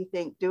favorite, you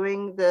think,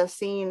 doing the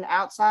scene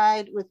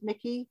outside with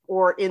Mickey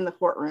or in the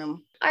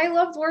courtroom? I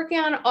loved working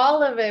on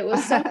all of it. It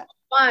was so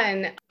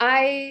fun.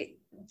 I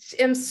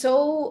am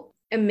so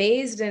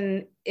amazed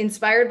and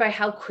inspired by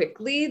how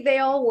quickly they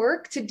all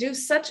work to do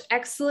such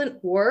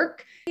excellent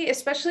work,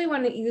 especially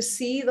when you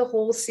see the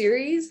whole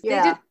series.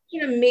 Yeah. They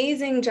did an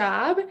amazing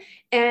job,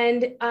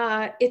 and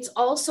it's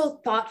also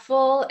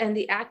thoughtful, and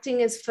the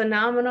acting is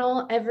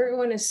phenomenal.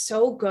 Everyone is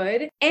so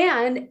good,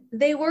 and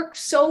they worked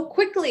so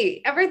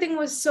quickly. Everything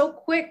was so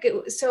quick.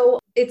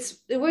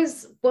 It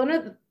was one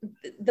of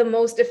the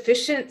most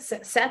efficient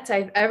sets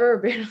I've ever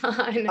been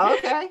on.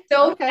 Okay.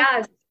 So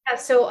fast. Yeah,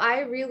 so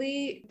I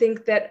really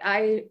think that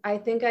I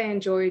think I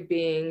enjoyed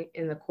being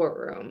in the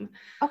courtroom.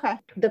 Okay.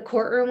 The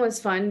courtroom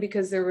was fun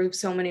because there were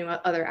so many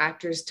other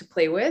actors to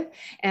play with.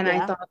 And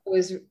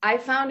I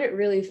found it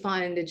really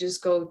fun to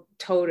just go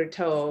toe to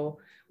toe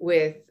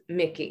with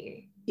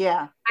Mickey.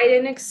 Yeah. I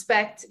didn't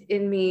expect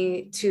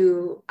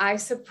I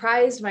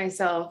surprised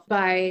myself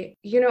by,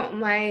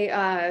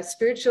 my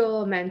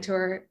spiritual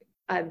mentor,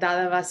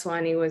 Dada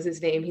Vaswani was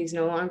his name. He's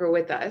no longer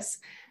with us.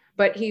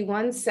 But he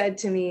once said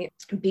to me,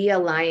 be a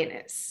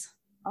lioness.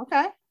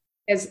 Okay.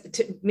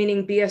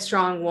 meaning be a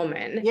strong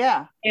woman.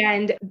 Yeah.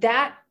 And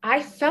that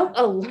I felt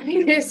a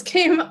lightness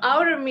came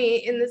out of me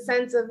in the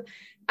sense of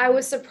I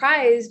was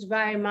surprised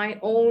by my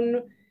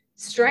own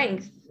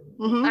strength.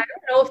 Mm-hmm. I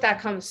don't know if that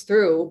comes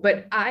through,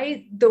 but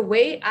the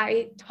way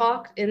I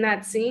talked in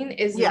that scene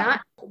is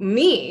not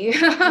me.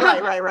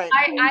 Right.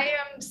 I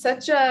am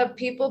such a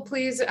people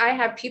pleaser. I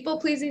have people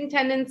pleasing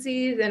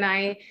tendencies, and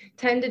I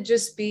tend to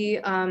just be,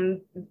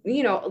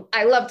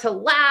 I love to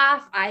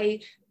laugh.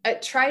 I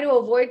try to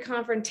avoid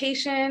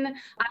confrontation.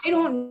 I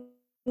don't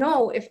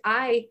know if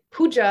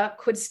Pooja,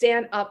 could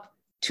stand up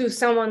to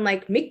someone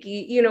like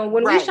Mickey.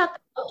 When we shot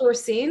the outdoor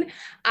scene,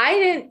 I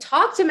didn't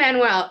talk to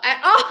Manuel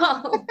at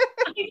all.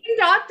 I didn't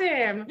talk to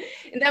him.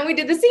 And then we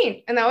did the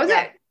scene, and that was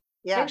it.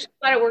 Yeah. I actually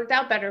thought it worked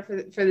out better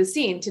for the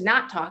scene to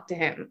not talk to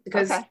him,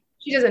 because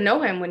she doesn't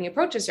know him when he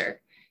approaches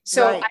her.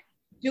 So I don't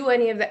do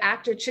any of the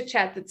actor chit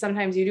chat that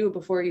sometimes you do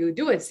before you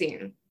do a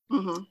scene.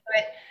 Mm-hmm.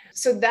 But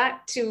so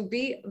that to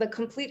be the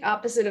complete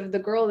opposite of the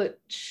girl that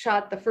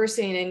shot the first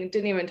scene and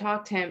didn't even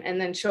talk to him, and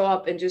then show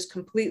up and just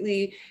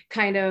completely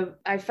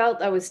I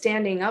felt I was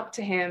standing up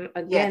to him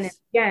again and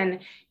again.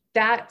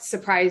 That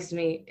surprised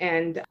me.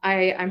 And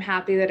I'm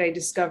happy that I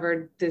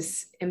discovered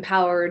this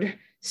empowered,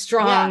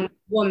 strong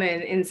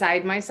woman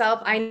inside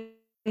myself. I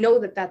know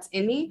that that's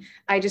in me.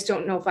 I just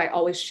don't know if I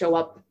always show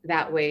up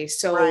that way.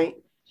 So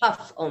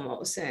tough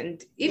almost,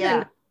 and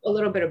even a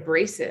little bit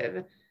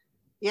abrasive.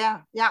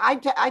 Yeah. I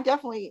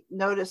definitely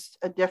noticed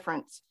a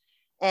difference,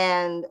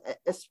 and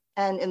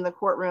in the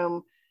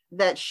courtroom,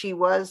 that she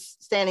was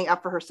standing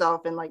up for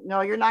herself and like,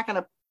 no, you're not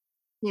going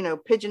to,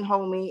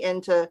 pigeonhole me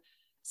into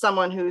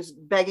someone who's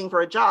begging for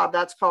a job.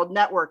 That's called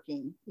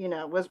networking,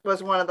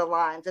 was one of the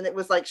lines. And it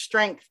was like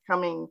strength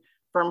coming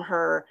from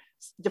her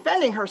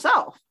defending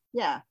herself.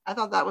 Yeah. I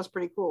thought that was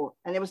pretty cool.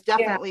 And it was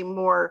definitely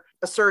more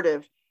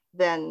assertive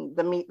than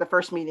the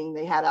first meeting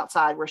they had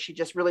outside, where she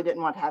just really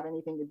didn't want to have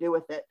anything to do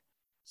with it.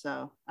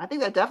 So I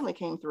think that definitely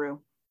came through.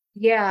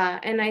 Yeah.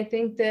 And I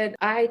think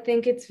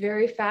it's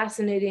very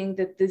fascinating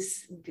that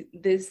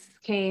this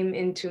came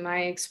into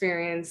my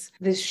experience,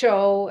 this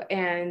show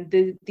and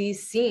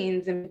these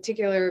scenes in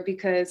particular,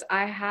 because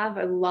I have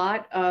a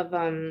lot of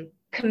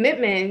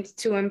commitment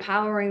to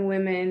empowering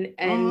women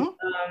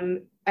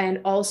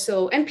and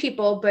also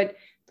people, but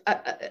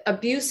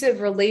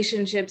abusive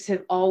relationships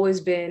have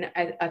always been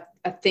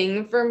a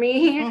thing for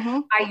me. Mm-hmm.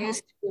 I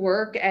used to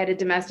work at a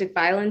domestic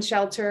violence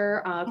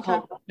shelter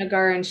called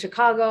Nagar in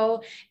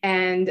Chicago.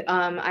 And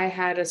I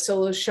had a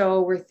solo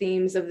show where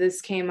themes of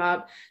this came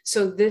up.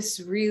 So this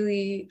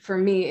really, for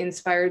me,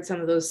 inspired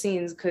some of those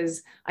scenes,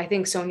 because I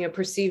think Sonia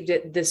perceived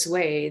it this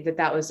way,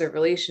 that was their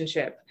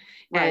relationship.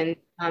 Right.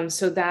 And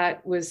so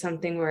that was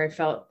something where I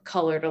felt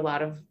colored a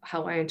lot of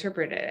how I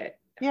interpreted it.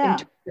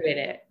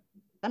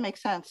 That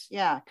makes sense.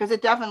 Yeah. Because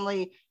it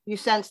definitely, you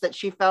sense that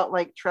she felt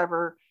like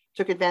Trevor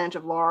took advantage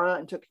of Laura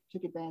and took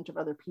advantage of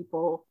other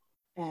people.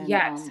 And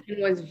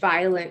it was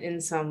violent in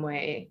some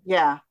way.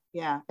 Yeah.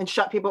 And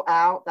shut people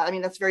out. I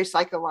mean, that's very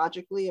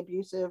psychologically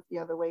abusive.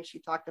 The way she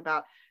talked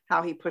about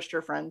how he pushed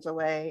her friends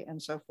away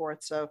and so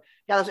forth. So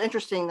yeah, it was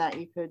interesting that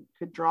you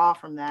could draw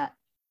from that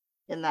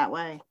in that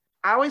way.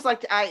 I always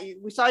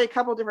we saw you a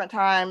couple different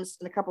times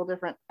in a couple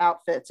different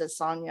outfits as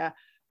Sonia,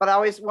 but I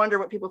always wonder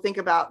what people think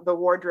about the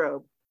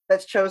wardrobe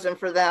that's chosen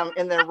for them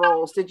in their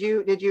roles. Did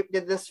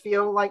this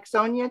feel like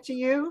Sonia to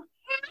you?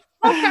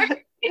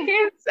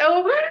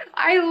 So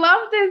I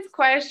love this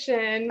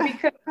question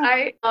because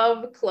I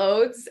love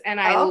clothes and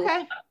I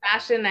love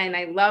fashion and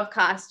I love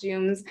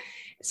costumes.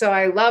 So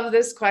I love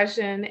this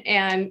question.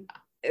 And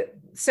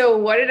so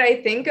what did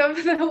I think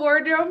of the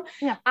wardrobe?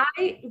 Yeah.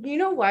 You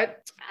know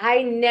what?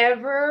 I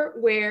never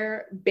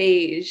wear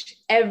beige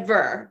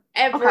ever.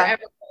 And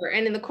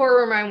in the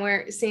courtroom I'm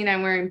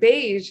wearing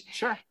beige.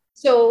 Sure.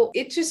 So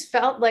it just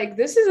felt like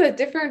this is a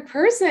different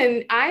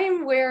person.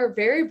 I wear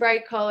very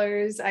bright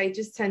colors. I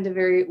just tend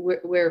to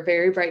wear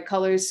very bright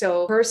colors.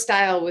 So her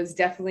style was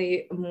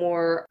definitely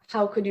more,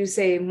 how could you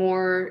say,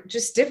 more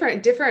just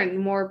different,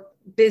 more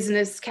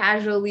business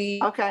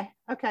casually. Okay.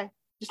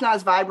 Just not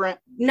as vibrant.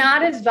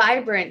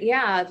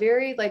 Yeah.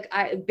 Very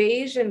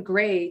beige and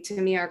gray to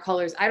me are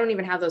colors. I don't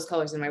even have those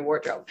colors in my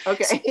wardrobe.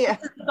 Okay. So yeah.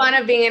 The fun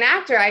of being an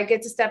actor, I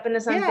get to step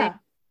into something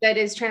that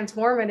is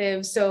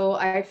transformative. So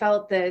I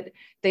felt that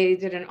they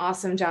did an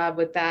awesome job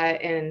with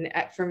that. And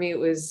for me, it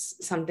was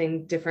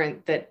something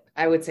different that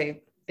I would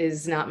say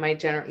is not my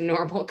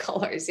normal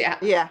colors.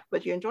 Yeah,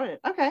 but you enjoyed it.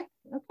 Okay.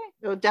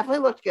 It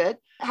definitely looked good.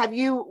 Have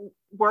you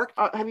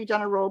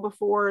done a role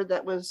before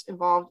that was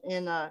involved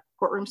in a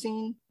courtroom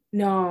scene?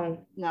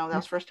 No, that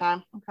was first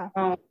time. Okay.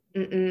 Oh,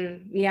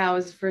 yeah, it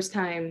was the first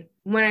time.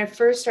 When I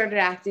first started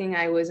acting,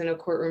 I was in a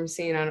courtroom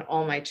scene on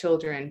All My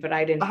Children, but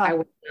I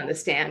wasn't on the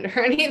stand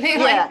or anything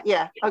like that.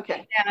 Yeah.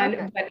 Okay.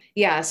 But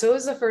so it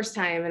was the first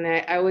time. And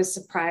I was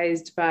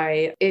surprised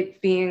by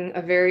it being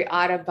a very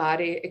out of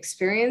body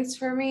experience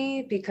for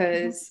me,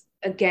 because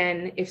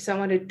again, if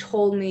someone had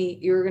told me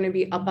you were going to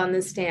be up on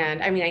the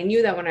stand, I mean, I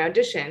knew that when I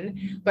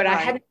auditioned, but I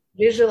hadn't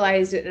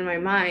visualized it in my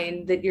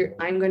mind that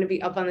I'm going to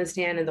be up on the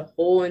stand and the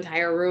whole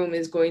entire room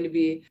is going to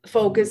be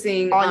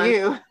focusing on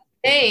you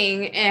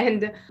thing.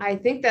 And I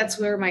think that's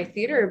where my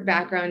theater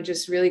background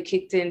just really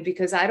kicked in,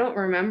 because I don't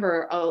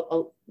remember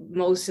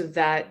most of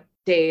that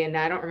day, and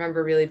I don't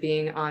remember really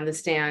being on the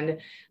stand.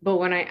 But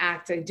when I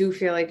act, I do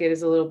feel like it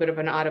is a little bit of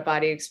an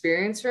out-of-body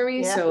experience for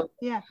me. So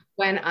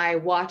when I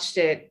watched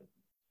it,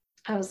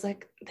 I was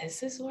like,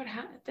 this is what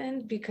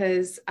happened,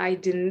 because I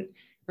didn't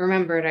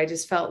remember it. I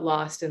just felt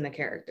lost in the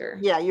character.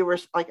 Yeah, you were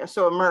like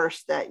so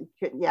immersed that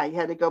you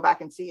had to go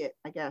back and see it,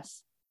 I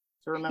guess.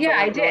 To remember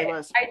I did.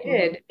 I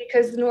did,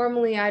 because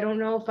normally I don't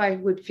know if I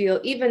would feel,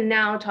 even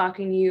now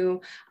talking to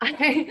you,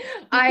 I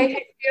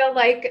feel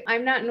like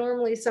I'm not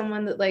normally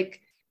someone that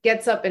like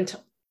gets up and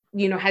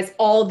has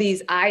all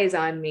these eyes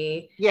on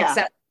me,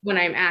 except when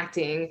I'm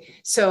acting.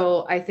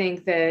 So I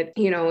think that,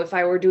 if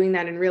I were doing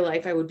that in real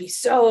life, I would be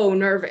so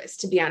nervous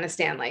to be on a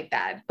stand like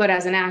that. But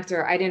as an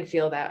actor, I didn't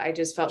feel that. I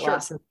just felt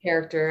lost in the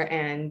character.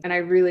 And I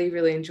really,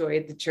 really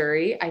enjoyed the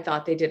jury. I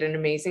thought they did an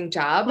amazing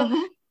job.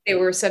 Mm-hmm. They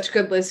were such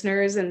good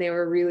listeners, and they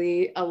were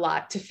really a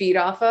lot to feed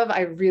off of.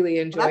 I really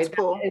enjoyed that.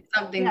 Cool. It's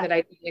something that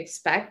I didn't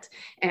expect.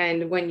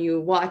 And when you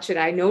watch it,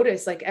 I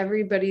notice like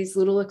everybody's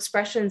little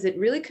expressions, it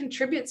really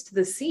contributes to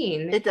the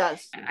scene. It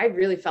does. And I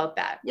really felt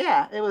that.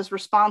 Yeah, it was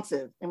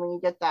responsive. And when you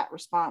get that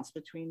response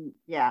between,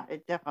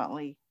 it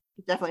definitely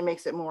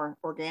makes it more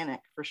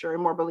organic for sure,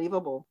 and more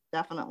believable,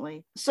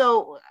 definitely.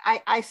 So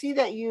I see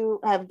that you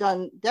have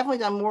definitely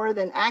done more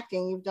than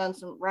acting. You've done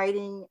some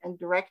writing and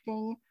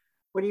directing.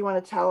 What do you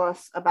want to tell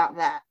us about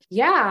that?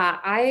 Yeah,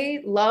 I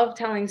love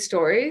telling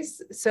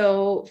stories.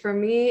 So for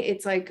me,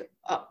 it's like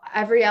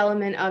every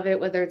element of it,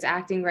 whether it's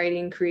acting,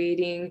 writing,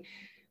 creating,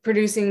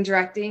 producing,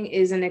 directing,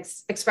 is an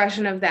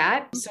expression of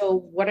that.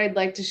 So what I'd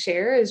like to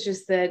share is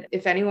just that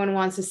if anyone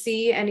wants to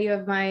see any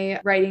of my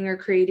writing or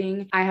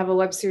creating, I have a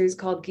web series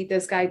called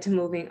Geeta's Guide to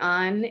Moving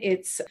On.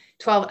 It's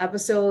 12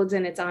 episodes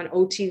and it's on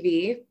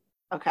OTV.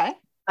 Okay.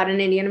 About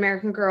an Indian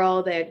American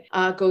girl that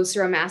goes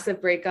through a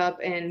massive breakup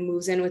and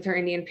moves in with her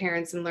Indian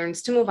parents and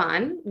learns to move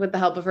on with the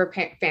help of her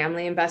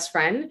family and best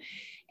friend.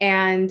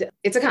 And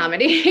it's a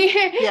comedy.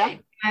 Yeah.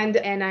 And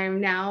I'm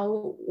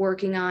now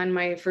working on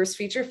my first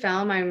feature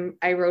film.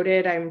 I wrote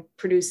it, I'm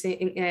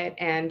producing it,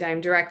 and I'm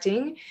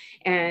directing.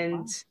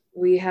 And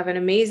we have an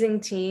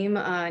amazing team.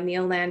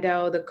 Neil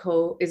Landau,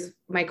 is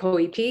my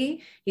co-EP.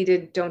 He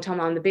did Don't Tell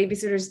Mom the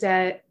Babysitter's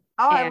Dead.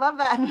 Oh, I love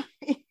that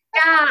movie.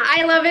 Yeah,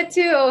 I love it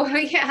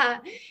too. Yeah.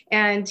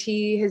 And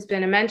he has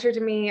been a mentor to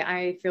me.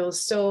 I feel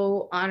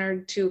so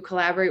honored to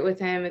collaborate with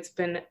him. It's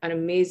been an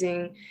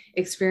amazing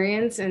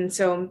experience. And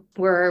so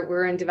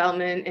we're in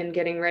development and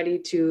getting ready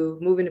to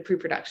move into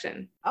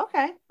pre-production.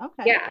 Okay.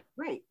 Yeah.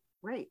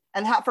 Great.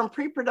 And from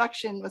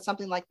pre-production with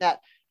something like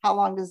that, how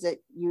long does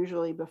it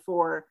usually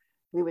before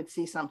we would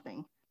see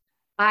something?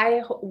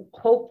 I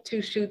hope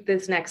to shoot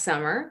this next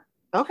summer.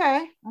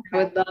 Okay. I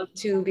would love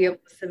to be able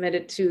to submit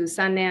it to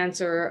Sundance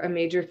or a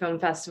major film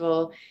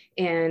festival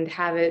and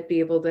have it be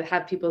able to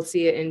have people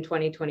see it in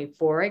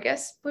 2024, I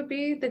guess would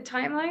be the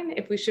timeline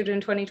if we shoot in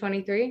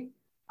 2023.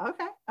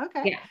 Okay.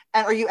 Yeah.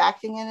 And are you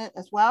acting in it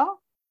as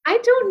well? I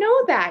don't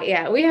know that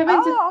yet. We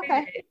haven't decided.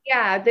 Okay.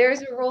 Yeah,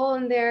 there's a role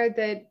in there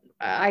that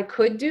I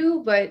could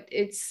do, but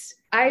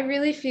I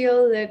really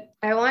feel that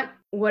I want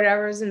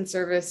whatever's in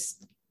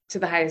service to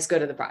the highest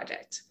good of the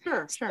project.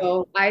 Sure.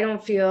 So I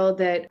don't feel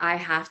that I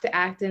have to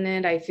act in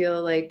it. I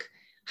feel like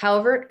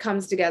however it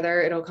comes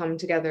together, it'll come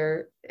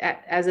together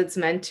as it's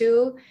meant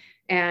to.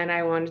 And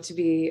I want it to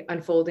be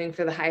unfolding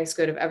for the highest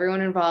good of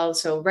everyone involved.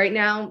 So right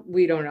now,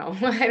 we don't know.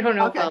 I don't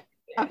know.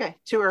 Okay.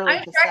 Too early.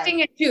 I'm directing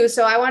it too.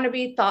 So I want to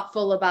be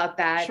thoughtful about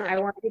that. Sure. I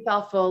want to be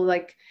thoughtful,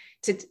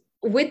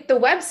 with the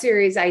web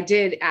series, I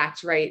did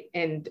act, write,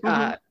 and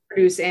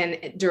produce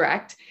and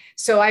direct.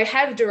 So I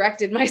have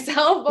directed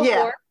myself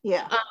before.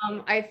 Yeah.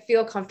 I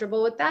feel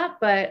comfortable with that,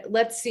 but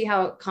let's see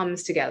how it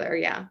comes together.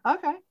 Yeah.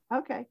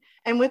 Okay.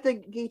 And with the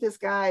Geeta's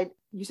Guide,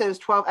 you said it was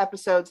 12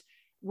 episodes.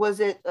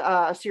 Was it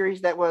a series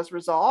that was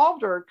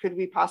resolved, or could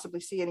we possibly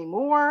see any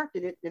more?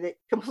 Did it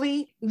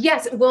complete?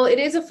 Yes. Well, it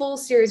is a full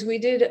series. We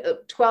did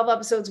 12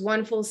 episodes,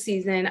 one full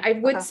season. I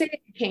would say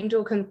it came to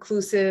a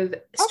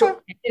conclusive story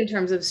in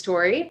terms of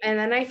story. And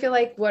then I feel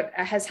like what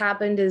has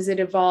happened is it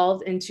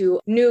evolved into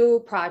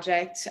new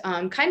project,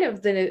 kind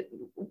of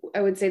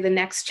I would say the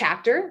next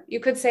chapter, you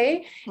could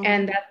say.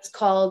 And that's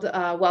called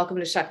Welcome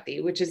to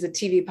Shakti, which is a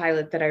TV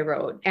pilot that I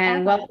wrote.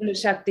 And Welcome to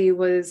Shakti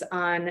was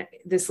on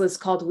this list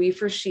called We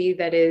for She,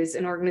 that is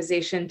an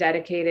organization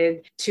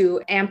dedicated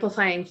to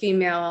amplifying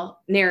female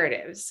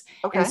narratives.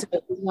 And so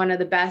it was one of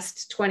the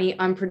best 20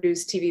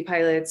 unproduced TV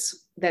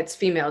pilots that's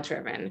female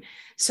driven.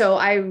 So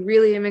I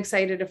really am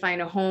excited to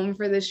find a home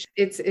for this.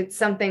 It's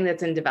something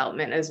that's in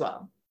development as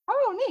well.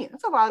 Oh, neat.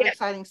 That's a lot of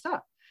exciting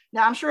stuff.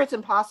 Now, I'm sure it's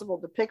impossible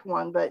to pick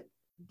one, but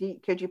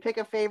could you pick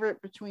a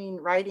favorite between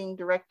writing,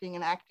 directing,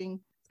 and acting?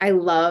 I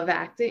love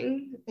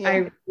acting. Yeah.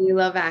 I really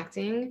love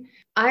acting.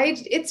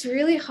 It's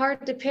really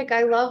hard to pick.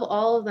 I love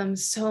all of them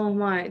so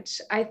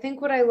much. I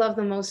think what I love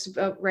the most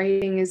about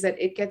writing is that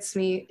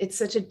it's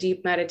such a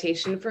deep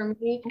meditation for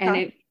me, and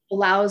it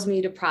allows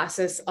me to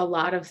process a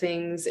lot of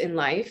things in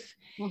life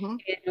in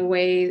a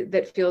way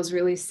that feels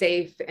really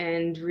safe,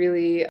 and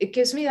really, it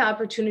gives me the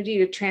opportunity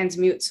to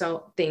transmute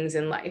things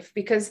in life,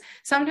 because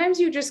sometimes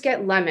you just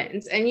get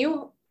lemons and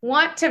you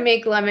want to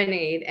make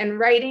lemonade, and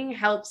writing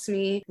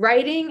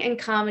and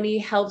comedy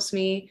helps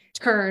me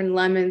turn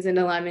lemons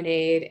into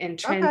lemonade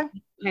and kind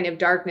of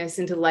darkness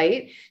into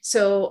light.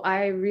 So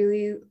I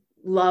really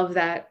love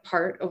that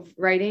part of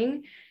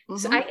writing.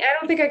 So I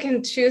don't think I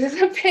can choose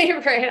a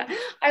favorite.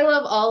 I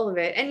love all of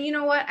it. And you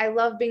know what? I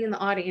love being in the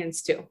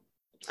audience too.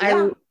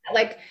 Yeah.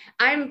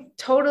 I'm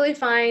totally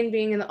fine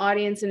being in the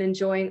audience and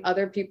enjoying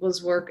other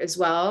people's work as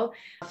well.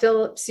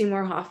 Philip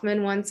Seymour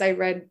Hoffman, once I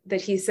read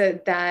that he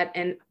said that,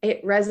 and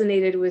it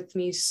resonated with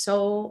me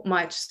so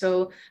much.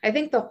 So I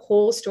think the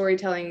whole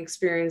storytelling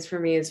experience for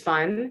me is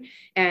fun.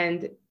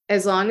 And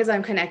as long as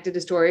I'm connected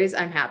to stories,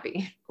 I'm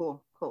happy.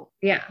 Cool.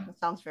 Yeah. That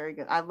sounds very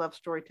good. I love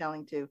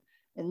storytelling too,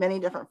 in many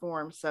different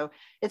forms. So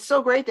it's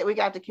so great that we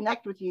got to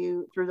connect with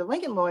you through the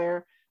Lincoln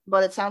Lawyer.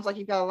 But it sounds like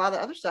you've got a lot of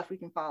other stuff we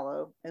can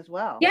follow as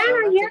well. Yeah,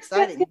 so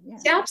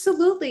yes,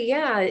 absolutely.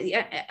 Yeah.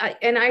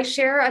 And I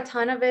share a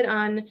ton of it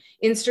on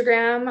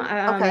Instagram.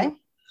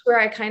 Where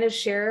I kind of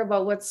share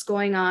about what's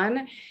going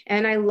on.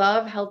 And I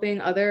love helping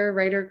other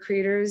writer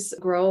creators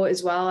grow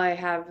as well.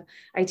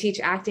 I teach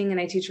acting and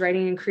I teach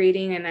writing and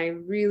creating, and I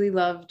really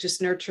love just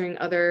nurturing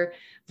other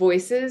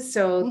voices.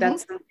 So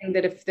that's something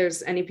that if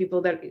there's any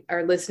people that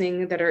are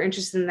listening that are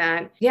interested in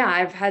that,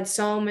 I've had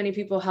so many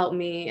people help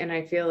me, and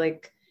I feel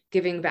like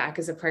giving back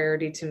is a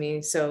priority to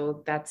me.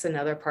 So that's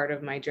another part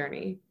of my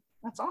journey.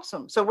 That's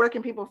awesome. So where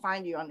can people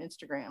find you on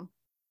Instagram?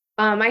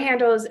 My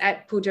handle is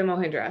at Pooja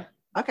Mohindra.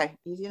 Okay,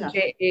 easy enough.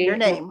 Your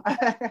name.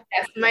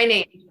 Yes, my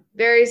name.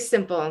 Very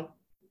simple.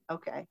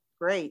 Okay,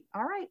 great.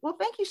 All right. Well,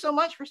 thank you so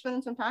much for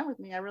spending some time with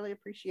me. I really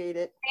appreciate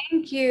it.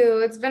 Thank you.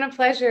 It's been a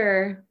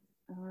pleasure.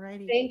 All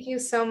righty. Thank you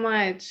so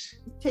much.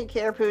 Take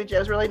care, Pooja. It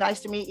was really nice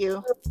to meet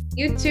you.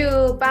 You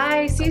too.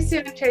 Bye. See you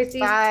soon,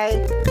 Tracy.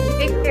 Bye.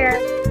 Take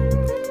care.